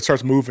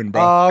starts moving,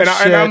 bro. Oh, and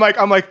shit. I'm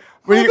like,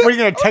 Were you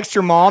gonna text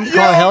your mom?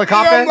 Call a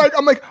helicopter? Yeah,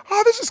 I'm like,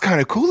 oh, this is kind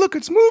of cool. Look,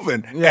 it's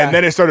moving. Yeah. And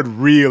then it started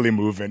really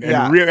moving, and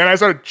Yeah. and I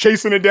started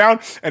chasing it down,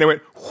 and it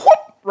went whoop,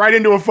 right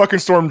into a fucking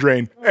storm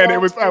drain, and I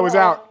was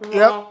out.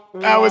 Yep,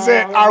 that was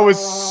it. I was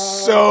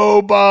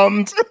so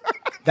bummed.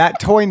 That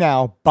toy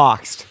now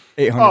boxed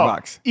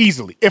 $800.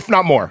 Easily, if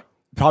not more.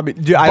 Probably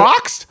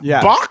Boxed?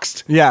 Yeah.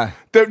 Boxed? Yeah.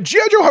 The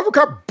G.I. Joe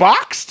hovercraft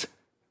boxed?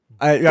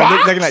 I'm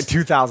Boxed? looking at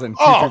 2,000.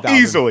 Oh, 2,000.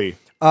 easily.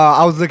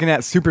 I was looking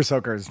at Super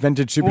Soakers,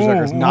 vintage Super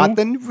Soakers, not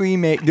the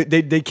remake.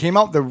 They came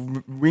out the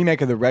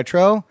remake of the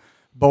retro.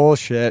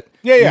 Bullshit.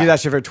 Yeah, You yeah. do that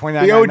shit for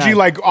 $29.99. The OG,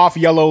 like, off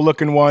yellow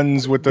looking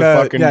ones with the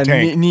fucking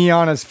tank.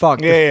 neon as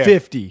fuck. Yeah, the yeah.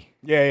 50.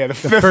 Yeah, the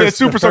first-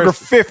 Super the Soaker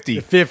first- 50.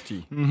 The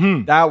 50.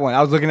 Mm-hmm. That one.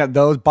 I was looking at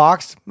those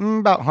boxed,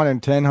 about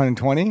 110,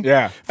 120.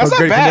 Yeah. For That's not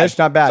good bad. condition,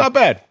 not bad. It's not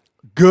bad.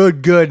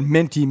 Good,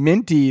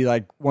 minty,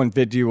 like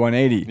 150,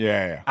 180.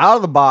 Yeah. Out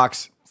of the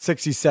box,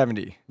 60,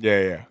 70.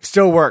 Yeah.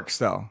 Still works,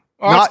 though.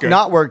 Oh, that's good.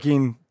 Not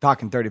working,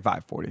 talking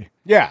 35, 40.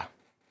 Yeah.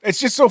 It's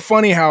just so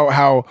funny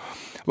how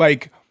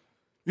like,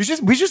 We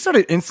should start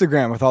an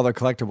Instagram with all the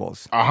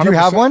collectibles. 100%. Do you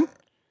have one?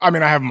 I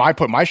mean, I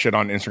put my shit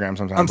on Instagram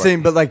sometimes. I'm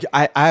saying, but like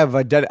I have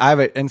an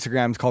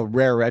Instagram. It's called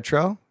Rare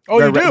Retro. Oh,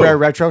 you do? Rare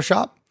Retro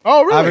Shop.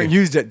 Oh, really? I haven't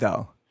used it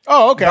though.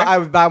 Oh, okay.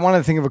 But I want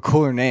to think of a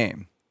cooler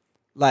name.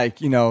 Like,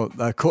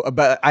 cool,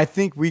 but I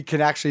think we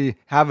can actually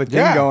have a thing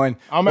Yeah. going.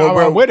 I'm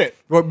where- with it.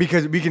 Well,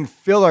 because we can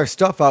fill our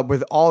stuff up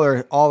with all our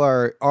Yeah,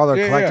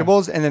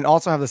 collectibles, and then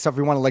also have the stuff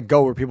we want to let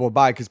go where people will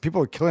buy, because people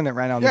are killing it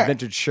right now in Yeah. the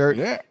vintage shirt,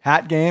 Yeah.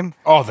 hat game.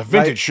 Oh, the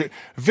vintage shit.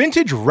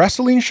 Vintage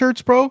wrestling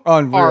shirts, bro.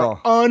 Unreal.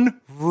 Are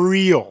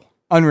unreal.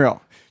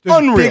 Unreal. There's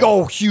Unreal. big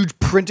old huge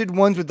printed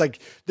ones with like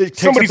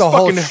Somebody's the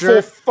whole fucking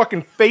shirt. full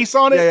fucking face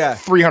on it. Yeah.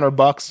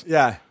 $300.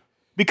 Yeah.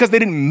 Because they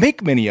didn't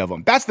make many of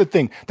them. That's the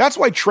thing. That's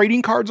why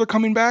trading cards are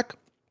coming back.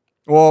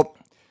 Well,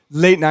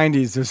 late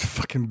 90s, there's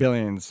fucking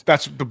billions.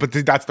 That's the The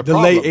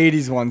problem. late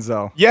 80s ones,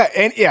 though. Yeah,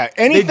 and They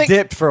anything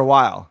dipped for a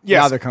while.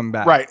 yes, Now they're coming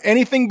back. Right.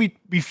 Anything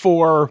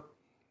before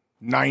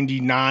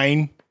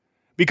 99,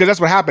 because that's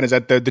what happened is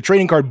that the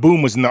trading card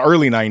boom was in the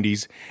early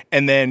 90s,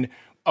 and then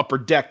Upper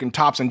Deck and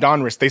Topps and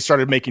Donruss, they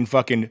started making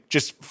fucking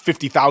just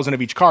 50,000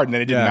 of each card, and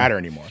then it didn't matter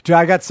anymore. Dude,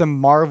 I got some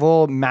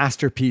Marvel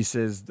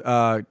masterpieces.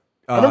 I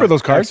remember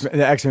those cards.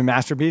 The X-Men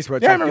Masterpiece, where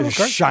it's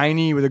like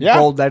shiny with a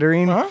gold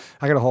lettering. I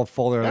got a whole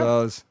folder of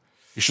those.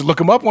 You should look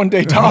them up one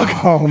day, dog.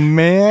 Oh,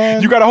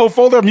 man. You got a whole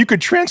folder of them. You could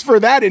transfer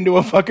that into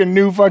a fucking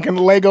new fucking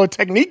Lego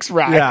Techniques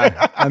ride.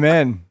 Yeah, I'm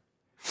in.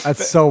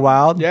 That's so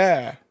wild.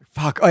 Yeah.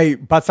 Fuck. Hey,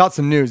 butts out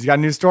some news. You got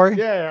a news story?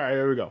 Yeah, all right,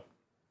 here we go.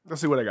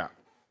 Let's see what I got.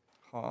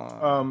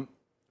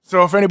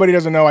 So if anybody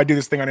doesn't know, I do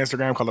this thing on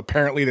Instagram called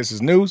Apparently This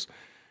Is News.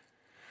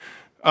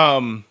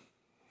 I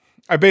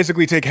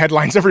basically take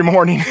headlines every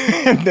morning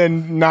and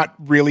then not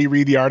really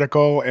read the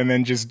article and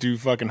then just do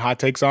fucking hot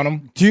takes on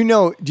them. Do you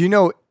know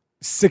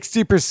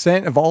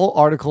 60% of all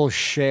articles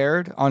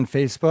shared on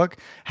Facebook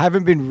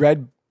haven't been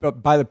read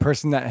by the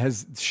person that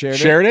has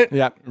shared it?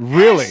 Yeah.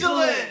 Really?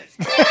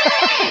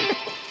 Excellent.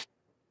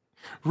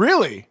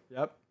 Really?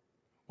 Yep.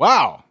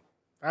 Wow.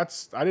 I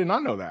did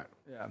not know that.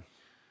 Yeah.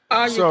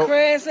 Are you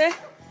crazy?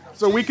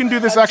 So we can do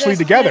this actually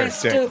together.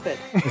 Stupid.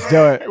 Let's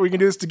do it. We can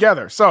do this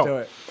together. So Do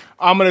it.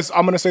 I'm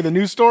gonna say the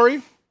news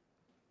story.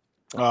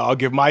 I'll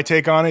give my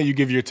take on it. You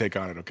give your take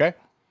on it. Okay.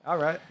 All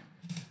right.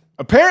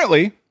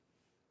 Apparently,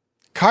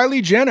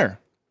 Kylie Jenner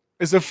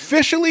is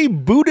officially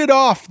booted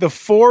off the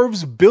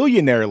Forbes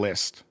billionaire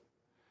list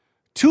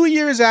 2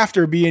 years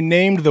after being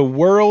named the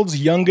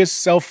world's youngest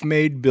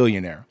self-made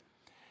billionaire.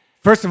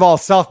 First of all,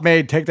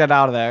 self-made, take that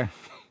out of there.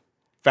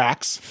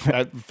 Facts.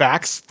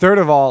 Facts. Third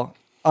of all,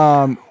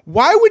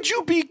 Why would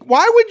you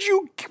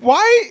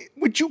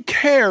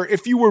care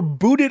if you were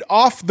booted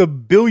off the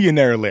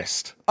billionaire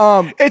list?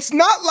 It's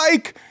not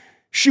like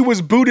she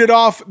was booted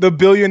off the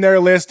billionaire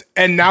list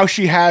and now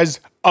she has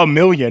 1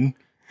 million.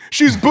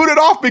 She's booted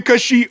off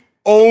because she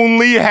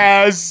only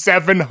has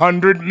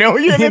 700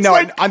 million. It's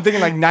I'm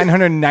thinking like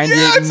 998.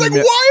 yeah, it's like,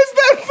 why is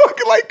that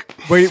fucking like?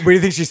 What do you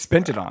think she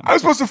spent it on? I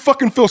was supposed to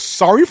fucking feel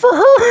sorry for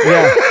her?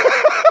 Yeah.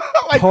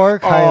 Poor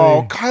Kylie.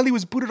 Oh, Kylie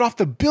was booted off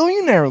the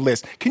billionaire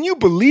list. Can you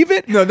believe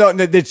it? No,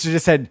 they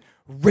just said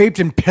raped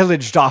and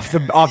pillaged off the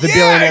Yeah,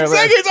 billionaire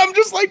exactly. list. I'm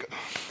just like,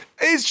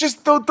 it's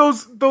just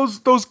those.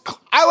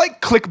 I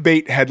like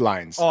clickbait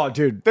headlines. Oh,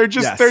 dude, they're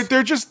just yes.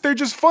 they're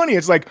just funny.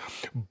 It's like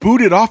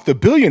booted off the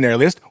billionaire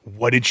list.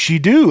 What did she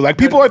do? Like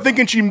people are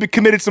thinking she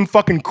committed some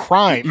fucking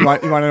crime. You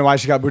want to know why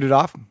she got booted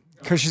off?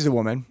 Because she's a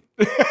woman.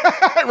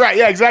 Right?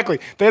 Yeah, exactly.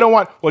 They don't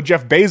want. Well,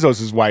 Jeff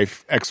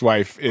Bezos'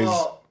 ex-wife is.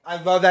 Oh,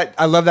 I love that.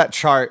 I love that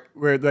chart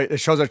where it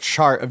shows a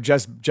chart of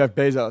Jeff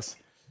Bezos.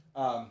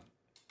 More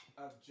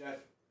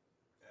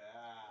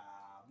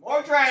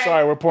drink.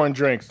 Sorry, we're pouring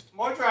drinks.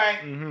 More drink.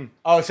 Mm-hmm.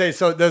 Oh,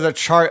 so there's a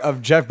chart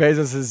of Jeff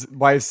Bezos'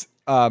 wife's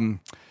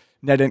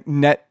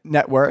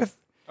net worth,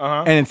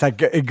 and it's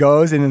like it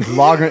goes and it's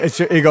log.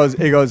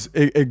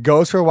 It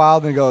goes for a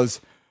while, then it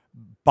goes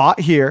bought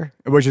here,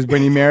 which is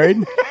when he married,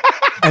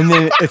 and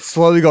then it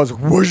slowly goes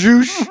whoosh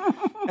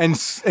and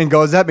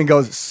goes up and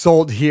goes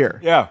sold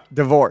here. Yeah,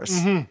 divorce,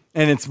 and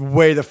it's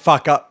way the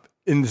fuck up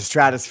in the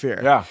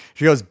stratosphere. Yeah,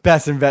 she goes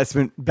best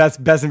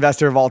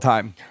investor of all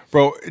time,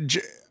 bro.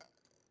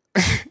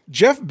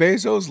 Jeff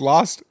Bezos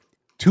lost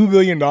 $2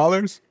 billion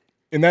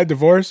in that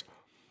divorce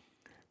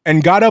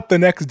and got up the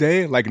next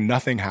day like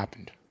nothing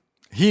happened.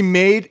 He's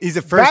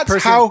the first person.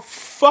 That's how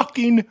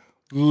fucking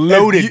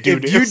loaded,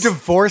 dude. If you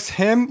divorce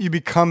him, you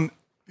become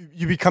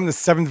the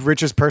seventh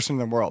richest person in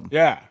the world.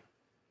 Yeah.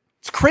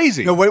 It's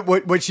crazy. No,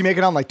 what's she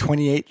making on, like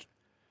 28?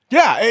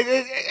 Yeah.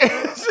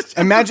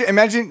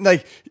 Imagine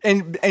like,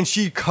 and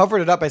she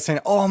covered it up by saying,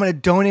 "Oh, I'm going to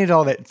donate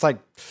all of it." It's like,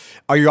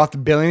 are you off the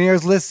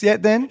billionaires list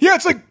yet then? Yeah,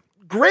 it's like,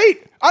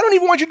 great. I don't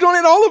even want you to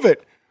donate all of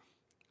it.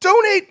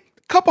 Donate a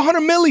couple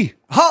 $100 million.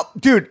 Huh,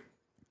 dude,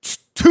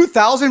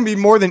 2,000 would be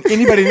more than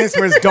anybody in this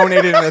room has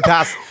donated in the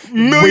past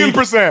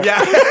 $1,000,000%. Yeah.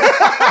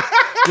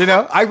 You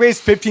know, I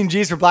raised 15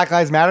 G's for Black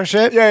Lives Matter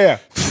shit. Yeah.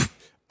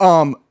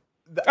 That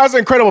was an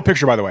incredible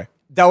picture, by the way.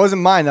 That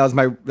wasn't mine. That was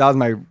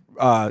my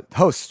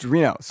host,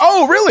 Reno's.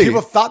 Oh, really?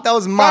 People thought that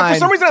was mine. For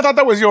some reason, I thought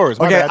that was yours.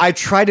 My bad. I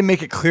tried to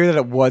make it clear that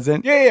it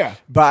wasn't. Yeah.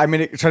 But I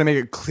tried to make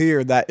it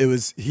clear that it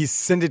was. He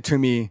sent it to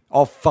me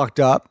all fucked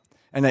up,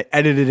 and I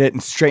edited it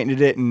and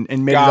straightened it and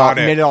made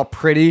it all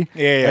pretty.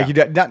 Yeah.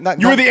 Like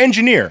you were the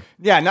engineer.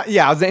 Yeah,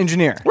 I was the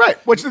engineer. Right.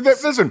 Which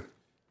listen,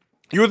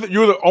 you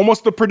were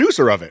almost the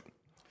producer of it.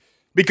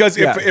 Because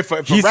if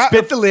he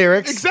spit the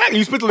lyrics, exactly,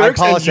 you spit the lyrics,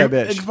 I polished that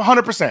bitch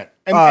 100%.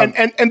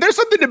 And there's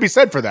something to be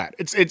said for that.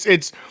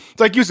 It's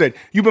like you said,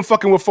 you've been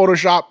fucking with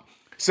Photoshop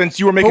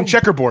since you were making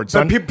checkerboards,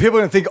 son. But people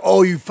don't think,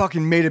 oh, you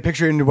fucking made a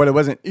picture into what it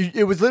wasn't.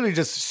 It was literally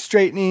just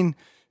straightening,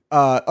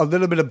 a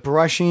little bit of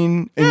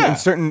brushing in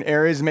certain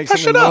areas to make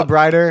something a little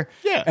brighter.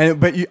 Yeah,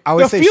 I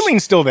would the say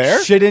feeling's still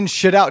there. Shit in,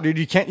 shit out, dude.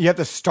 You have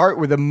to start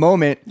with a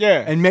moment.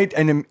 Yeah,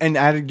 and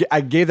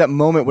I gave that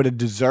moment what it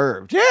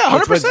deserved. Yeah,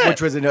 100%.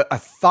 Which was a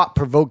thought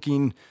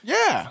provoking.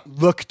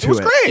 Look to it. It was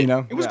great. You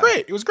know, it was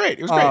great. It was great.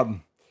 It was great.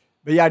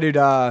 But yeah, dude.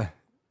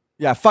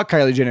 Fuck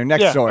Kylie Jenner.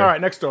 Next story. All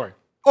right, next story.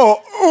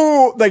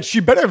 Oh, like she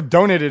better have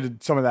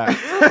donated some of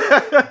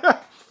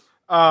that.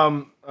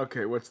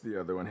 Okay, what's the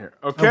other one here?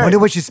 I Okay. wonder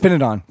what you spend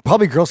it on.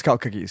 Probably Girl Scout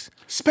cookies.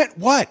 Spent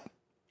what?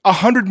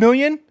 $100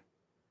 million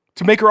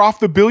to make her off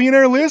the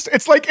billionaire list?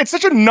 It's like, it's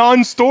such a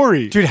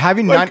non-story. Dude,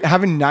 having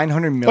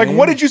 900 million. Like,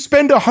 what did you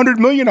spend $100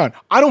 million on?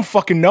 I don't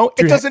fucking know.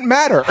 It doesn't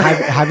matter.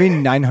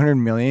 Having 900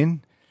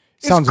 million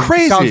sounds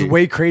crazy. Sounds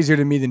way crazier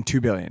to me than 2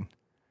 billion,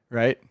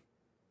 right?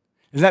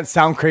 Does that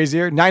sound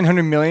crazier?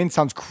 900 million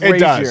sounds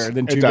crazier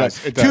than 2 billion.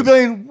 It does. 2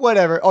 billion,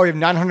 whatever. Oh, you have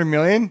 900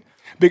 million?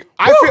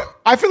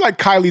 I feel like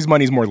Kylie's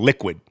money's more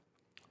liquid.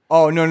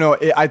 Oh, no.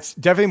 It's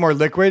definitely more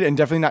liquid and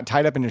definitely not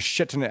tied up in a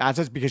shit ton of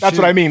assets because That's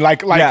what I mean.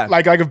 Like if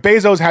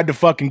Bezos had to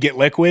fucking get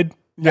liquid,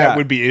 Yeah. it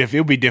would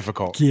be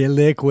difficult. Get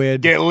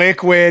liquid. Get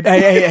liquid.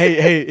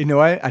 Hey, you know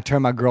what? I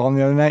turned my girl on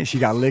the other night. She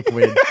got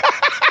liquid.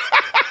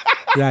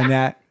 Yeah,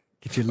 Nat.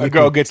 Get your A liquid.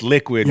 girl gets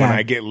liquid when Yeah.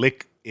 I get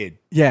liquid.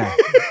 Yeah.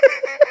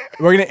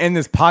 We're going to end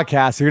this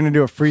podcast. We're going to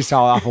do a freestyle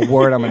off a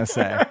word I'm going to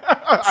say.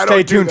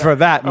 Stay tuned for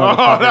that,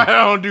 motherfucker.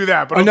 I don't do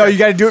that. But Oh, no, okay. you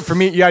got to do it for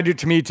me. You got to do it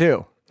to me,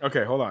 too.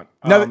 Okay, hold on.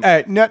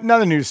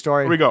 Another news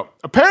story. Here we go.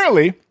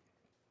 Apparently,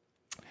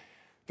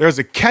 there's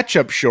a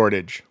ketchup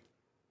shortage.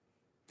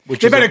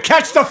 Which You better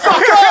catch the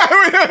fuck up!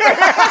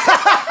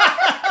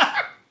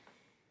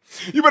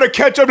 You better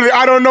catch up to the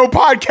I Don't Know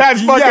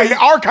podcast fucking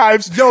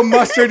archives. Yo,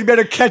 Mustard, you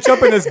better catch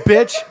up in this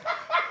bitch.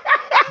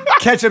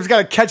 Ketchup's got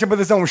to catch up with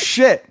his own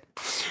shit.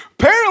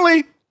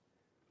 Apparently,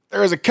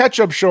 there is a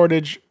ketchup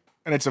shortage,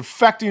 and it's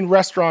affecting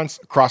restaurants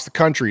across the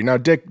country. Now,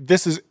 Dick,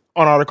 this is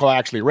an article I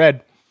actually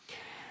read.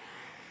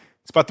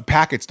 It's about the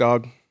packets,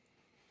 dog.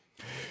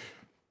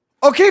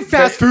 Okay,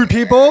 fast food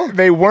people.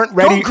 They weren't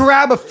ready. Don't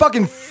grab a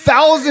fucking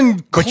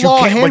 1,000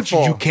 claw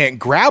handful. You can't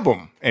grab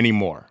them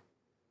anymore.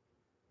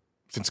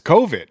 Since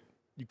COVID.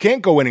 You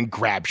can't go in and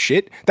grab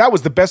shit. That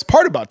was the best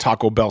part about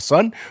Taco Bell,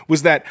 son,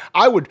 was that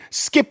I would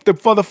skip the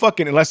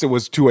motherfucking, unless it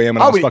was 2 a.m.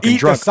 and I was would fucking eat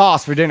drunk. the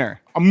sauce for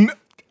dinner.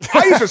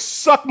 I used to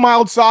suck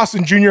mild sauce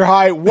in junior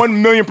high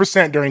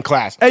 1,000,000% during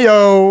class. Hey,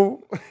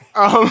 yo. You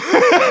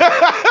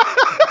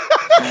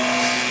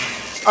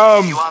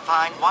are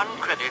fined 1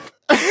 credit.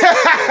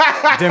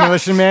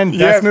 Demolition Man,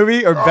 best Yeah.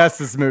 movie or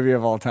bestest movie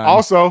of all time?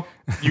 Also,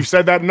 you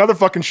said that in another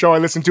fucking show I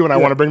listened to, and I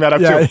want to bring that up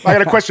too. I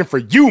got a question for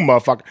you,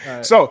 motherfucker.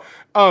 Right. So,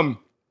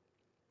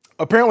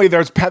 apparently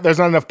there's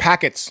not enough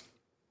packets,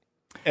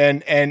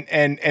 and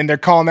they're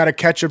calling that a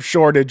ketchup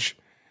shortage,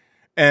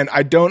 and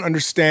I don't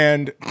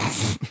understand.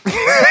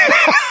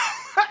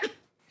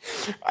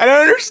 I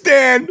don't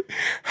understand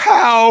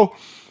how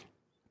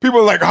people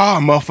are like,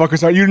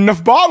 motherfuckers aren't using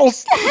enough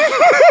bottles.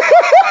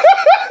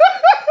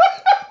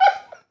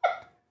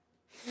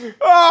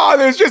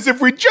 If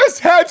we just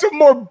had some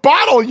more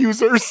bottle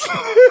users.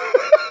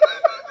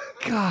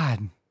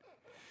 God.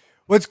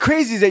 What's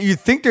crazy is that you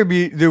think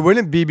there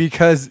wouldn't be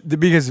because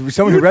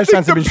some of the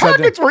restaurants have been shut down.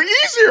 The packets were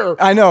easier.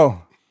 I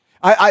know.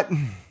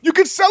 You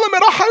could sell them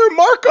at a higher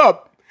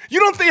markup. You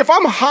don't think if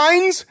I'm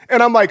Heinz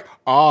and I'm like,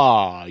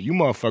 you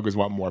motherfuckers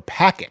want more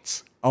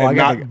packets and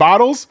not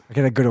bottles? I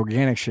got a good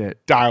organic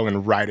shit.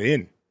 Dialing right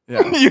in.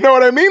 Yeah. You know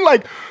what I mean?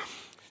 Like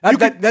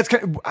that's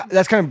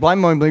kind of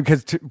blind-blowing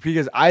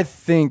because I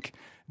think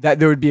that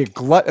there would be a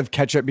glut of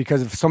ketchup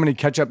because of so many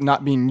ketchup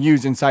not being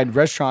used inside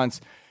restaurants,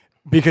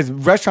 because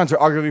restaurants are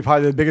arguably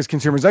probably the biggest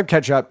consumers of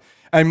ketchup,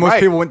 and most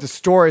people went to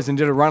stores and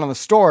did a run on the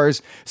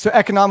stores. So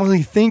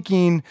economically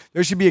thinking,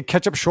 there should be a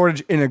ketchup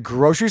shortage in the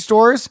grocery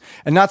stores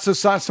and not so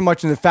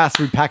much in the fast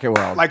food packet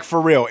world. Like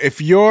for real, if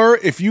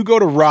you go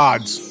to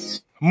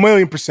Rod's,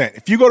 1,000,000%.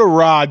 If you go to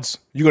Rod's,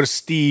 you go to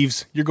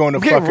Steve's, you're going to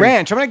fucking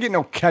ranch. I'm not getting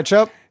no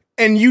ketchup.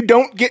 And you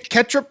don't get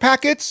ketchup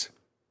packets,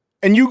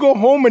 and you go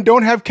home and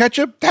don't have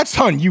ketchup, that's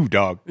on you,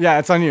 dog. Yeah,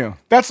 it's on you.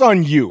 That's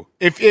on you.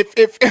 If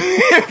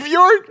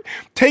you're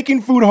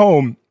taking food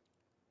home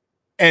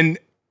and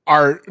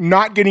are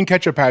not getting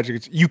ketchup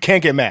packets, you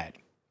can't get mad.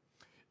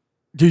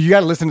 Dude, you got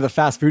to listen to the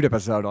fast food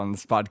episode on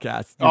this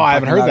podcast. I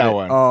haven't heard that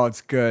one. Oh,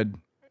 it's good.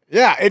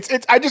 Yeah, it's.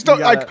 I just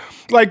don't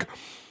like.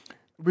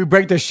 We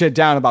break this shit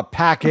down about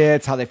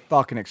packets, how they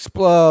fucking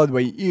explode, the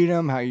way you eat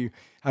them, how you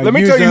Let me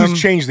use tell you them.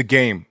 who's changed the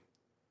game,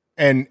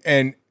 and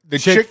the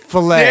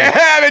Chick-fil-A.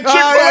 Yeah, the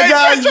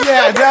Chick-fil-A.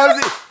 Yeah, that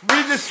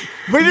was it.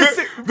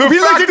 We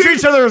looked into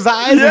each other's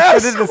eyes.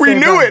 Yes, and we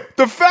knew it.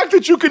 The fact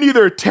that you can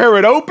either tear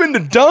it open to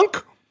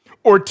dunk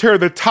or tear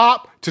the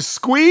top to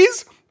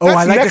squeeze. That's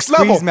I like next the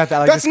squeeze level.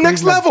 method. That's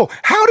next level.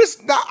 How does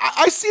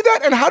I see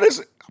that? And how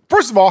does,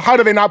 first of all, how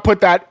do they not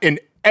put that in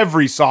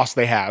every sauce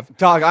they have?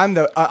 Dog, I'm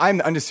the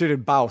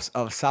undisputed boss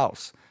of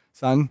sauce,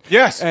 son.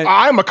 Yes, And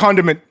I'm a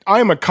condiment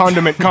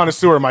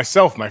connoisseur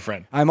myself, my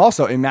friend. I'm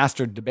also a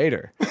master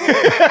debater.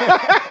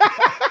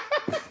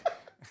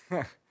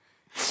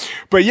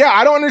 But yeah,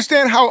 I don't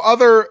understand how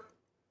other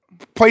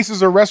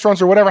places or restaurants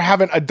or whatever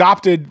haven't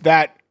adopted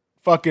that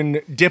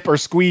fucking dip or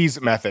squeeze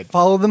method.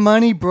 Follow the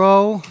money,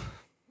 bro.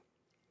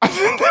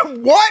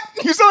 What?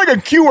 You sound like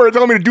a Q-word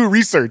telling me to do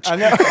research. I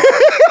know.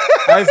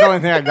 That's the only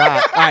thing I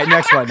got. All right,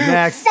 next one.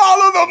 Next.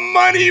 Follow the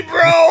money,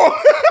 bro.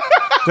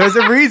 There's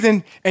a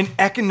reason, and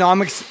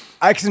economics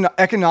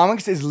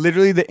is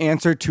literally the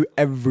answer to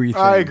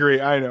everything. I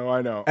agree. I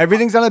know.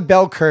 Everything's on a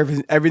bell curve,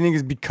 and everything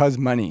is because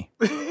money.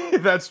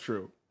 That's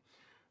true.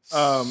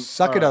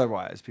 Suck it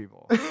otherwise,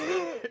 people.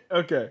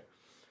 Okay.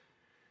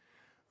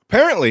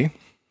 Apparently,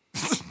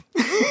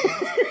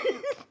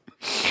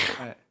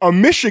 a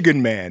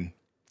Michigan man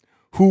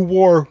who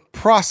wore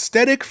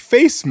prosthetic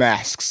face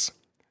masks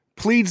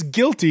pleads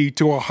guilty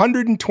to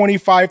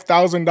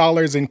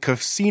 $125,000 in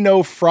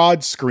casino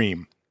fraud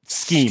scheme.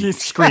 Sorry,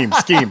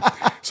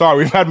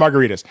 we've had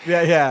margaritas.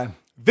 Yeah.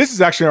 This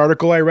is actually an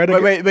article I read.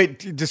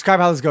 Wait. Describe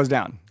how this goes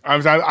down.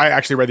 I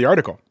actually read the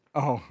article.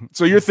 Oh.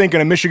 So you're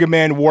thinking a Michigan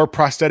man wore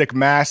prosthetic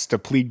masks to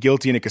plead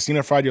guilty in a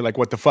casino fraud? You're like,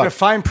 what the fuck?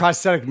 Define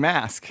prosthetic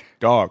mask.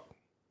 Dog.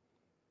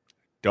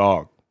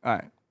 All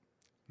right.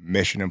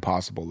 Mission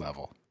Impossible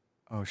level.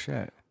 Oh,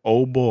 shit.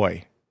 Oh,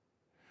 boy.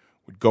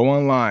 Would go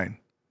online,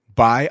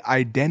 buy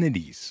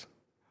identities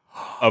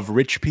of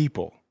rich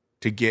people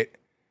to get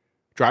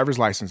driver's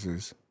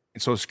licenses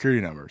and social security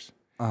numbers.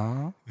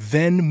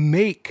 Then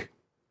make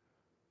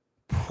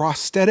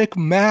prosthetic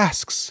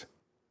masks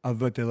of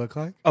what they look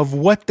like? Of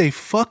what they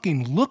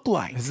fucking look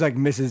like. This is like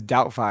Mrs.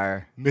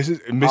 Doubtfire.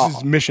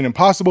 Mrs. Mission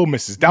Impossible,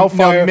 Mrs.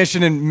 Doubtfire. No,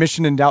 Mission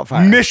and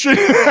Doubtfire.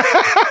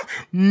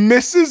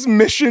 Mrs.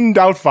 Mission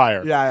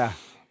Doubtfire. Yeah.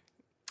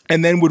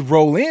 And then would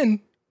roll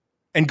in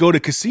and go to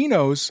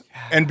casinos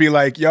and be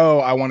like, yo,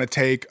 I want to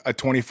take a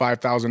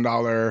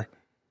 $25,000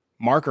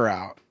 marker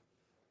out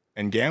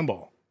and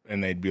gamble.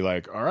 And they'd be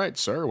like, all right,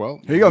 sir, well.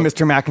 Here you go,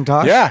 Mr.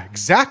 McIntosh. Yeah,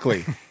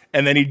 exactly.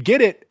 And then he'd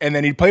get it, and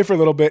then he'd play for a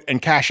little bit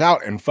and cash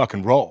out and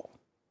fucking roll.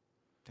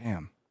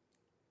 Damn.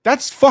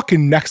 That's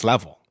fucking next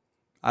level.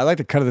 I like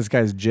the cut of this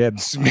guy's jib.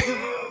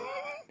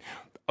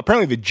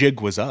 Apparently the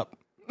jig was up.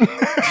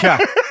 Yeah.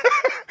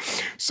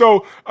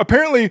 So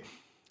apparently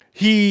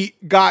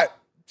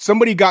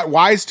somebody got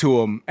wise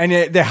to him. And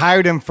they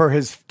hired him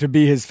to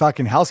be his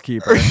fucking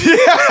housekeeper.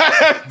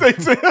 Yeah.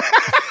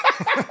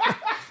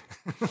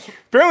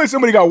 Apparently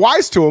somebody got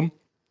wise to him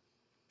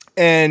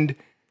and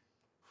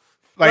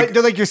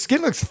they're like, your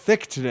skin looks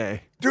thick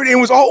today. Dude, it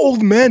was all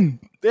old men.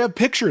 They have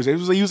pictures. It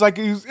was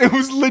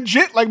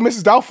legit like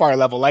Mrs. Doubtfire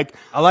level. Like,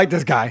 I like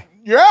this guy.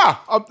 Yeah.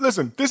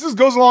 Listen,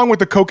 goes along with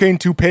the cocaine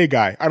toupee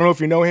guy. I don't know if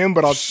you know him,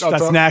 but I'll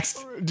That's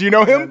next. Do you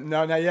know him?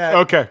 No, not yet.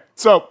 Okay.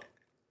 So,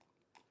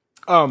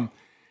 the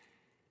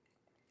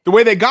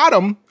way they got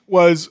him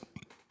was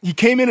he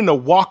came in a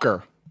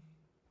walker.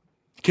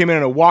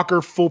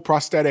 Full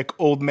prosthetic,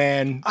 old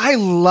man. I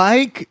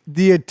like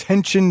the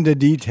attention to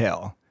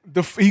detail.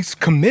 He's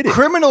committed.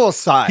 Criminal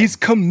aside. He's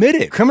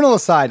committed. Criminal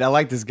aside, I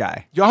like this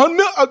guy.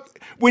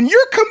 When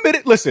you're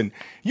committed, listen,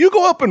 you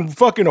go up and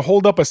fucking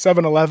hold up a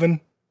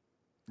 7-Eleven.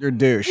 You're a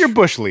douche. You're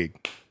Bush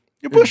League.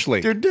 You're Bush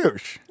League. You're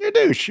douche. You're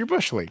douche. You're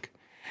Bush League.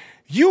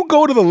 You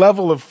go to the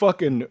level of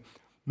fucking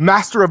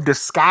master of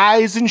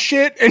disguise and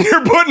shit, and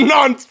you're putting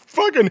on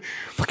fucking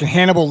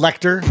Hannibal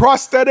Lecter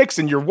prosthetics,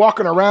 and you're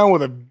walking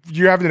around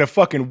you're having to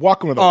fucking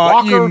walk with a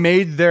walker. You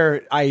made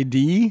their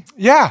ID?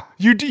 Yeah.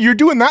 You're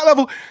doing that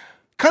level.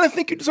 Kind of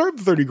think you deserve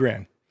the 30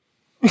 grand.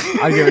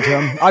 I'd give it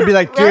to him. I'd be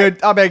like, dude,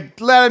 right? I'll be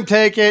like, let him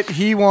take it.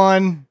 He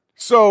won.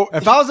 So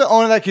if I was the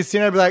owner of that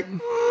casino, I'd be like,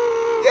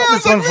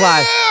 this one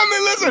fly.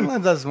 Listen,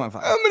 let this one fly.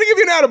 I'm gonna give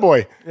you an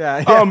attaboy.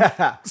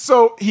 Yeah.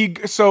 So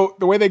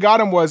the way they got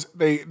him was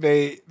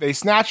they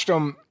snatched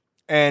him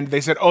and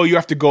they said, oh, you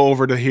have to go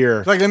over to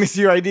here. Like, let me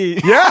see your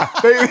ID. Yeah.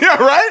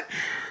 Right.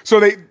 So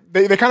they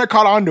kind of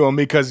caught on to him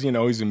because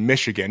he's in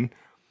Michigan.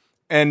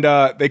 And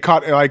they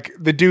caught, like,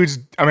 the dudes,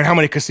 I mean, how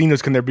many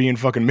casinos can there be in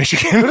fucking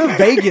Michigan? Go to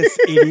Vegas,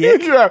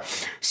 idiot. Yeah.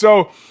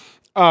 So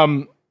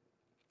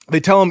they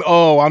tell him,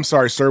 oh, I'm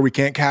sorry, sir, we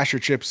can't cash your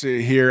chips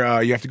here.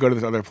 You have to go to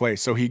this other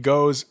place. So he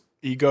goes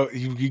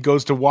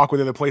to walk with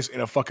the other place in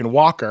a fucking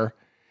walker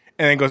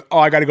and then goes, oh,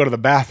 I got to go to the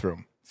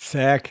bathroom.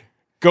 Sick.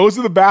 Goes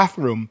to the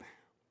bathroom,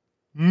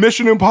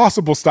 Mission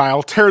Impossible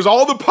style, tears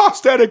all the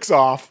prosthetics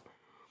off,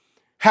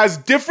 has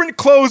different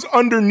clothes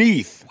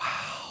underneath. Wow.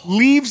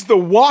 Leaves the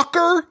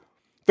walker,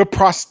 the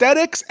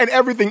prosthetics, and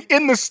everything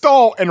in the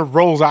stall and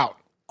rolls out.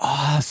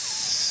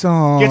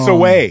 Awesome. Gets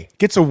away.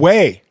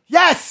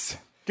 Yes.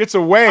 Gets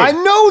away. I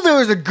know there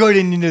was a good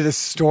ending to this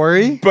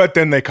story. But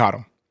then they caught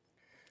him.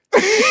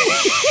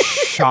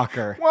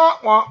 Shocker. Wah,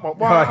 wah, wah,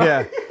 wah. Oh,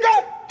 yeah.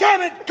 God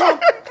damn it,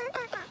 Gump!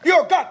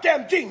 You're a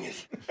goddamn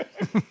genius.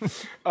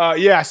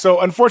 Yeah,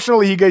 so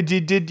unfortunately he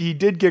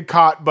did get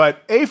caught,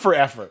 but A for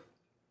effort.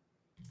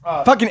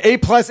 Fucking A+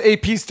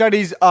 AP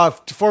studies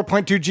of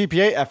 4.2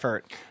 GPA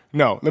effort.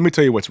 No, let me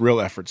tell you what's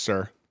real effort,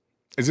 sir.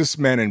 Is this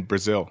man in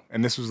Brazil,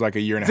 and this was like a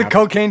year and a half. The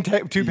cocaine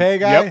toupee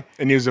guy? Yep,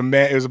 and he was a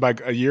man. It was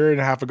like a year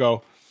and a half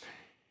ago.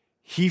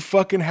 He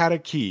fucking had a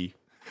key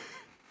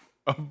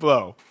of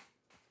blow.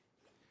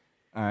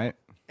 All right.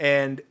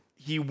 And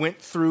he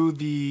went through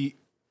the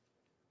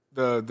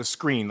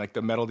screen, like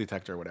the metal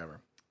detector or whatever.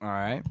 All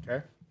right.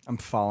 Okay. I'm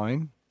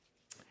following.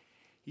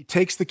 He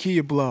takes the key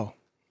of blow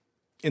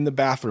in the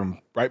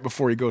bathroom right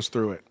before he goes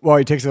through it. Well,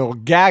 he takes a little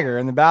gagger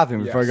in the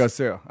bathroom before he Yes. goes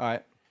through. All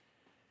right.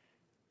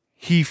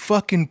 He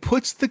fucking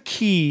puts the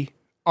key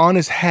on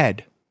his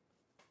head.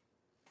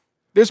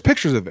 There's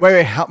pictures of it.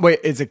 Wait,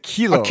 it's a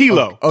kilo. A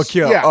kilo. Oh,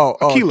 kilo. Yeah,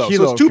 a kilo.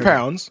 kilo. So it's 2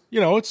 pounds. You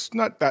know, it's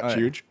not that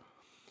huge.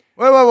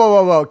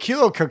 Whoa.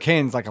 Kilo of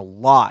cocaine's like a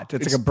lot.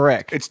 It's like a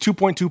brick. It's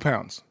 2.2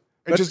 pounds.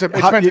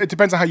 It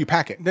depends on how you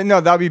pack it.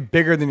 No, that'd be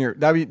bigger than your.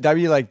 That'd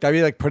be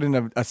like putting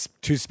a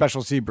 2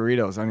 special C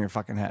burritos on your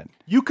fucking head.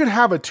 You could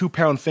have a 2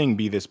 pound thing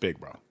be this big,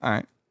 bro. All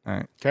right.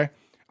 Okay,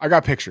 I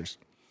got pictures.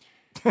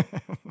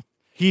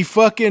 He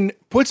fucking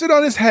puts it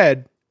on his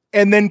head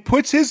and then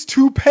puts his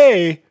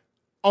toupee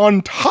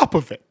on top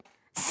of it.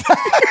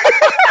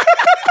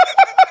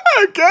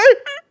 Okay,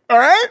 all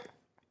right.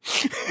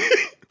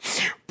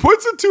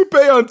 Puts a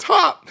toupee on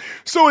top,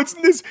 so it's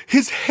this.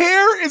 His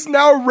hair is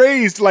now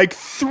raised like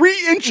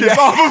 3 inches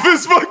off of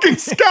his fucking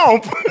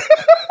scalp.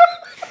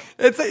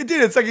 It's like,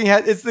 dude, it's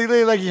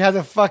literally like he has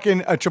a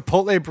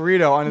Chipotle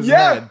burrito on his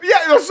head. Yeah,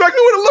 that's exactly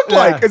what it looked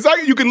like.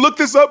 Exactly. You can look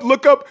this up.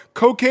 Look up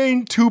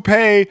cocaine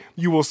toupee.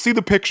 You will see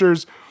the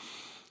pictures.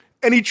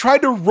 And he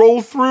tried to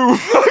roll through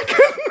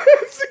fucking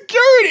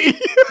security.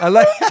 I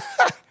like.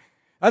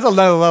 That's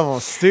another level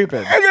of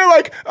stupid. And they're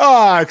like,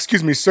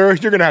 excuse me, sir,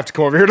 you're gonna have to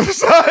come over here to the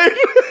side.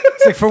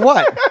 It's like, for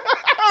what?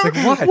 It's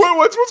like, what?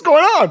 What's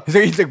going on?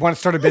 He's like, want to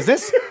start a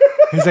business?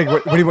 He's like,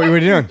 what are you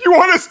doing? You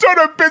want to start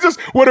a business?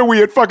 What are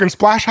we at fucking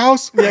Splash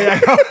House? Yeah.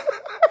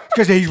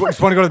 Because you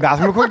just want to go to the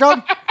bathroom real quick,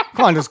 dog?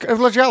 Come on, just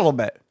let you out a little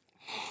bit.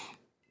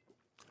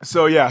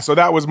 So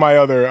that was my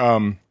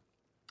other.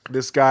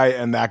 This guy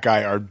and that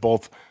guy are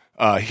both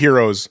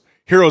heroes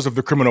of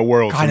the criminal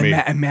world. God, to me.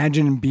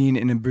 Imagine being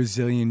in a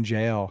Brazilian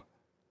jail.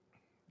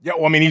 Yeah,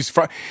 well, I mean,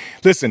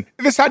 listen,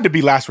 this had to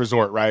be last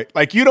resort, right?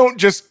 Like, you don't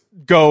just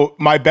go,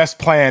 my best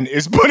plan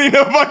is putting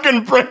a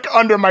fucking brick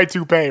under my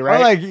toupee, right? Or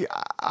like,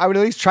 I would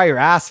at least try your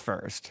ass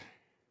first.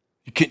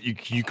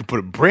 You could put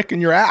a brick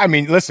in your ass. I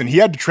mean, listen, he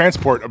had to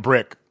transport a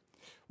brick.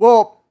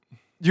 Well,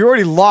 you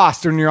already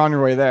lost when you're on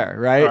your way there,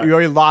 right? You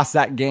already lost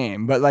that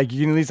game, but like,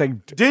 you can at least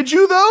like. Did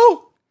you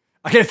though?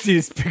 I gotta see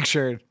this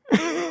picture.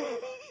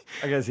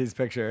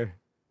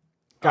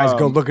 Guys,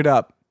 go look it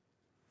up.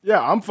 Yeah,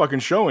 I'm fucking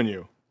showing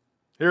you.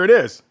 Here it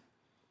is.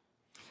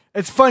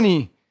 It's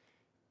funny.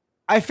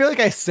 I feel like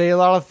I say a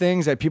lot of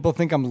things that people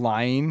think I'm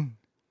lying.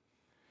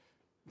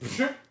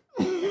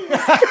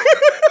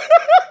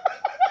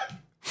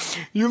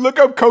 You look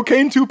up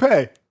cocaine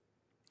toupee.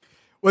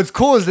 What's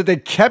cool is that they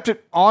kept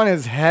it on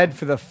his head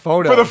for the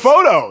photos. For the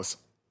photos.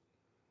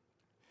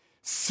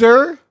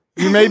 Sir,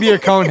 you may be a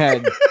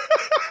conehead.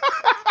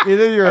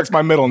 That's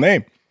my middle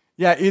name.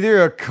 Yeah, either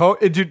you're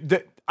a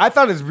dude. I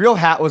thought his real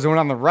hat was the one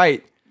on the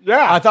right.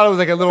 Yeah. I thought it was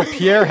like a little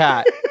Pierre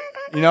hat.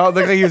 You know, it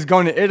looked like he was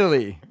going to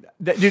Italy.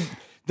 Dude,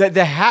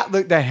 the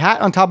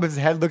hat on top of his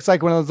head looks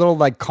like one of those little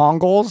like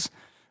Mongols.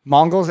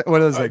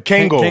 What is it?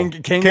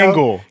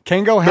 Kangol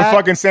hat. The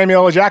fucking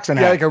Samuel L. Jackson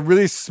hat. Yeah, like a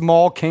really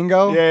small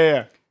Kango.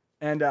 Yeah.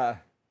 And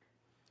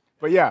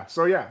but yeah,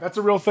 that's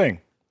a real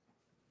thing.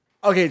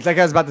 Okay, it's like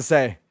I was about to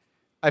say.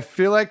 I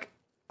feel like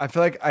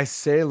I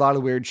say a lot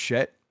of weird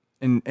shit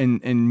and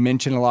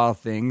mention a lot of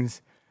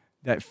things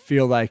that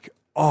feel like,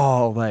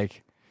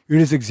 like you're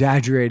just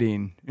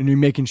exaggerating and you're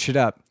making shit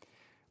up.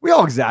 We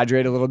all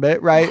exaggerate a little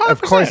bit, right? 100%.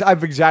 Of course,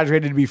 I've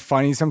exaggerated to be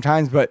funny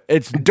sometimes, but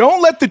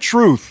don't let the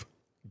truth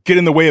get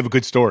in the way of a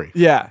good story.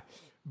 Yeah,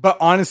 but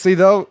honestly,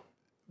 though,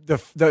 the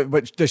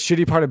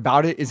shitty part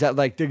about it is that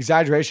like the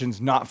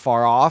exaggeration's not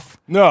far off.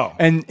 No,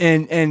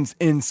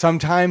 and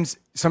sometimes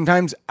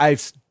I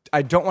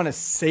don't want to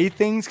say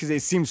things because they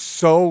seem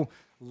so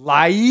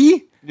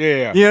lie-y.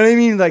 Yeah, you know what I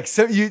mean. Like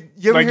so,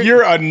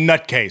 you're a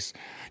nutcase.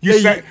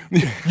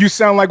 You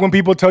sound like when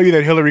people tell you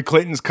that Hillary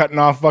Clinton's cutting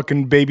off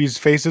fucking babies'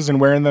 faces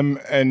and wearing them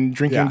and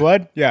drinking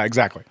blood. Yeah,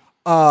 exactly.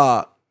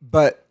 Yeah,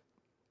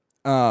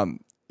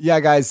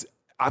 guys,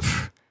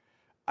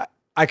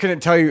 I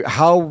couldn't tell you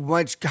how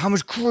much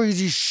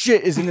crazy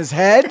shit is in his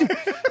head, and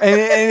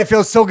it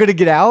feels so good to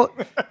get out.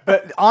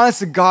 But honest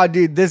to God,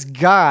 dude, this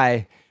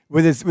guy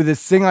with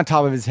this thing on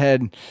top of his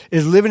head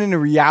is living in a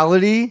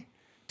reality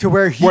to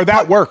where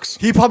that works.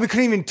 He probably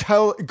couldn't even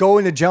go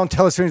into jail and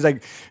tell us. He's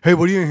like, "Hey,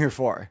 what are you in here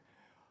for?"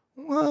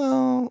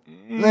 Well,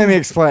 let me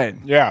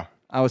explain. Yeah,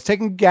 I was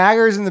taking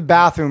gaggers in the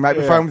bathroom right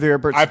before I went to the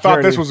airport. I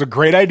thought this was a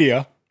great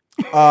idea.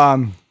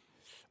 I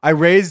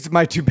raised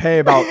my toupee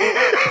about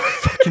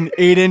fucking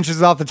 8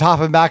 inches off the top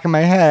and back of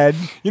my head.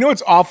 You know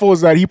what's awful is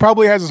that he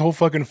probably has his whole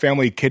fucking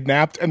family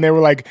kidnapped, and they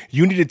were like,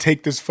 "You need to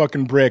take this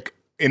fucking brick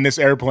in this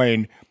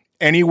airplane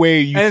any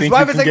way you think." And his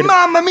wife is like,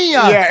 "Mamma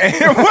mia!"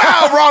 Yeah,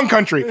 wow, wrong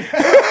country.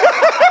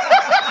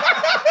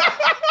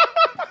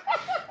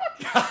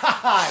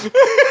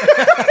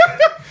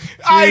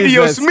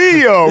 Adios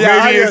mio.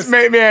 Yeah,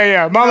 maybe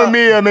Mamma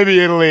mia, maybe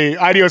Italy.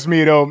 Adios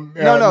mio.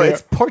 No,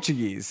 it's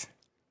Portuguese.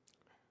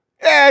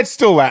 Yeah, it's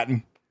still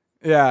Latin.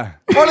 Yeah.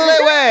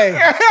 Way.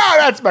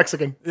 That's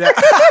Mexican. Yeah.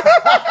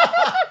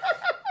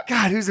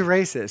 God, who's a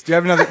racist? Do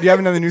you have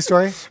another news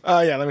story?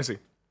 Yeah, let me see.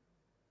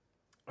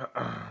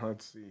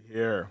 Let's see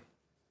here.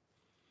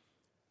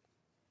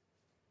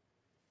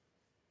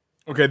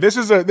 Okay, this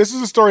is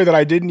a story that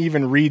I didn't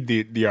even read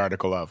the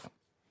article of.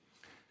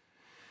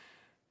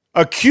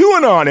 A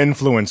QAnon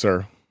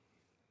influencer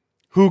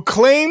who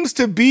claims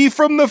to be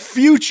from the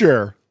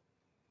future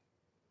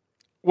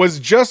was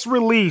just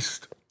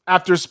released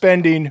after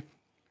spending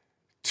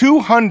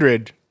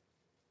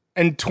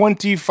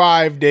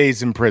 225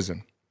 days in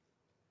prison.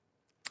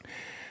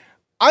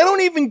 I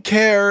don't even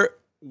care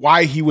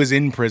why he was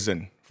in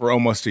prison for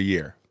almost a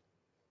year.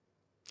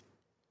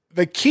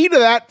 The key to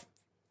that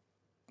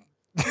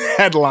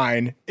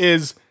headline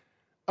is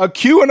a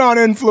QAnon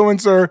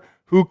influencer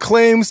who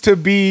claims to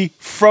be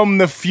from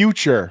the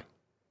future.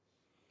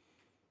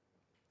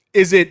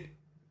 Is it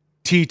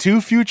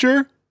T2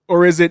 future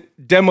or is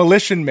it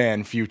Demolition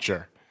Man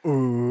future?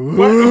 Ooh,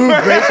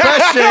 great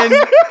question.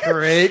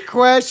 Great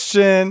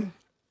question.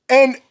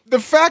 And the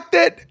fact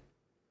that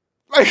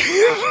like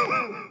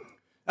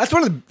that's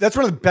one of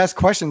the best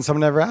questions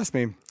someone ever asked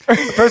me.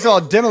 First of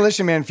all,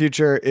 Demolition Man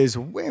future is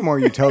way more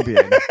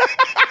utopian.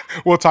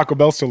 Well, Taco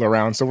Bell's still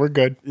around, so we're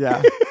good.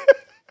 Yeah.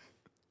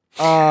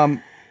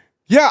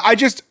 Yeah, I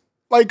just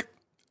like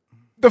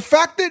the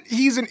fact that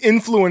he's an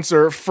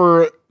influencer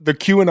for the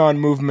QAnon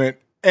movement,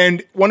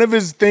 and one of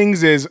his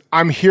things is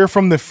I'm here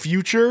from the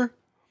future.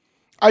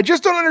 I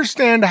just don't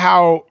understand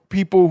how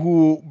people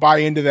who buy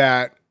into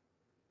that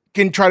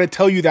can try to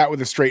tell you that with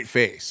a straight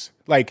face.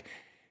 Like,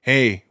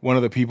 hey, one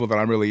of the people that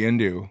I'm really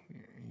into,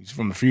 he's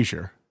from the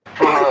future.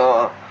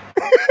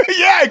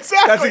 Yeah,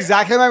 exactly. That's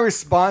exactly my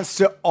response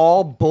to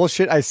all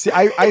bullshit I see.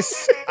 I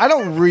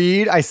don't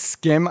read. I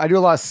skim. I do a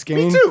lot of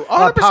skimming. Me too.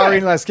 100%. Power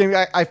reading, a lot of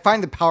skimming. I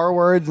find the power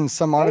words in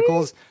some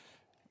articles.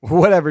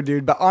 Whatever,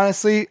 dude. But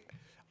honestly,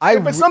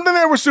 if it's something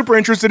that we're super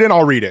interested in,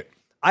 I'll read it.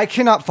 I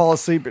cannot fall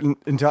asleep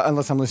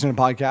unless I'm listening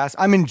to podcasts.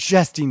 I'm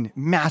ingesting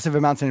massive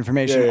amounts of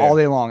information all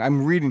day long.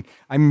 I'm reading.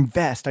 I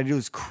invest. I do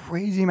this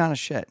crazy amount of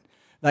shit.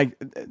 Like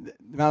the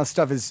amount of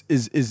stuff is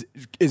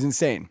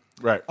insane.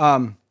 Right.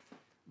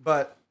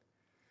 But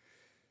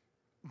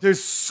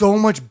there's so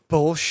much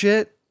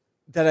bullshit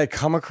that I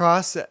come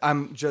across that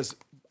I'm just,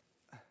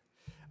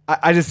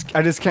 I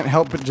just can't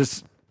help but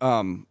just,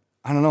 I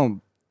don't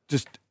know,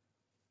 just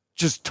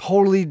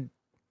totally,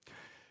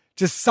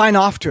 just sign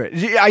off to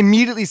it. I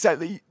immediately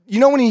said, you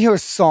know, when you hear a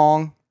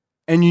song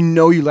and you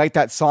know you like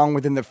that song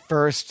within the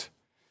first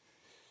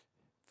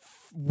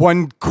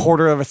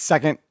 1/4 of a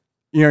second,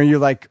 you know, you're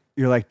like,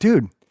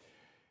 dude,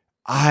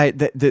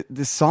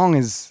 this song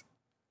is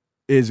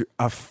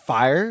a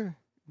fire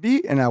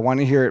beat and I want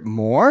to hear it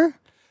more,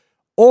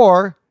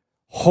 or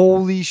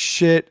holy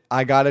shit,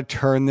 I gotta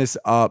turn this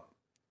up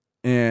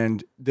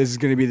and this is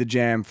gonna be the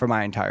jam for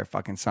my entire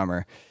fucking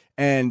summer.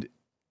 And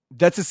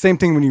that's the same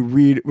thing when you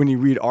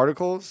read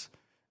articles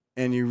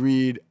and you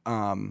read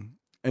and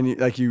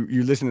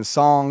you listen to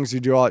songs, you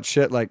do all that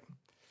shit. Like,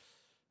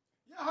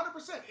 yeah,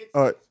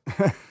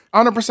 100%.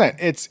 100%.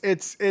 It's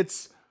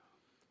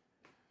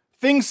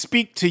things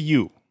speak to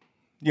you.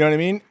 You know what I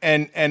mean?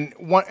 And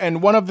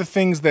one of the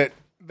things that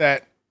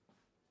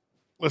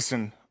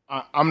listen,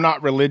 I'm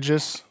not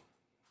religious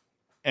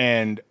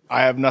and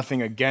I have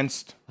nothing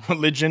against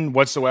religion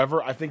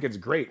whatsoever. I think it's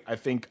great. I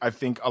think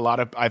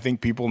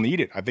people need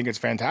it. I think it's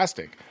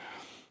fantastic.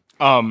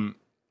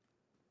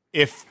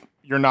 If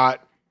you're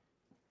not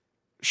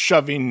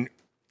changing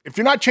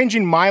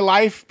my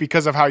life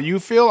because of how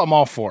you feel, I'm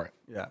all for it.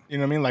 yeah, You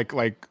know what I mean? Like,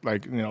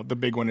 you know, the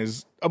big one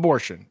is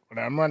abortion.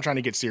 I'm not trying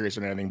to get serious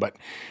or anything, but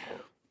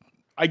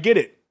I get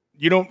it.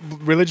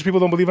 Religious people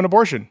don't believe in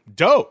abortion.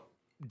 Don't.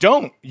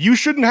 You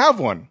shouldn't have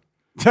one.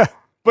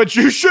 But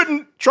you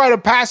shouldn't try to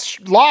pass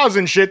laws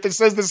and shit that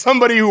says that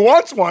somebody who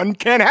wants one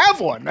can't have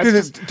one.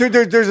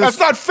 That's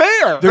not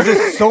fair. There's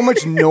just so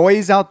much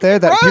noise out there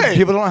that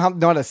people don't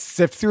know how to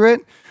sift through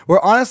it. Where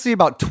honestly,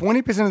 about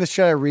 20% of the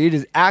shit I read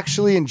is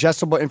actually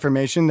ingestible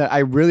information that I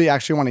really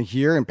actually want to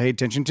hear and pay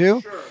attention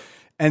to. Sure.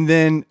 And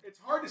then it's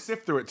hard to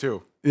sift through it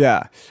too.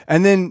 Yeah.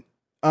 And then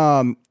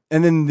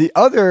the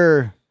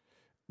other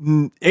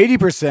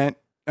 80%,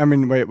 I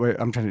mean, wait,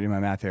 I'm trying to do my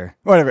math here.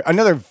 Whatever.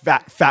 Another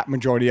fat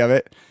majority of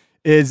it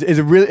is just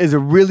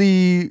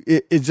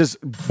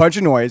a bunch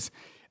of noise.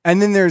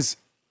 And then there's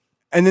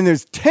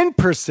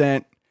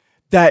 10%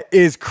 that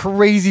is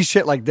crazy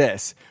shit like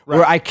this,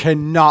 where I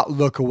cannot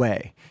look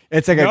away.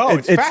 It's like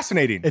it's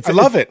fascinating. I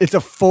love it. It's a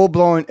full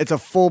blown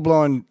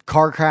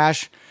car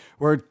crash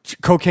where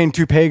cocaine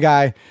toupee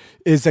guy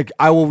is like,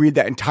 I will read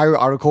that entire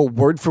article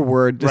word for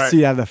word to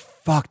see how the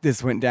fuck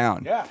this went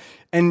down. Yeah.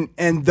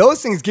 And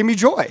those things give me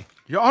joy.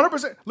 You're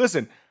 100%.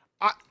 Listen,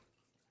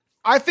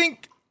 I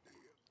think,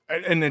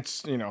 and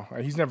it's, you know,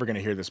 he's never going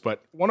to hear this,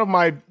 but one of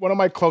my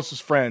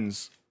closest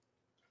friends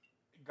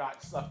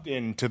got sucked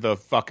into the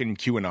fucking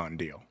QAnon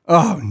deal.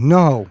 Oh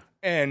no.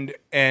 And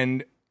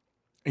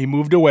he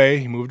moved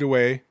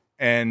away,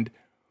 and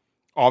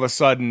all of a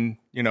sudden,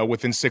 you know,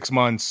 within 6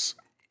 months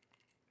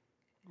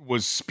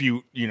was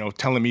spewed, you know,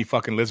 telling me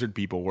fucking lizard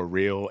people were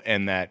real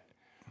and that,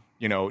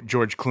 you know,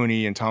 George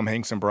Clooney and Tom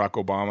Hanks and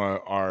Barack Obama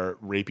are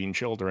raping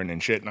children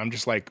and shit. And I'm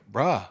just like,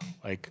 bruh,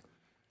 like,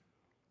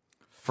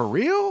 for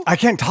real? I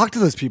can't talk to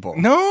those people.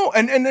 No.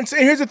 And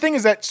here's the thing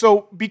is that,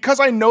 so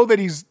because I know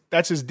that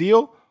that's his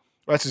deal,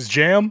 that's his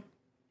jam,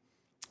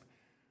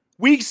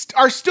 we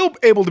are still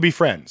able to be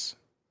friends.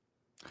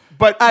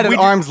 But at an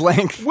arm's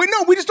length.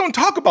 We just don't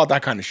talk about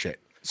that kind of shit.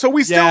 So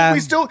we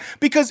still,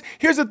 because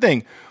here's the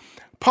thing.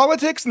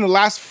 Politics in the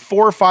last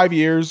 4 or 5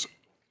 years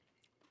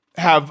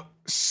have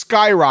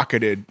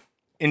skyrocketed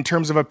in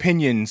terms of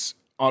opinions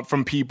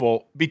from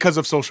people because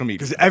of social media.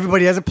 Because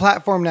everybody has a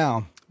platform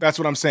now. That's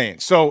what I'm saying.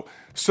 So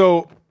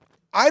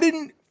I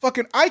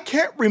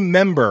can't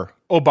remember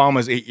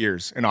Obama's 8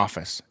 years in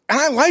office. And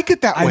I like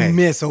it that way. I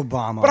miss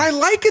Obama. But I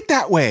like it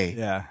that way.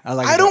 Yeah,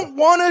 I don't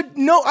want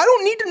to know. I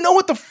don't need to know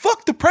what the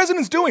fuck the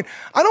president's doing.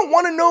 I don't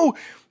want to know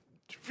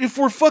if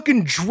we're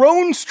fucking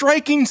drone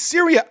striking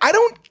Syria. I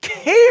don't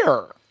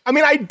care. I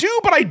mean, I do,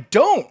 but I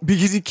don't.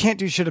 Because you can't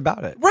do shit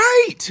about it.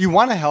 Right. You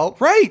want to help.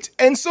 Right.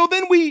 And so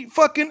then we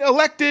fucking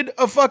elected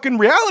a fucking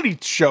reality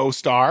show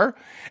star.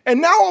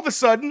 And now all of a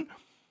sudden,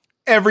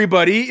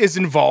 everybody is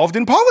involved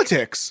in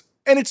politics.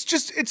 And it's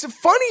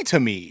funny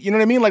to me. You know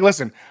what I mean? Like,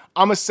 listen,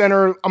 I'm a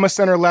center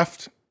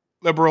left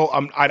liberal.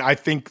 I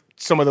think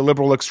some of the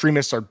liberal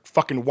extremists are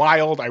fucking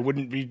wild. I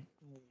wouldn't be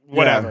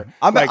whatever.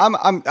 Yeah.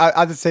 I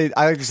have to say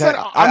I'm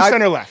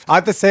center left. I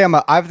have to say I'm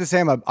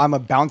a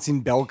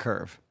bouncing bell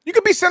curve. You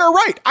could be center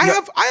right. I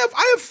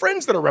have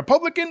friends that are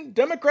Republican,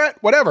 Democrat,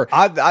 whatever.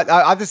 I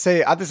have to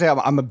say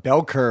I'm a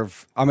bell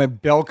curve. I'm a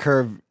bell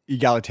curve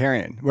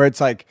egalitarian, where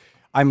it's like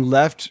I'm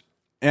left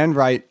and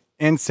right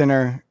and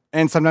center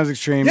and sometimes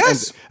extreme.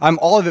 Yes, I'm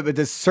all of it, but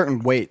there's certain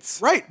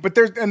weights. Right, but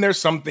there's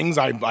some things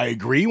I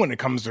agree when it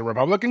comes to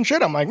Republican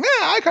shit. I'm like, nah,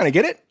 I kind of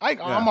get it.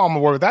 I'm on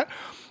board with that.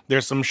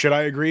 There's some shit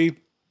I agree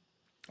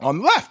on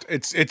the left.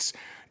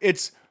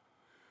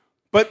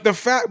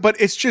 But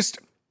it's just.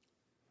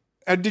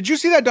 Did you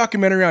see that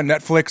documentary on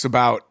Netflix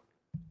about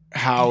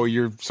how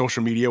your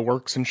social media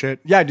works and shit?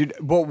 Yeah, dude.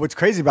 Well, what's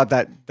crazy about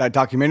that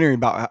documentary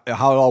about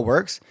how it all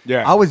works?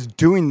 Yeah, I was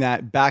doing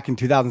that back in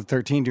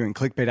 2013, doing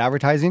clickbait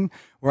advertising,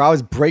 where I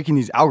was breaking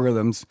these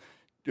algorithms,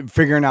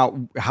 figuring out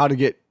how to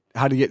get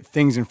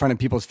things in front of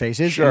people's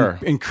faces, sure,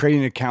 and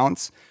creating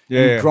accounts,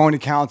 growing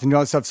accounts, and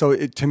all that stuff. So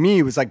to me,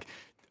 it was like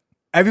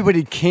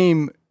everybody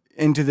came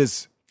into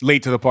this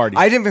late to the party.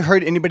 I didn't even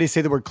heard anybody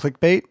say the word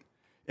clickbait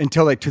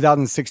until like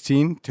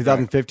 2016,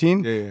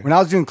 2015, right. When I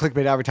was doing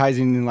clickbait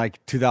advertising in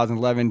like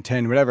 2011,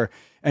 10, whatever,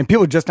 and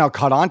people just now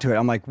caught on to it.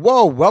 I'm like,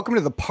 whoa, welcome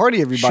to the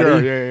party, everybody.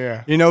 Sure,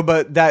 yeah. You know,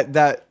 but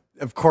that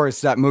of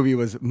course, that movie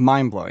was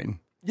mind blowing.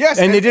 Yes,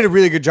 and they did a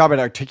really good job at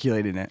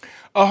articulating it.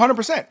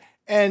 100%.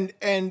 And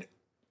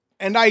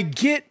I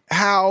get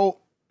how.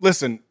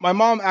 Listen, my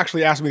mom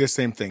actually asked me the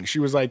same thing. She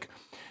was like,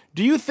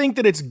 "Do you think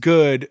that it's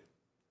good?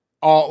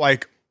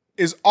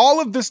 Is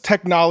all of this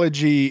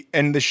technology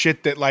and the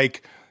shit that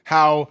like."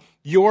 How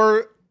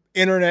your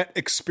internet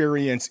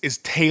experience is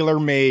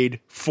tailor-made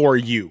for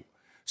you.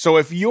 So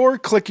if you're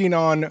clicking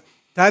on...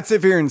 That's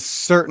if you're in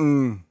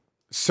certain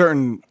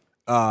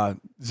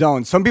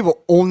zones. Some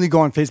people only go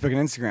on Facebook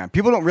and Instagram.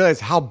 People don't realize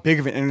how big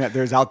of an internet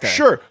there's out there.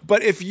 Sure,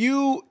 but if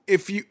you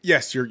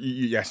yes, you're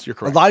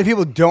correct. A lot of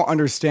people don't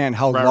understand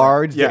how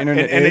large the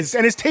internet is.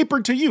 And it's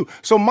tapered to you.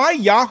 So my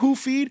Yahoo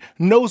feed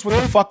knows what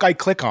the fuck I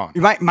click on.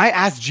 My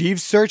Ask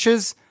Jeeves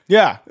searches...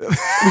 Yeah.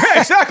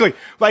 Exactly.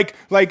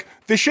 Like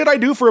the shit I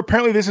do for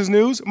Apparently This Is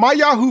News, my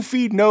Yahoo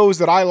feed knows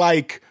that I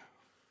like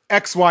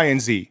X, Y,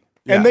 and Z.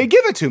 And they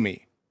give it to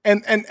me.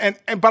 And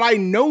but I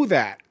know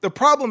that. The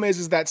problem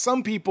is that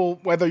some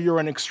people, whether you're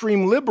an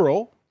extreme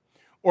liberal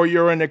or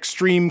you're an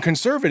extreme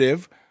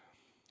conservative,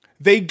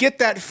 they get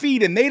that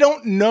feed and they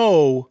don't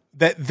know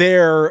that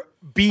they're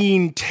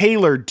being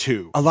tailored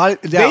to.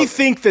 They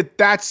think that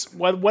that's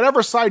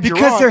whatever side you're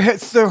on.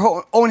 Because their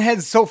own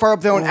head's so far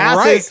up their own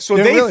asses. Right. So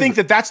they think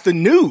that that's the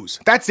news.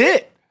 That's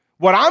it.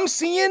 What I'm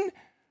seeing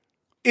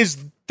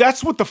is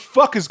that's what the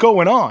fuck is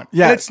going on.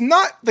 Yeah. And it's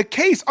not the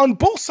case on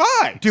both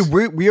sides. Dude,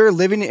 we are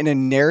living in a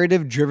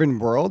narrative-driven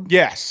world.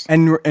 Yes.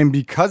 And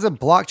because of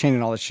blockchain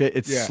and all this shit,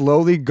 it's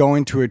slowly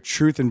going to a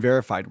truth and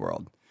verified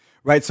world.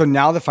 Right? So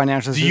now the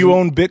financial system... Do you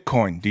own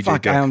Bitcoin, DJ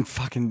Fuck, Dick? I own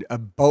fucking a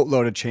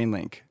boatload of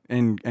Chainlink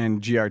and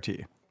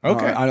GRT.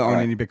 Okay. I don't own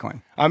any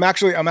Bitcoin. I'm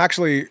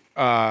actually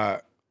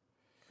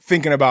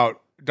thinking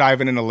about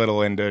diving in a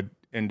little into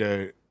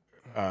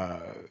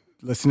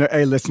Listen to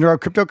our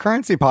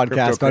cryptocurrency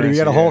podcast, buddy. We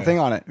got a whole thing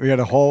on it. We got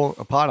a whole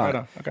pod on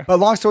it. Okay. But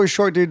long story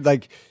short, dude,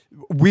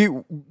 we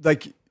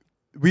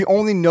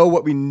only know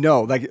what we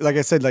know. Like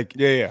I said,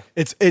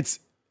 it's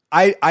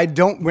I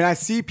don't when I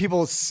see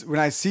people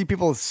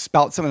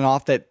spout something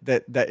off that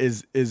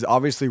is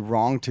obviously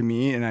wrong to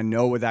me, and I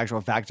know what the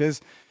actual fact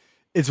is.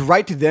 It's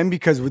right to them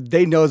because what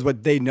they know is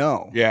what they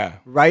know. Yeah.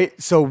 Right.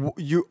 So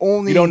you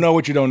don't know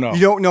what you don't know.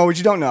 You don't know what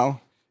you don't know,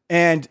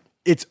 and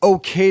it's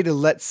okay to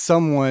let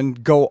someone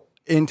go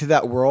into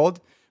that world.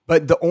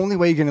 But the only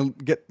way you're gonna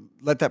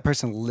let that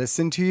person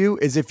listen to you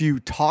is if you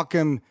talk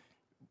them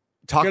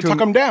down.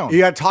 You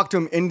gotta talk to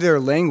them in their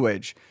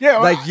language. Yeah.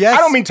 I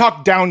don't mean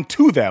talk down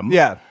to them.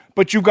 Yeah.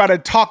 But you've got to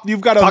talk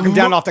them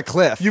down off the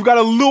cliff. You've got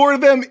to lure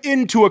them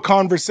into a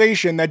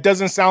conversation that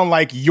doesn't sound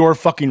like you're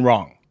fucking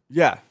wrong.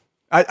 Yeah.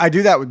 I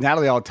do that with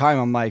Natalie all the time.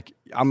 I'm like,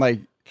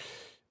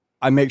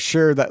 I make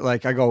sure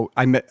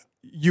that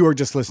you are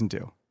just listened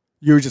to.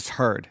 You just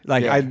heard.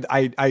 Like Yeah.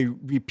 I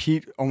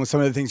repeat almost some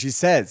of the things she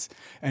says,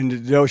 and to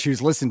know she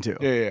was listened to.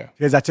 Yeah.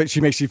 Because that's what she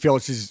makes you feel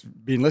she's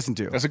being listened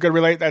to. That's a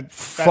good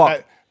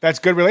Fuck. That's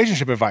good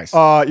relationship advice.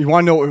 You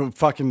want to know what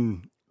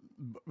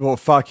will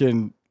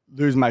fucking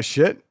lose my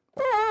shit?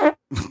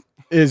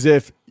 Is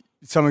if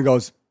someone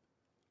goes,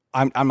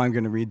 I'm not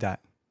going to read that.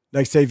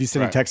 Like, say if you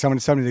send a text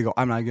somebody, they go,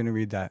 I'm not going to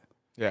read that.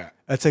 Yeah.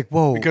 That's like,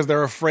 whoa. Because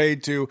they're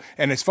afraid to,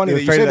 and it's funny They're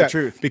that you afraid say of that that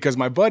truth. because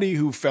my buddy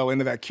who fell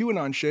into that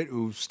QAnon shit,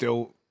 who's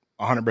still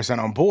 100%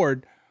 on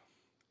board,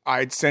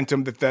 I'd sent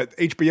him that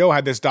HBO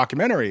had this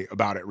documentary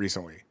about it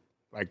recently,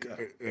 like,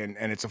 and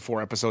it's a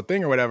 4-episode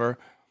thing or whatever.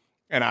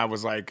 And I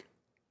was like,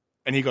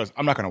 and he goes,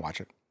 I'm not going to watch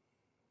it.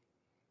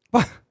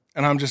 What?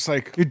 And I'm just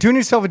like, You're doing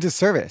yourself a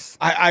disservice.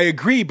 I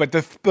agree, but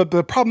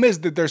the problem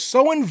is that they're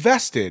so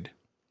invested.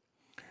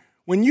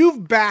 When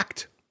you've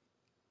backed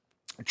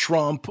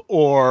Trump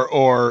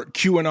or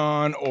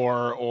QAnon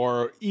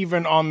or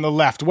even on the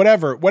left,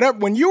 whatever,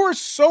 when you are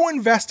so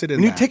invested in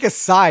When you that, take a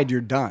side,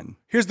 you're done.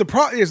 here's the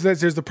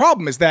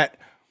problem is that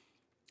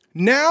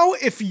now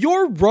if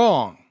you're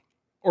wrong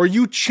or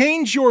you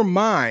change your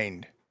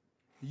mind,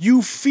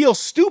 you feel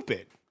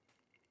stupid.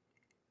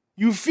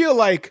 You feel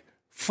like,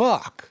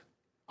 fuck,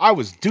 I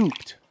was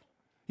duped.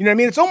 You know what I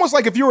mean? It's almost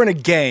like if you were in a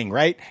gang,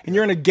 right? And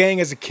you're in a gang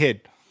as a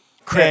kid.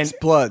 Crips,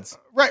 Bloods.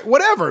 Right,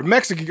 whatever.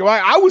 Mexican.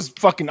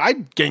 I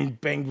gang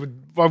banged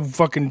with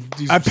fucking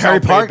these At Perry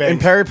South Bay Park? bangs. In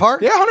Perry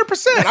Park? Yeah,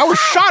 100%. I was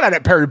shot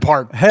at Perry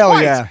Park. Hell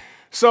twice. yeah.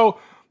 So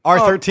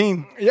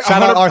R13. yeah,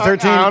 Shout out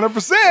R13.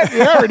 100%.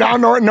 Yeah,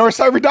 Redondo,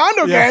 Northside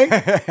Redondo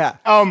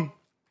gang.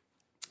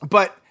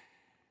 But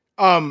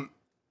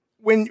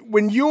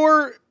when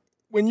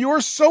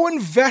you're so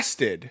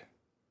invested,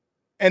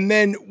 and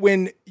then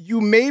when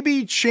you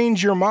maybe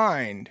change your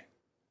mind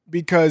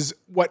because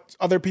what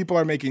other people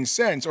are making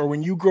sense, or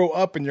when you grow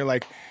up and you're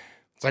like,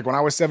 it's like when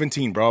I was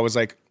 17, bro, I was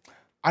like,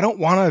 I don't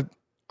want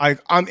to,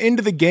 I'm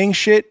into the gang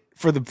shit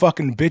for the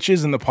fucking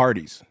bitches and the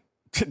parties.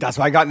 That's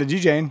why I got into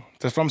DJing.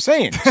 That's what I'm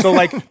saying. So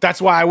like,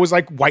 that's why I was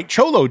like white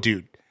cholo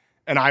dude.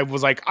 And I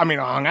was like, I mean,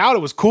 I hung out, it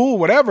was cool,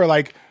 whatever.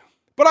 Like,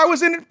 but I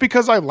was in it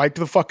because I liked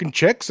the fucking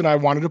chicks and I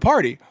wanted to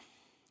party.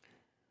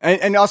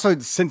 And also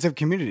sense of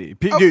community.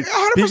 Dude,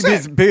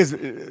 100%. because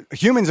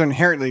humans are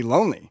inherently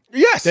lonely.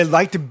 Yes. They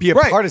like to be a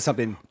part of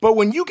something. But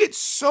when you get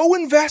so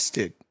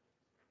invested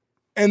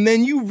and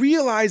then you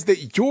realize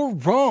that you're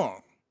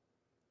wrong,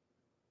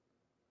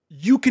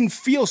 you can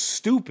feel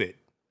stupid.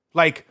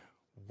 Like,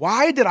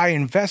 why did I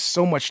invest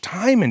so much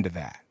time into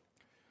that?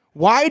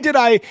 Why did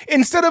I,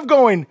 instead of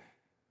going,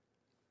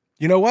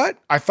 you know what?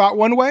 I thought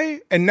one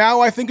way and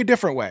now I think a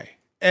different way.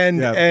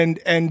 And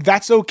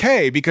that's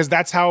okay because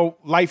that's how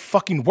life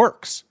fucking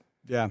works.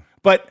 Yeah.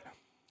 But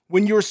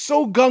when you're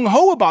so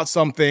gung-ho about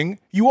something,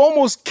 you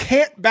almost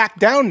can't back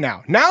down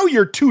now. Now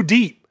you're too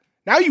deep.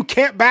 Now you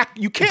can't back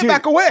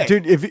back away.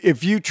 Dude,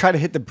 if you try to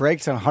hit the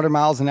brakes at 100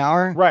 miles an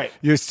hour, right,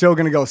 you're still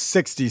going to go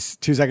 60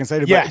 2 seconds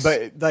later. Yes.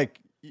 But like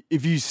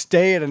if you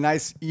stay at a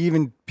nice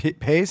even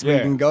pace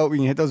where you can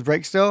hit those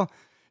brakes still,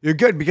 you're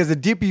good because the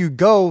deeper you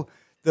go,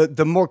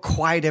 the more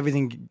quiet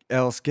everything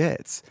else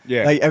gets.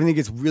 Yeah. Like everything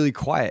gets really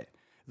quiet.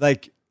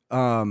 Like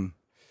you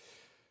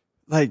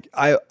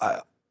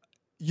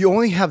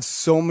only have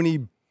so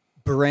many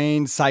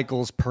brain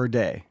cycles per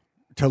day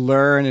to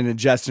learn and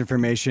ingest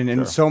information,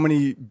 and so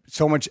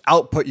much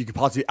output you could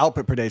possibly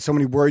output per day. So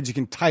many words you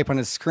can type on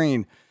a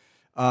screen.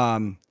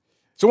 So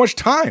much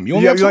time. You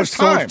only have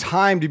so much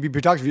time to be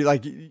productive.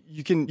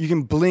 You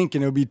can blink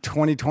and it'll be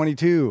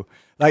 2022.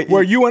 Like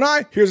where you and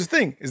I. Here's the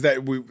thing: is that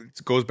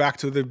it goes back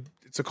to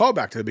it's a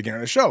callback to the beginning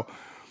of the show.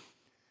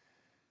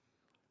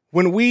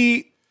 When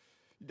we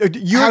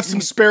have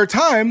some spare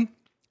time,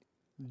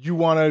 you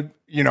want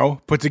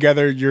to, put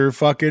together your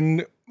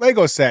fucking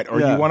Lego set, or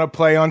you want to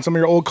play on some of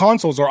your old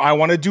consoles, or I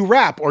want to do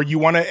rap, or you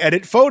want to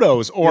edit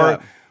photos,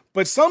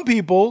 but some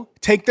people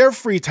take their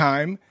free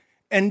time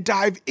and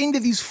dive into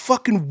these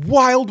fucking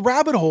wild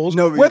rabbit holes.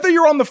 Whether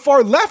you're on the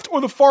far left or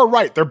the far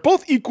right, they're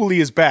both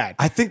equally as bad.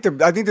 I think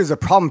there's a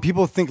problem.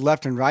 People think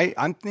left and right.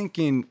 I'm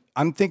thinking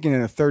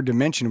in a third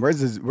dimension.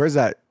 Where's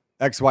that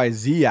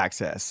XYZ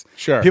access?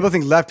 Sure. People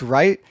think left,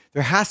 right.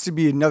 There has to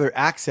be another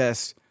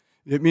access.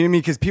 I mean,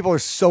 because people are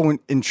so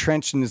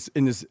entrenched in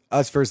this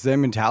us versus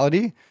them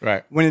mentality.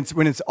 Right. When it's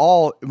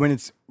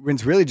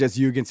really just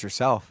you against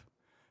yourself.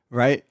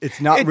 Right.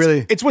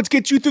 It's what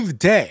gets you through the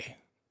day.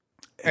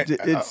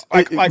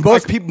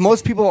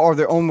 Most people are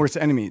their own worst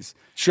enemies.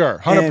 Sure,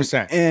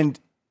 100%.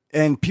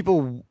 And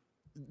people,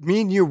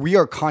 me and you, we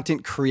are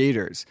content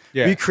creators.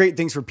 Yeah. We create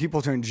things for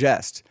people to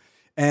ingest.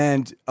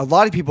 And a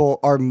lot of people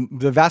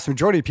the vast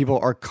majority of people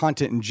are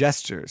content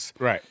ingestors.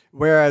 Right.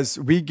 Whereas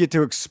we get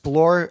to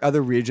explore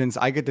other regions.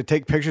 I get to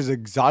take pictures of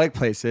exotic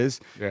places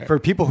for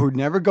people who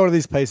never go to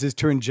these places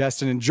to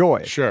ingest and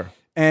enjoy. Sure.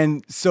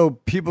 And so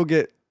people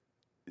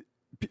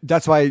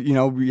that's why,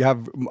 we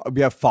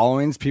have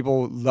followings.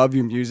 People love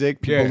your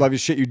music. People love your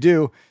shit you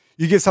do.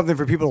 You get something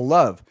for people to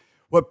love.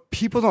 What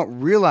people don't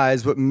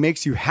realize, what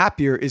makes you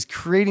happier is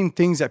creating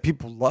things that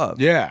people love.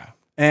 Yeah.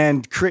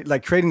 and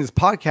creating this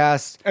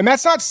podcast. And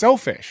that's not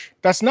selfish.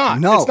 That's not.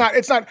 No.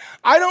 It's not.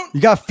 I don't.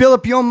 You got to fill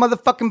up your own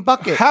motherfucking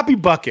bucket. Happy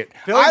bucket.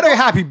 Fill up your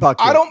happy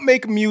bucket. I don't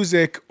make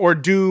music or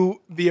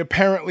do the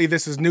apparently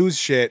this is news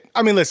shit.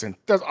 I mean, listen,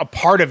 a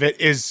part of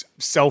it is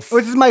This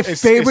is my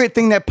favorite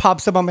thing that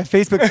pops up on my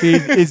Facebook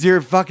feed is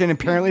your fucking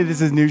apparently this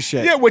is news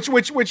shit. Yeah, which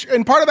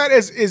and part of that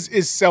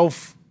is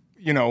self,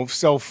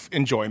 self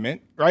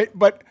enjoyment, right?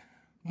 But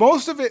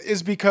most of it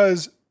is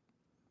because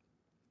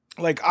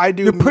like I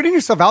do. You're putting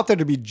yourself out there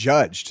to be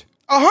judged.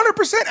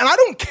 100%, and I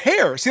don't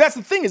care. See, that's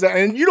the thing is that,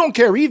 and you don't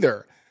care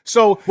either.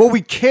 So, well,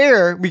 we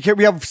care. We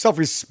have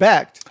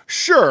self-respect.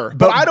 Sure,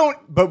 but I don't.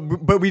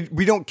 But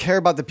we don't care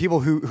about the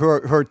people who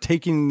are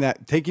taking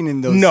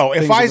in those. No,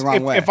 things the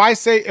wrong way. if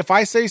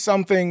I say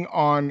something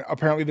on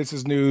apparently this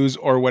is news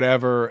or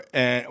whatever,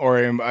 or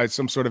in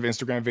some sort of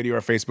Instagram video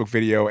or Facebook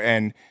video,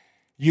 and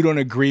you don't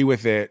agree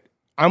with it,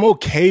 I'm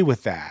okay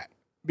with that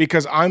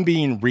because I'm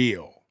being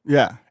real.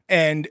 Yeah,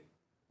 and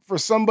for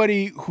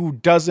somebody who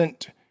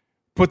doesn't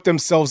put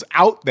themselves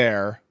out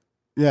there,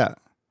 yeah,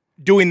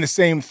 doing the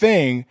same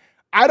thing,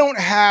 I don't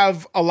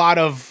have a lot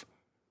of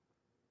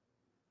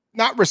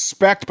not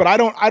respect, but I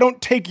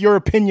don't take your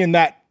opinion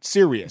that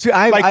serious. See,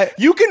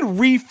 you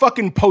can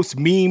fucking post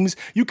memes,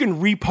 you can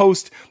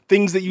repost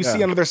things that you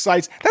see on other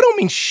sites. That don't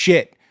mean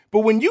shit. But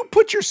when you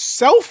put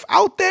yourself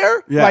out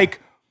there,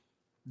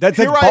 that's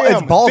here like, I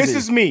am. It's ballsy. This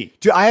is me.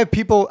 Dude, I have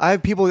people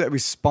that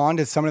respond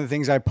to some of the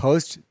things I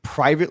post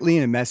privately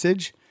in a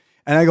message,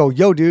 and I go,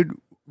 "Yo, dude,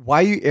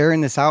 why are you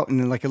airing this out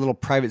in like a little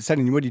private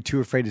setting? What are you too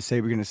afraid to say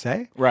we're gonna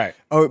say?" Right.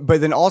 Oh,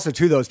 but then also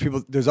too,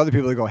 there's other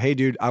people that go, "Hey,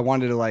 dude, I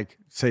wanted to like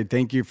say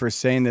thank you for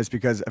saying this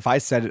because if I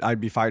said it,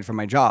 I'd be fired from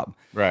my job."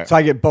 Right. So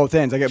I get both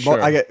ends. I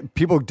get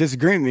people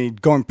disagreeing with me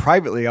going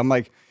privately. I'm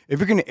like, if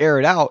you're gonna air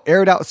it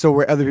out so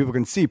where other people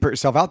can see. Put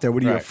yourself out there.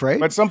 What are you afraid?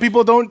 But some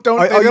people don't.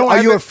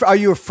 Are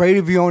you afraid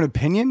of your own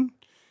opinion?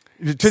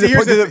 To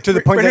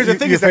the point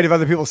that you're afraid of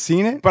other people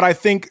seeing it? But I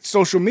think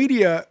social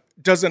media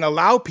doesn't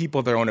allow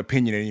people their own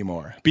opinion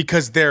anymore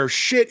because their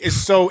shit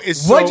is so.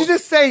 What'd you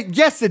just say?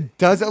 Yes, it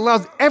does. It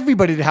allows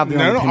everybody to have their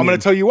own opinion. I'm going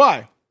to tell you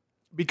why.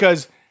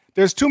 Because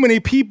there's too many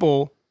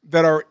people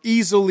that are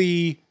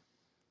easily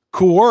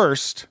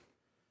coerced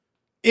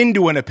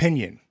into an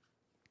opinion.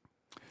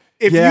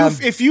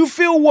 If you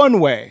feel one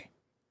way,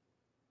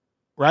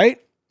 right?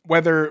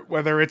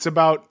 Whether it's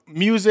about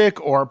music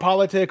or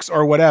politics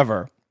or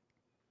whatever,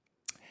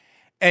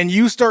 and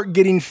you start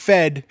getting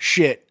fed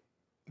shit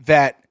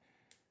that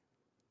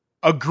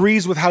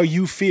agrees with how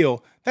you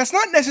feel, that's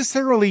not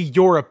necessarily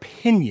your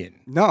opinion.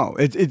 No,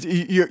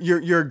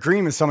 you're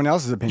agreeing with someone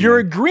else's opinion. You're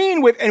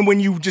agreeing with, and when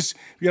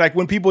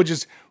when people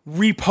just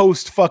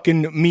repost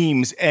fucking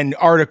memes and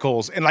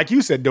articles, and like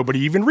you said, nobody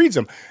even reads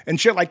them and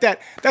shit like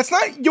that. That's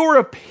not your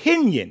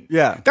opinion.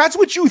 Yeah, that's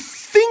what you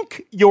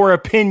think your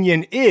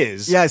opinion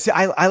is. Yeah, see,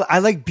 I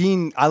like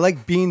being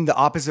the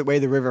opposite way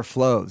the river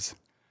flows.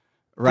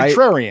 Right?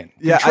 Contrarian.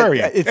 Yeah,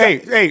 Contrarian.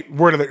 Hey,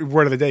 word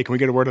of the day. Can we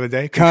get a word of the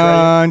day?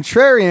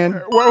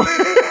 Contrarian.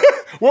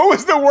 What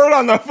was the word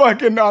on the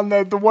fucking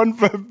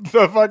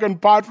the fucking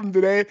pod from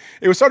today?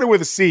 It was started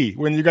with a C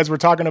when you guys were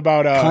talking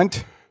about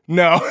cunt.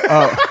 No.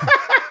 Oh.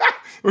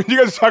 When you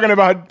guys were talking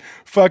about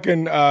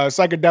fucking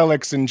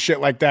psychedelics and shit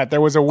like that, there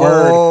was a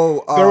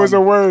word. There was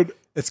a word.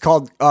 It's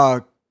called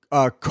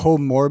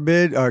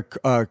comorbid.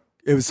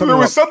 It was something. There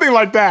was something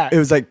like that. It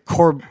was like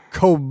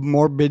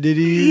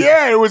comorbidity.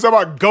 Yeah, it was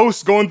about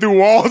ghosts going through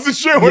walls and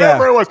shit.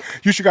 Whatever it was.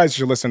 You guys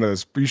should listen to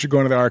this. You should go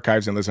into the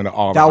archives and listen to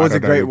all of it. That was a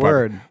great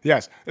word.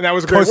 Yes, and that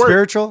was a great word.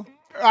 Co-spiritual?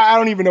 I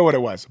don't even know what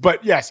it was,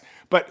 but yes.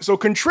 But so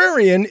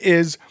contrarian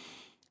is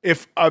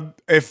if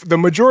the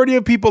majority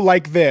of people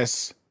like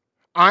this,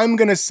 I'm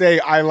gonna say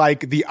I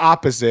like the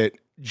opposite.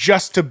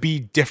 Just to be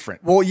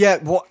different. Well, yeah.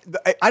 Well,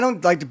 I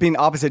don't like to be an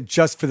opposite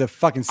just for the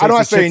fucking. I'm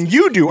not saying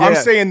you do. Yeah. I'm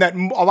saying that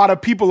a lot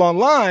of people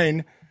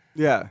online,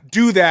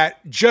 do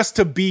that just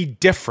to be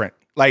different.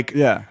 Like,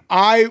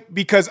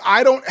 because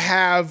I don't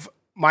have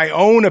my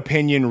own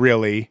opinion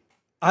really.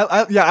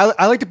 I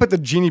like to put the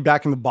genie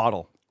back in the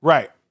bottle,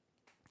 right?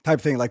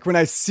 Type thing. Like when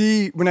I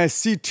see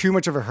too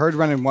much of a herd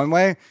running one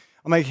way,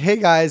 I'm like, hey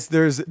guys,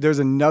 there's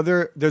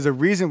a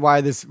reason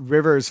why this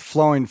river is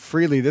flowing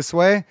freely this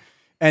way,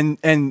 and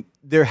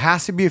there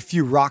has to be a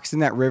few rocks in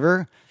that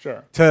river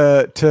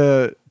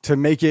to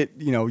make it,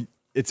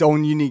 its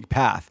own unique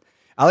path.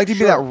 I like to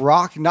be that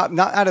rock, not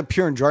out of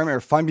pure enjoyment or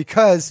fun,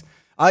 because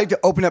I like to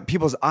open up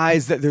people's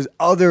eyes that there's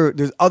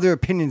other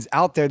opinions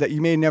out there that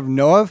you may never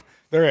know of.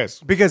 There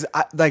is. Because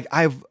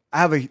I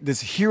have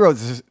this hero,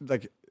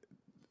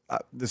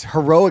 this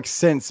heroic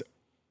sense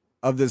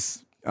of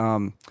this,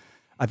 I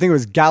think it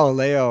was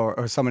Galileo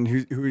or someone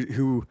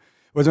who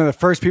was one of the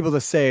first people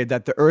to say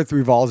that the earth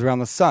revolves around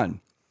the sun.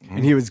 Mm-hmm.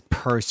 And he was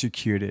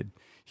persecuted.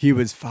 He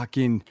was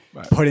fucking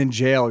put in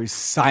jail. He was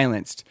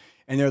silenced.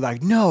 And they're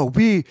like, no,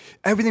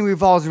 everything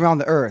revolves around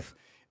the earth.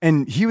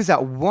 And he was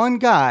that one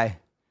guy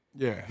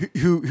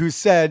who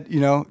said,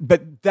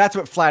 but that's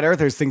what flat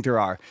earthers think there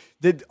are.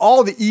 That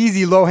all the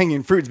easy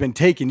low-hanging fruit's been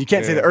taken. You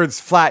can't say the earth's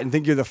flat and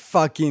think you're the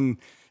fucking,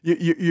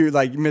 you're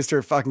like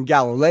Mr. fucking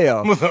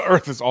Galileo. Well, the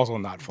Earth is also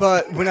not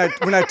flat. But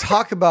when I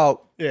talk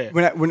about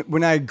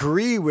when I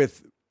agree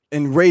with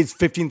and raise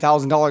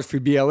 $15,000 for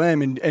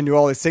BLM and do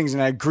all these things,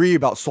 and I agree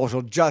about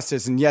social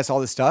justice and yes,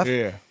 all this stuff.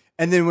 Yeah.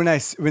 And then when I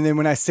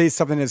say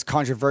something as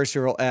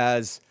controversial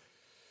as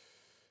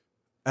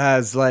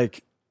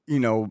like, you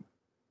know,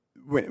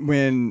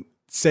 when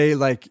say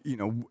like, you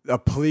know, a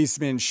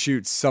policeman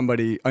shoots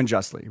somebody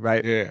unjustly,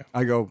 right? Yeah.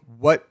 I go,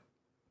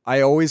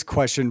 I always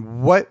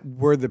question what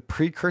were the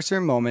precursor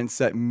moments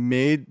that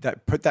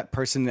put that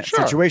person in that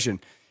situation.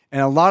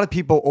 And a lot of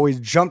people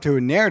always jump to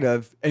a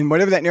narrative, and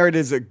whatever that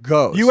narrative is, it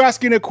goes. You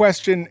asking a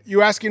question,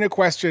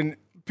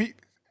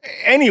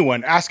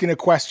 anyone asking a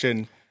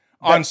question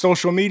on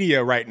social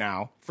media right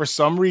now, for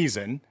some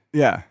reason,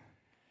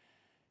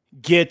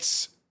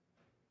 gets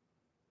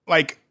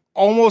like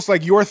almost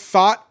like your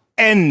thought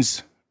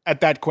ends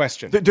at that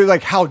question. They're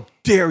like, how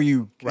dare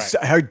you? Right.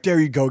 How dare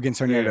you go against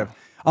our narrative?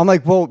 I'm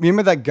like, well,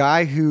 remember that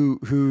guy who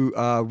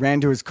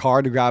ran to his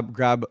car to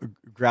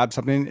grab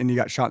something and he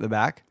got shot in the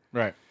back?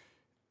 Right.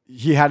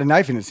 He had a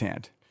knife in his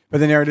hand, but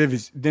the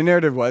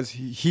narrative was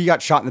he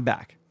got shot in the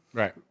back.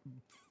 Right.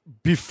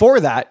 Before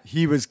that,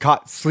 he was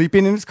caught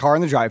sleeping in his car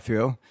in the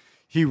drive-thru.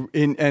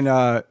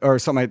 Or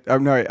something.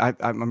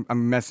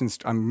 I'm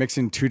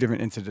mixing two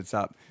different incidents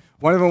up.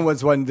 One of them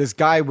was when this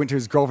guy went to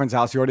his girlfriend's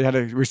house. He already had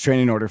a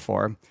restraining order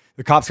for him.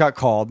 The cops got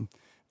called.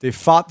 They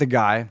fought the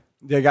guy.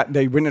 They got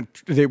in a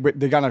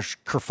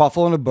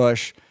kerfuffle in a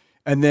bush,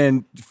 and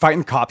then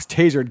fighting cops.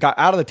 Tasered. Got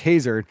out of the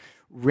taser.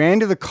 Ran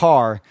to the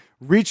car.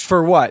 Reached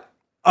for what?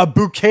 A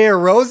bouquet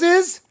of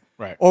roses?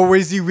 Right. Or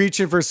was he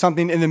reaching for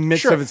something in the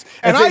midst of his?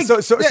 And I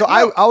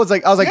was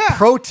like,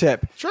 pro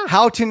tip: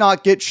 how to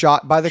not get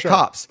shot by the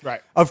cops. Right.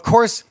 Of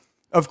course,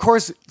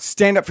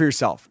 stand up for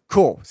yourself.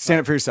 Cool. Stand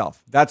up for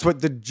yourself. That's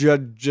what the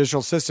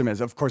judicial system is.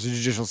 Of course, the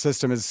judicial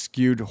system is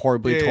skewed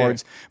horribly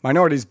towards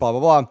minorities. Blah blah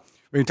blah.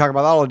 We can talk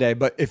about that all day.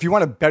 But if you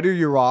want to better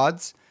your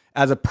odds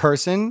as a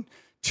person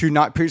to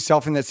not put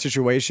yourself in that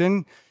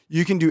situation,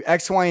 you can do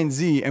X, Y, and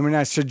Z. And when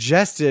I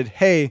suggested,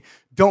 hey,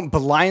 don't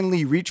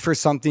blindly reach for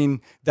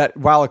something that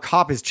while a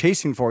cop is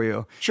chasing for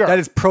you, that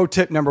is pro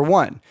tip number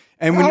one.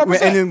 And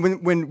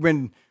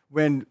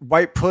when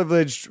white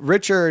privileged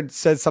Richard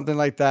says something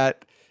like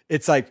that,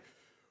 it's like,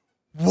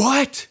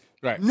 what?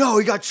 Right. No,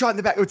 he got shot in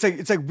the back.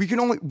 It's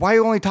like why are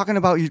you only talking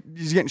about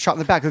he's getting shot in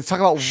the back? Let's talk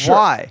about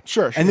why.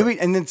 Sure. And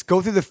then let's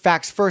go through the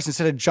facts first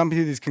instead of jumping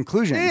to these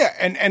conclusions. Yeah.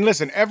 And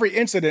listen, every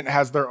incident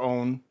has their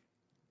own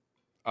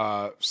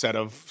set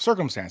of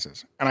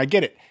circumstances, and I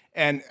get it.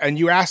 And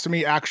you asked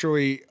me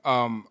actually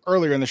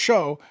earlier in the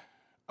show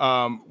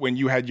when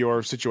you had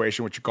your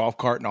situation with your golf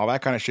cart and all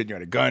that kind of shit. You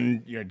had a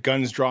gun, you had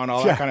guns drawn,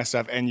 all that kind of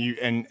stuff,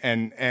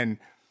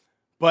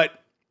 but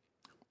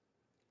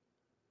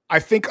I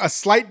think a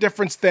slight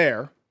difference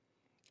there,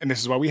 and this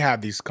is why we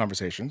have these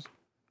conversations,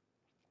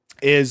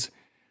 is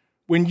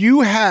when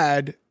you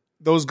had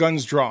those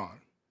guns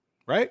drawn,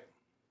 right?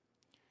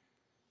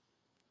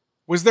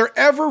 Was there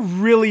ever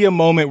really a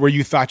moment where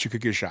you thought you could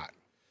get shot?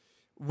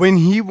 When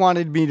he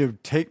wanted me to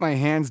take my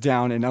hands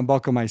down and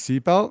unbuckle my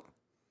seatbelt,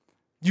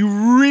 you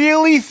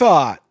really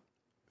thought?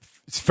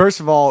 First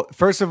of all,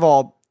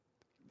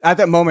 at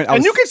that moment,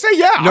 you can say,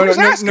 yeah.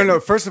 No.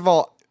 First of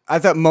all,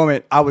 at that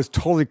moment, I was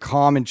totally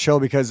calm and chill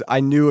because I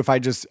knew if I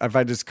just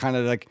kind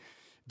of like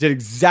did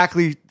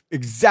exactly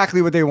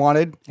what they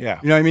wanted. Yeah.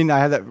 You know what I mean? I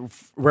had that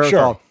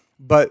wherewithal. Sure.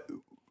 But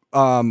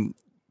on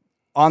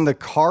the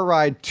car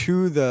ride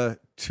to the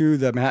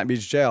Manhattan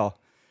Beach jail,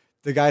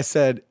 the guy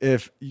said,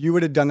 if you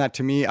would have done that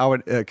to me, I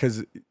would,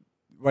 because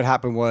what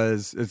happened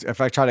was, if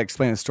I try to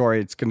explain the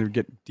story, it's going to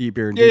get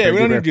deeper and deeper. Yeah, we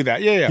don't need to do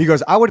that. Yeah. He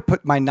goes, I would have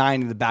put my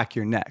 9 in the back of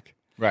your neck.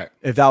 Right.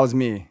 If that was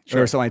me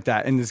or something like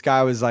that. And this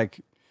guy was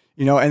like,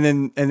 you know, and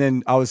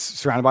then I was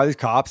surrounded by these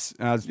cops,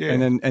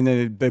 and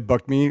then they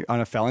booked me on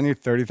a felony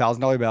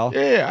 $30,000 bail.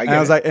 Yeah, I get and I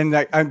was like,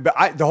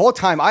 but the whole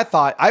time I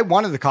thought I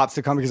wanted the cops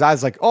to come because I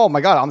was like, oh my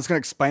God, I'm just going to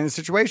explain the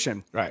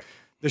situation. Right.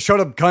 They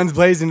showed up guns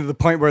blazing to the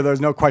point where there was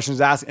no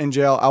questions asked in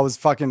jail. I was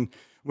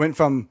went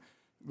from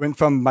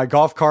my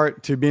golf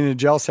cart to being in a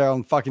jail cell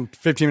in fucking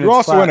 15 minutes. You're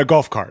also in a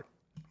golf cart.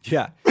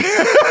 Yeah.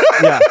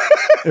 Yeah.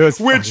 It was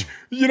which,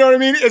 you know what I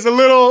mean? It's a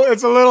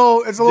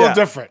little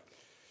different.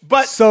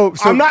 But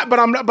I'm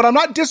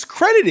not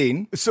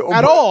discrediting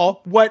at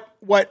all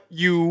what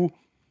you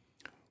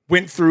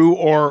went through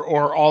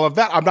or all of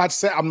that. I'm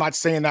not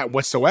saying that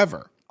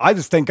whatsoever. I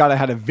just thank God I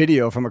had a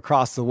video from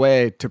across the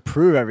way to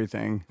prove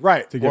everything.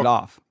 Right. To get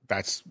off.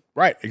 That's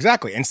right.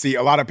 Exactly. And see,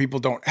 a lot of people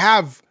don't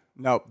have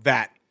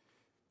that.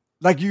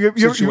 Like you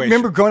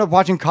remember growing up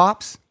watching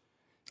Cops?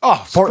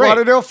 Oh, Fort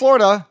Lauderdale,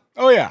 Florida.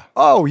 Oh yeah.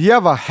 Oh, you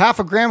have a half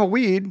a gram of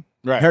weed.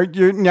 Right.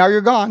 Now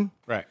you're gone.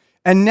 Right.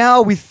 And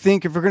now we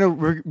think if we're going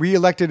to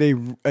re-elected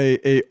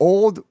a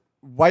old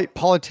white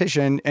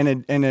politician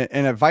and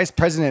a vice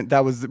president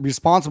that was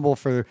responsible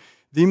for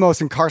the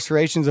most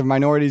incarcerations of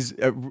minorities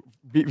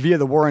via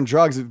the war on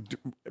drugs,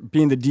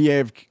 being the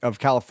DA of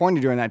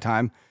California during that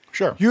time.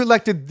 Sure. You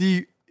elected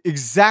the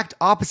exact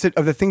opposite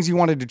of the things you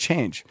wanted to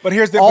change. But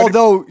here's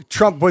although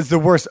Trump was the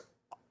worst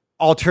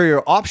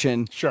ulterior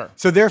option. Sure.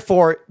 So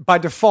therefore, by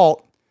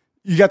default,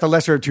 you got the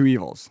lesser of two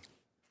evils.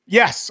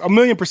 Yes,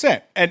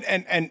 1,000,000%.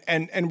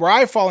 And where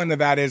I fall into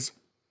that is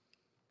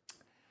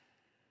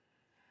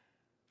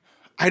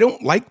I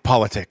don't like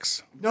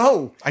politics.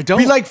 No, I don't.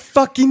 We like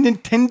fucking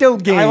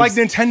Nintendo games. I like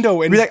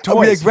Nintendo and we like, toys.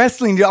 We like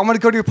wrestling. Dude. I want to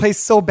go to your place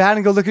so bad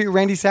and go look at your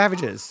Randy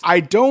Savages. I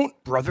don't,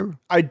 brother.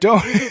 I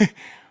don't.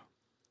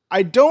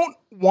 I don't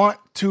want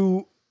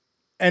to.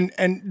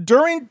 And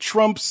during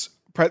Trump's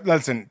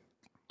listen,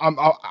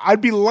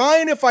 I'd be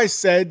lying if I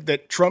said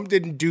that Trump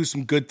didn't do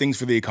some good things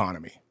for the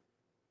economy.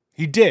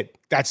 He did.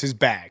 That's his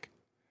bag.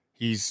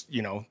 He's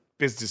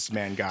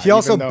businessman guy. He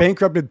also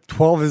bankrupted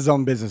 12 of his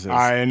own businesses.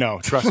 I know.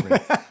 Trust me.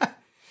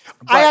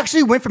 I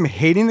actually went from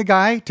hating the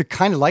guy to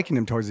kind of liking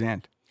him towards the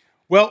end.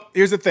 Well,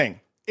 here's the thing.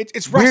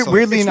 It's wrestling.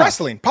 Weirdly it's enough.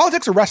 wrestling.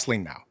 Politics are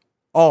wrestling now.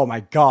 Oh my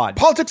God.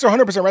 Politics are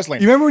 100%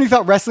 wrestling. You remember when you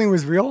thought wrestling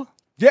was real?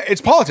 Yeah,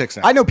 it's politics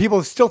now. I know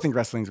people still think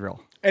wrestling's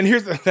real. And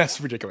that's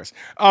ridiculous.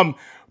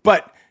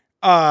 But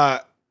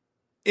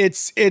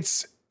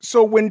it's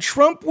so when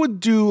Trump would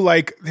do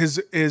like his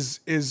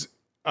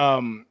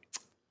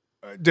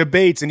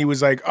debates and he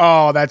was like,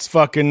 oh, that's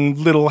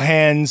fucking little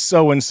hand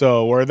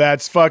so-and-so, or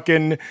that's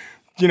fucking,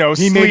 he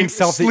made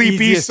himself the sleepy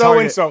easiest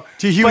so-and-so.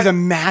 He was a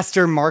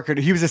master marketer.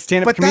 He was a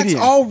stand-up comedian. But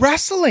that's all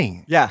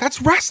wrestling. Yeah.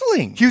 That's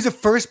wrestling. He was the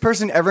first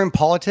person ever in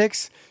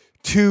politics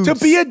to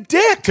be a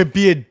dick. To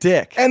be a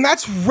dick. And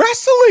that's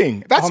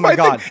wrestling. That's my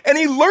God. thing. And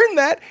he learned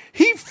that.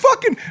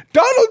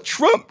 Donald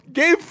Trump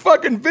gave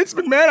fucking Vince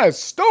McMahon a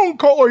stone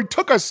cold, or he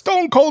took a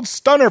stone cold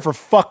stunner, for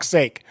fuck's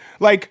sake.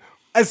 Like,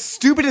 as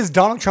stupid as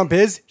Donald Trump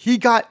is, he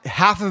got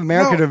half of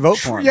America to vote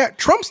for him. Yeah,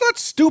 Trump's not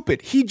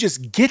stupid. He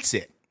just gets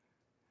it.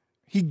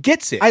 He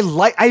gets it.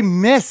 I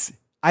miss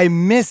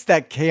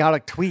that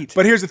chaotic tweet.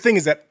 But here's the thing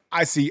is that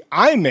I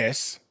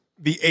miss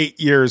the 8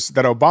 years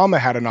that Obama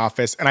had in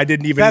office, and I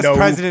didn't even know. Best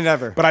president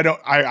ever. But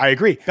I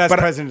agree. Best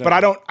president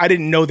ever. I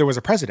didn't know there was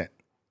a president.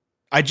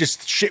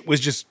 Shit was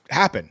just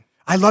happen.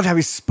 I loved how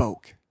he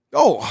spoke.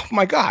 Oh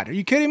my God. Are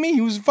you kidding me? He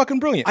was fucking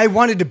brilliant. I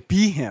wanted to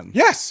be him.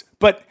 Yes.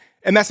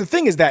 And that's the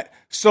thing is that,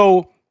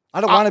 I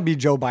don't want to be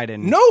Joe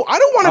Biden. No, I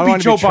don't want to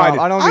be Joe Biden.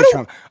 I don't want to be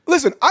Trump.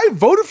 Listen, I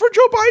voted for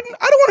Joe Biden.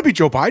 I don't want to be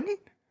Joe Biden.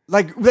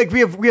 Like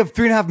we have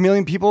 3.5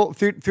 million people,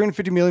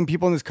 350 million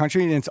people in this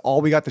country, and it's all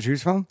we got to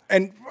choose from.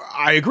 And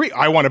I agree.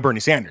 I want a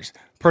Bernie Sanders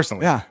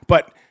personally. Yeah.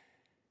 But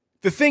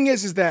the thing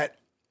is that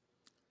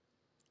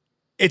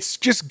it's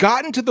just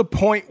gotten to the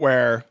point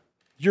where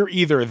you're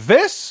either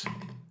this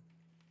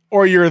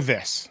or you're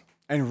this.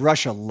 And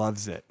Russia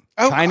loves it.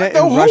 China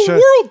and Russia,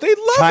 world, they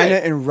love China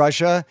it. and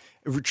Russia.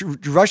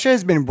 Russia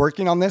has been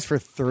working on this for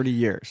 30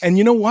 years. And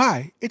you know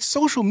why? It's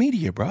social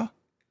media, bro.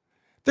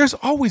 There's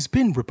always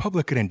been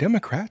Republican and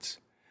Democrats.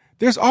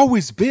 There's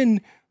always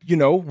been,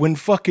 when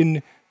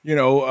fucking,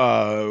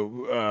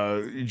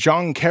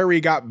 John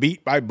Kerry got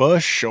beat by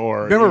Bush,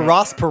 or remember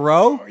Ross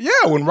Perot?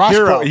 Yeah, when Ross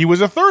Perot, he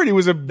was a third.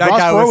 Ross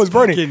Perot was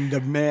Bernie.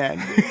 The man.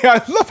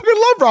 Yeah, I love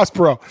Ross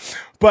Perot.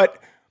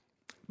 But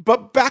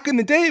back in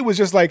the day, it was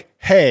just like,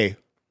 hey,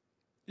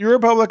 you're a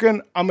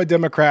Republican, I'm a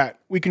Democrat.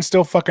 We can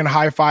still fucking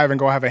high five and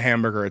go have a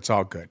hamburger. It's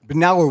all good. But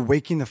now we're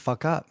waking the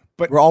fuck up.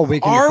 But we're all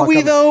waking the fuck up. Are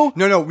we though?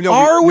 No.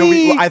 Are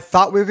we? I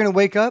thought we were gonna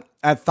wake up.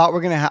 I thought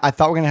we're gonna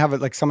have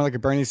it like someone like a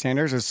Bernie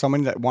Sanders or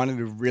someone that wanted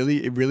to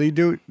really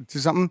do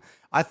something.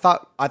 I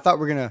thought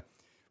we're gonna.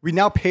 We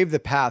now paved the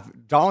path.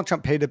 Donald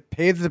Trump paved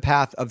the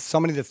path of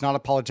somebody that's not a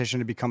politician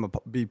to become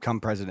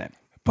president.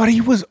 But he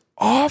was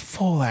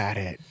awful at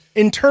it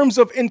in terms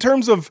of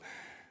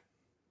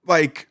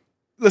like.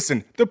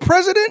 Listen, the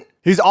president.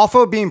 He's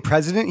awful at being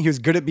president. He was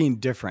good at being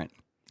different.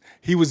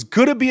 He was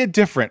good at being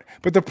different,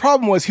 but the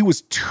problem was he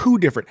was too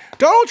different.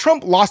 Donald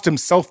Trump lost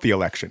himself the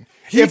election.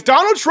 If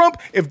Donald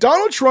Trump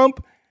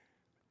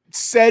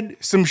said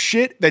some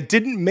shit that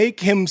didn't make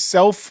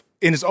himself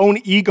in his own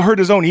ego, hurt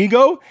his own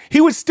ego, he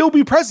would still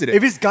be president.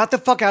 If he's got the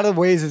fuck out of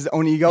the way as his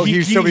own ego,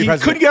 he'd still be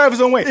president. He couldn't get out of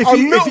his own way.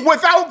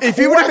 If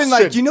he would have been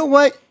like, you know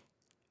what?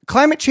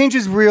 Climate change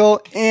is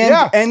real,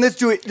 and let's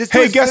do it.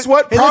 Hey, guess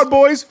what? Proud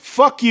Boys,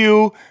 fuck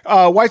you.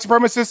 White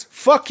supremacists,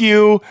 fuck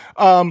you.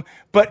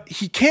 But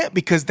he can't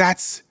because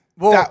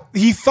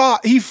he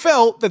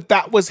felt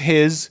that was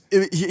his.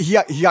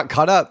 He got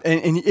caught up,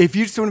 and if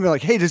you just want to be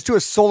like, hey, just do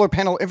a solar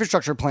panel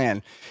infrastructure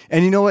plan,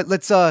 and you know what?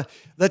 Let's like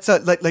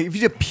if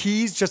you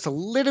appease just a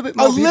little bit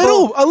more,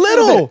 a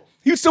little.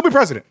 He would still be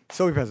president.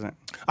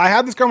 I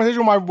have this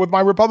conversation with my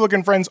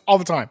Republican friends all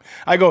the time.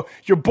 I go,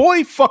 your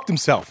boy fucked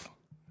himself.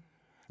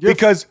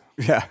 Because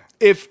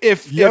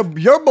if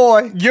your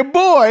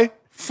boy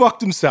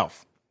fucked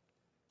himself,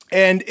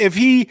 and if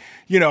he,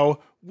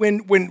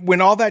 when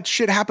all that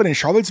shit happened in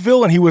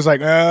Charlottesville, and he was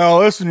like, "Oh,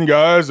 listen,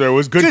 guys, there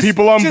was good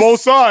people on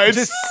both sides."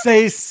 Just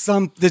say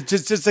something.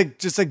 Just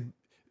like,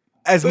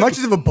 as much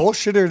of a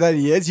bullshitter that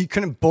he is, he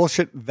couldn't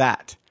bullshit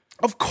that.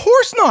 Of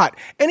course not.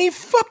 And he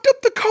fucked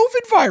up the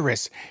COVID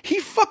virus. He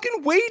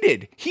fucking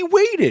waited. He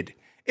waited.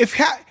 If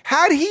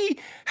had he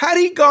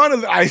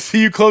gone, I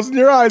see you closing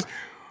your eyes.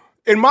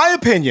 in my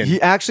opinion, he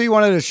actually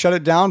wanted to shut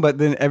it down, but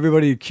then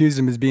everybody accused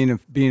him as being a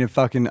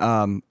fucking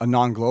a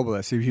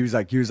non-globalist. He was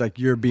like,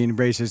 you're being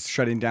racist,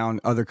 shutting down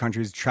other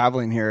countries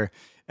traveling here,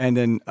 and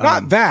then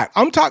not that.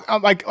 I'm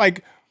talking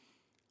like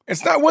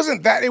it's not.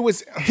 Wasn't that? It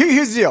was.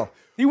 Here's the deal.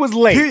 He was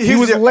late. He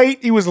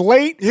was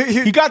late.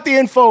 He got the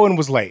info and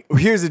was late.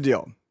 Here's the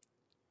deal.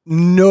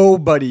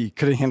 Nobody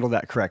could have handled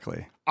that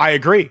correctly. I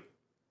agree.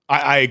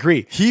 I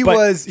agree. He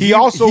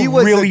also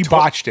really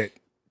botched it.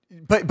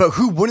 But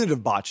who wouldn't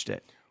have botched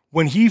it?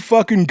 When he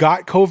fucking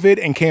got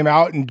COVID and came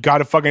out and got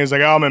a fucking, he's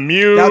like, oh, I'm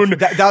immune.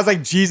 That was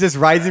like Jesus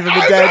rising from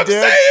the dead, dude. That's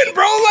what I'm saying,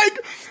 bro.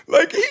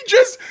 Like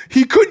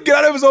he couldn't get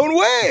out of his own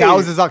way. That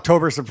was his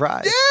October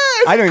surprise.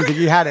 Yeah. I don't even think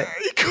he had it.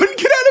 He couldn't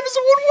get out of his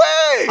own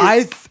way.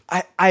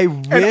 I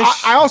wish. And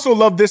I also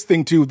love this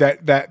thing too,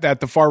 that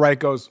the far right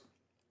goes,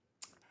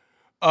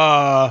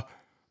 oh,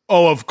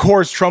 of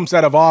course Trump's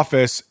out of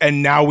office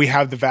and now we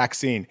have the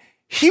vaccine.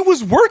 He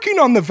was working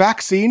on the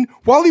vaccine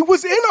while he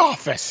was in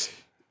office.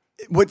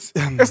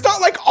 It's not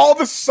like all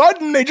of a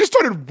sudden they just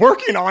started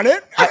working on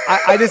it.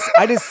 I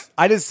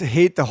just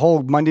hate the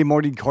whole Monday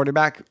morning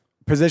quarterback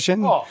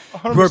position,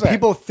 where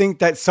people think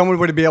that someone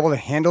would be able to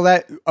handle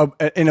that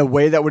in a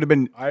way that would have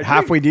been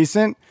halfway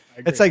decent.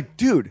 It's like,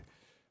 dude,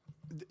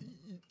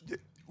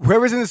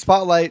 whoever's in the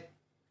spotlight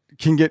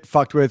can get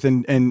fucked with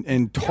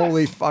and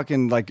totally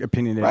fucking like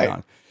opinionated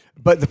on.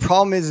 But the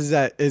problem is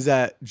that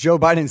Joe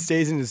Biden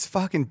stays in his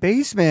fucking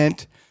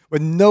basement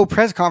with no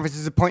press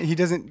conferences. The point he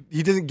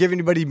doesn't give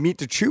anybody meat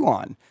to chew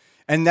on,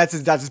 and that's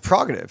his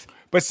prerogative.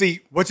 But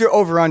see, what's your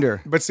over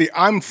under? But see,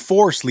 I'm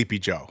for Sleepy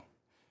Joe.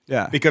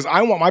 Yeah, because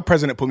I want my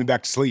president to put me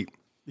back to sleep.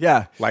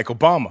 Yeah, like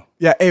Obama.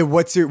 Yeah. Hey,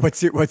 what's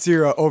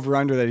your over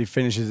under that he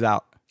finishes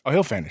out? Oh,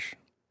 he'll finish.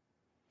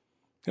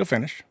 He'll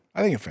finish.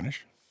 I think he'll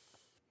finish.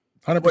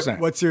 100%.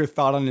 What's your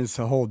thought on his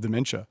whole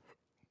dementia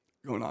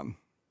going on?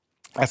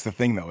 That's the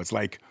thing, though. It's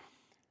like,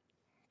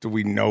 do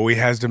we know he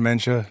has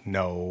dementia?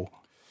 No.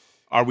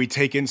 Are we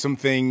taking some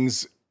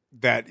things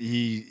that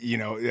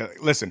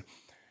listen.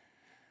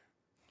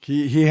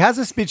 He has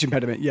a speech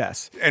impediment,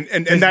 yes. And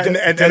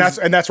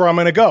that's where I'm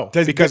going to go.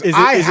 Because is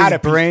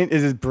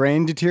his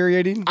brain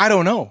deteriorating? I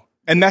don't know.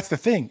 And that's the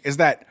thing, is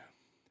that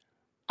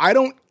I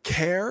don't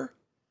care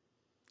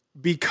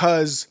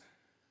because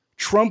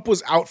Trump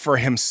was out for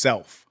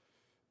himself.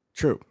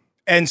 True.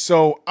 And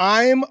so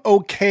I'm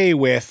okay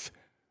with,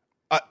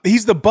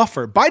 he's the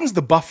buffer. Biden's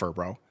the buffer,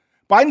 bro.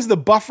 Biden's the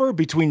buffer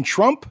between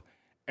Trump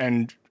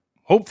and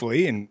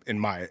hopefully, in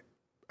my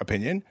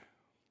opinion,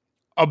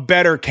 a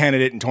better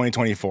candidate in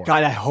 2024.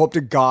 God, I hope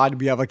to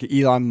God we have like an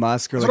Elon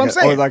Musk or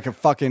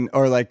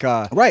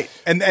right.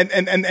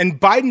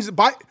 And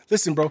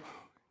listen, bro,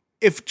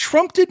 if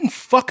Trump didn't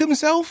fuck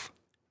himself,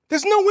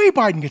 there's no way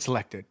Biden gets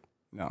elected.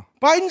 No.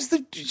 Biden's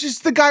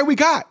just the guy we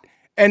got.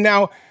 And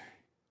now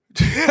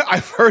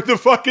I've heard the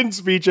fucking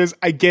speeches.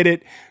 I get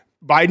it.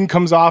 Biden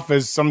comes off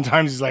as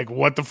sometimes he's like,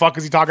 what the fuck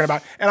is he talking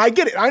about? And I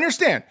get it. I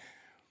understand.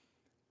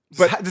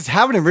 But just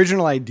have an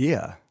original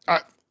idea.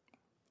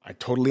 I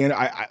totally,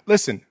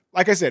 listen,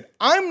 like I said,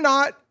 I'm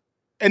not,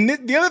 and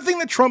the other thing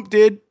that Trump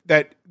did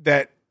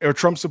or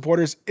Trump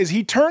supporters is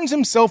he turns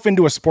himself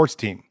into a sports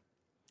team.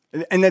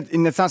 And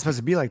that's not supposed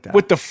to be like that.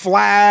 With the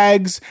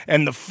flags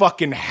and the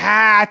fucking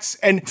hats,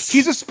 and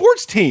he's a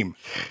sports team.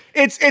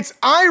 It's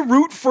I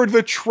root for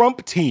the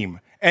Trump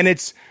team, and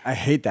I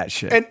hate that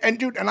shit. And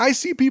dude, and I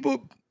see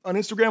people on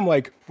Instagram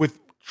like with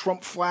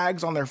Trump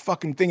flags on their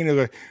fucking thing, and they're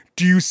like,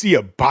 "Do you see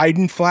a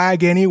Biden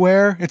flag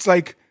anywhere?" It's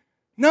like,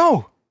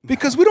 no,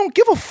 because we don't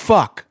give a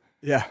fuck.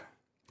 Yeah.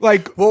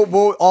 Like,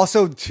 well,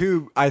 also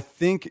too, I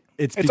think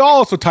it's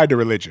also tied to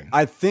religion.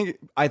 I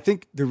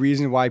think the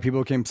reason why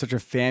people became such a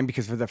fan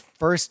because for the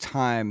first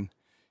time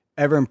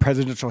ever in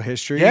presidential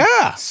history,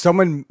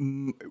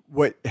 someone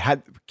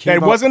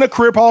wasn't a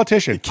career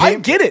politician. I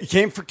get it.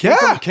 Came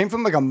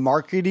from like a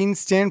marketing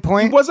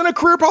standpoint. He wasn't a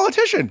career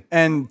politician,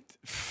 and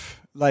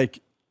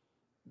like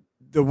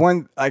the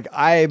one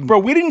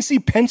we didn't see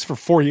Pence for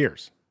 4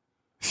 years.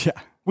 Yeah,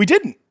 we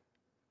didn't.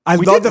 I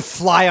love the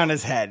fly on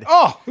his head.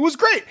 Oh, it was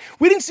great.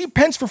 We didn't see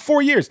Pence for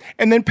 4 years.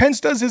 And then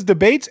Pence does his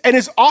debates and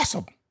it's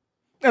awesome.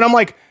 And I'm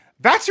like,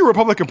 that's your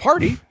Republican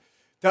Party.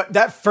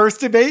 That first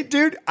debate,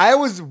 dude, I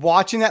was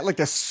watching that like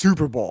the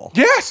Super Bowl.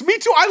 Yes, me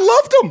too. I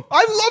loved them.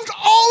 I loved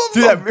all of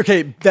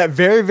them. That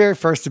very, very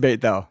first debate,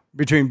 though,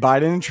 between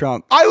Biden and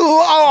Trump.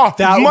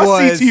 That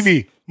must-see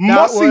TV.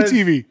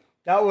 Must-see TV.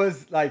 That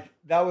was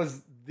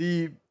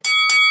the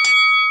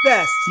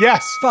best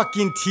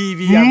fucking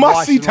TV I've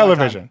must-see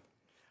television.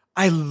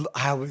 I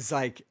was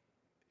like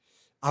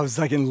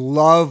in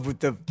love with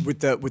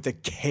the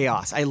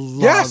chaos. I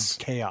love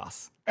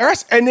chaos.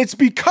 And it's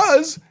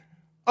because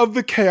of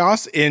the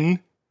chaos in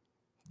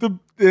the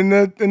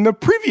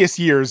previous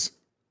year's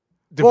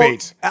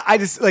debates. Well, I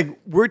just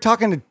we're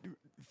talking to,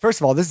 first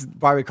of all, this is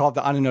why we call it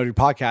the Unanoted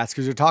Podcast,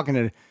 because we're talking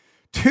to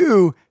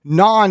two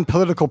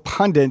non-political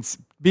pundits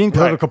being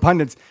political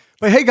pundits.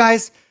 But hey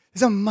guys,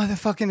 it's a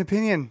motherfucking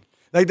opinion.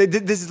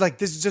 This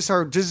is just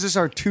our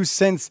 2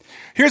 cents.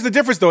 Here's the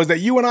difference, though, is that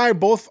you and I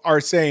both are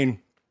saying,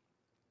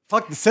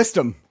 "Fuck the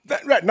system."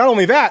 Right. Not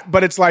only that,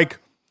 but it's like,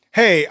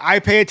 hey, I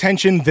pay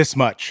attention this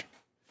much.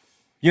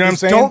 You know what I'm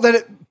saying?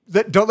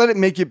 Don't let it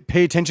make you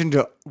pay attention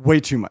to way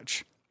too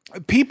much.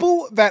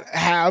 People that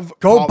have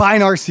buy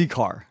an RC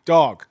car.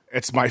 Dog.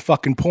 It's my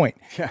fucking point.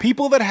 Yeah.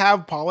 People that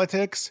have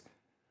politics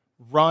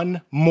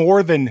run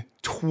more than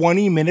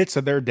 20 minutes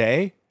of their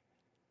day,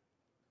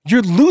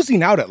 you're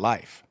losing out at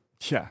life.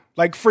 Yeah.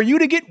 Like for you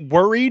to get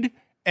worried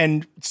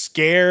and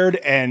scared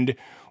and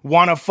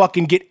want to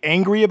fucking get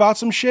angry about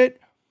some shit,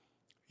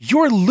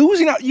 you're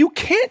losing out. You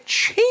can't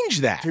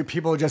change that. Dude,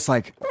 people are just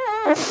like,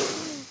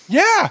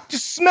 yeah,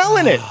 just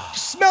smelling it.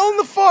 Just smelling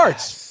the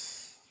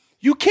farts.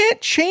 You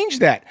can't change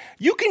that.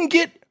 You can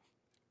get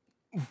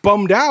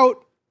bummed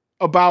out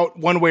about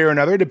one way or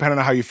another, depending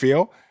on how you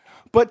feel.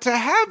 But to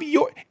have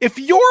if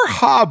your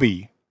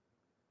hobby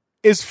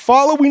is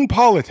following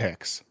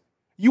politics,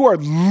 you are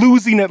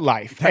losing at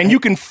life. And you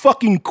can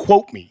fucking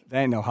quote me. That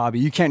ain't no hobby.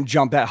 You can't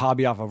jump that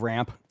hobby off a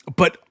ramp.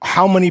 But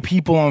how many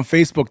people on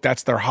Facebook,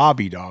 that's their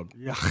hobby, dog?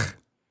 Yuck.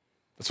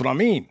 That's what I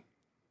mean.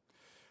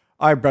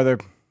 All right, brother.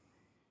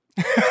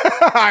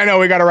 I know,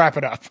 we got to wrap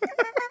it up.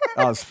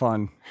 That was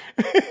fun.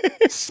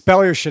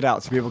 Spell your shit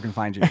out so people can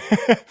find you.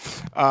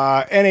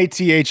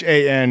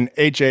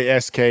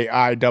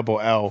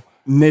 NathanHaskill.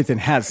 Nathan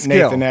has skill.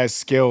 Nathan has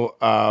skill.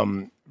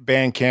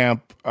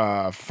 Bandcamp,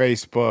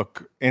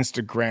 Facebook,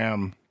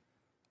 Instagram,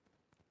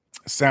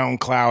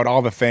 SoundCloud,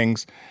 all the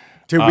things.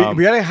 Dude,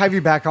 we got to have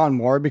you back on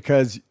more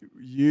because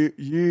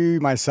you,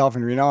 myself,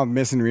 and Reno, I'm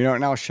missing Reno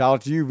right now. Shout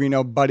out to you,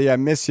 Reno, buddy. I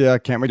miss you.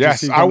 Can't wait to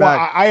see you come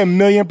back. I am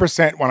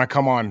 1,000,000% when I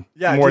come on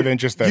more than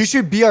just this. You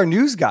should be our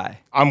news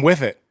guy. I'm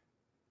with it.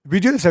 We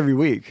do this every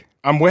week.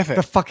 I'm with it.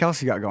 What the fuck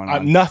else you got going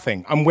on?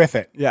 Nothing. I'm with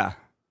it. Yeah.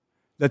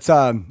 Let's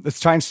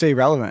try and stay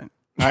relevant.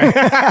 I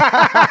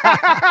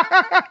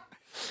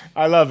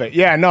love it.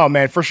 Yeah, no,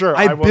 man, for sure.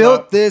 I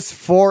built this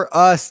for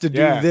us to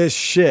do this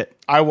shit.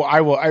 I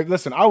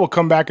will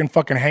come back and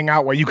fucking hang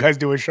out while you guys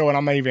do a show and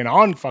I'm not even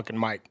on fucking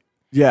mic.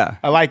 Yeah.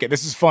 I like it.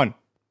 This is fun.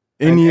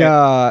 Any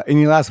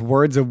last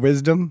words of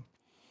wisdom?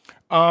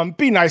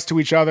 Be nice to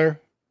each other.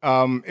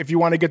 If you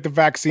want to get the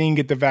vaccine,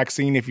 get the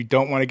vaccine. If you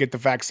don't want to get the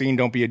vaccine,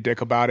 don't be a dick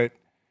about it.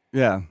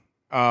 Yeah.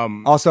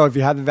 Also, if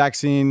you have the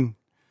vaccine,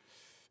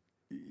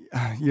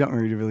 you don't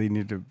really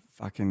need to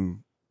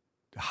fucking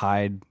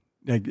hide.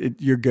 Like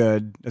you're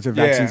good. That's what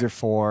vaccines are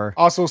for.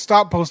 Also,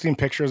 stop posting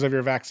pictures of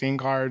your vaccine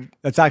card.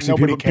 That's actually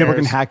people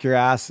can hack your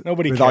ass.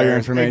 Nobody with cares. all your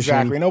information.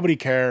 Exactly. Nobody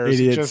cares.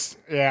 Idiots.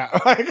 Yeah.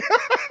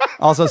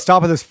 Also,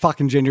 stop with this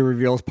fucking gender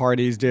reveals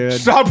parties, dude.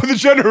 Stop with the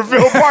gender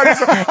reveal parties.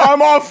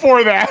 I'm all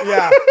for that.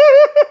 Yeah.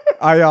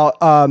 All right,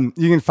 y'all.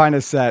 You can find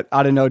us at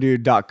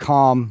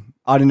oughtoKnowDude.com,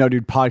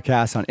 OughtoKnowDude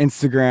Podcast on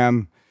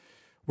Instagram.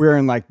 We're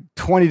in like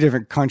 20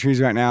 different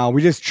countries right now.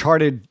 We just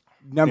charted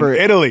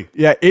Italy.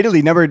 Yeah,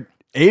 Italy, number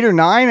 8 or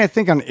 9, I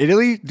think, on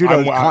Italy. Dude,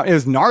 it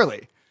was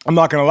gnarly. I'm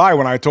not going to lie.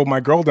 When I told my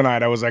girl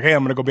tonight, I was like, hey,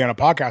 I'm going to go be on a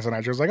podcast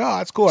tonight. She was like, oh,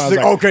 that's cool. I was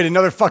like, oh, great,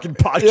 another fucking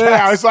podcast.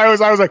 Yeah, I was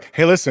like,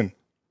 hey, listen.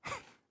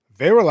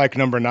 They were like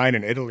number 9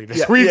 in Italy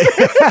this week.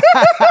 Yeah.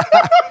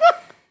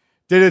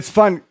 Dude, it's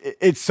fun.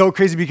 It's so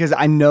crazy because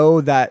I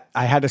know that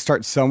I had to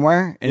start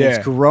somewhere and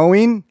it's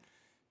growing.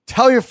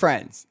 Tell your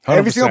friends. 100%.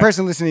 Every single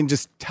person listening,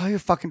 just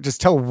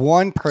tell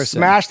one person.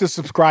 Smash the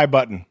subscribe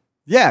button.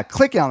 Yeah,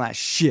 click on that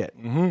shit.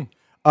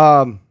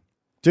 Mm-hmm.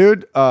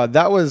 Dude,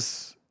 that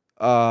was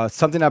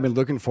something I've been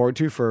looking forward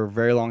to for a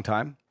very long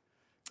time.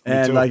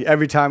 And like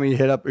every time we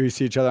hit up or you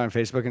see each other on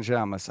Facebook and shit,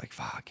 I'm just like,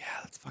 fuck yeah,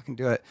 let's fucking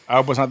do it. I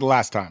hope it's not the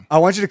last time. I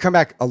want you to come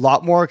back a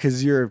lot more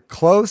because you're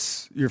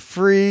close, you're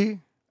free,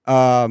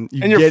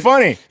 you're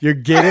funny. You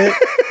get it.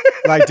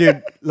 Like,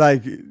 dude,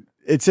 like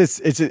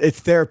it's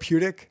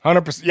therapeutic.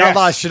 100%. Got a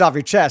lot of shit off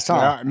your chest,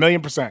 huh? Yeah,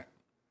 1,000,000%.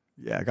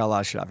 Yeah, I got a lot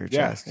of shit off your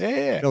chest.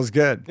 Yeah. Feels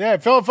good. Yeah,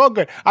 it felt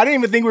good. I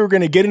didn't even think we were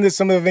going to get into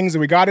some of the things that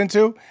we got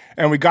into,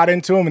 and we got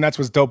into them, and that's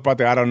what's dope about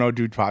the I Don't Know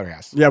Dude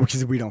podcast. Yeah,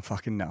 because we don't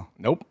fucking know.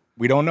 Nope,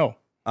 we don't know.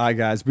 All right,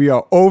 guys, we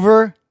are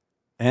over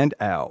and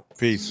out.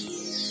 Peace.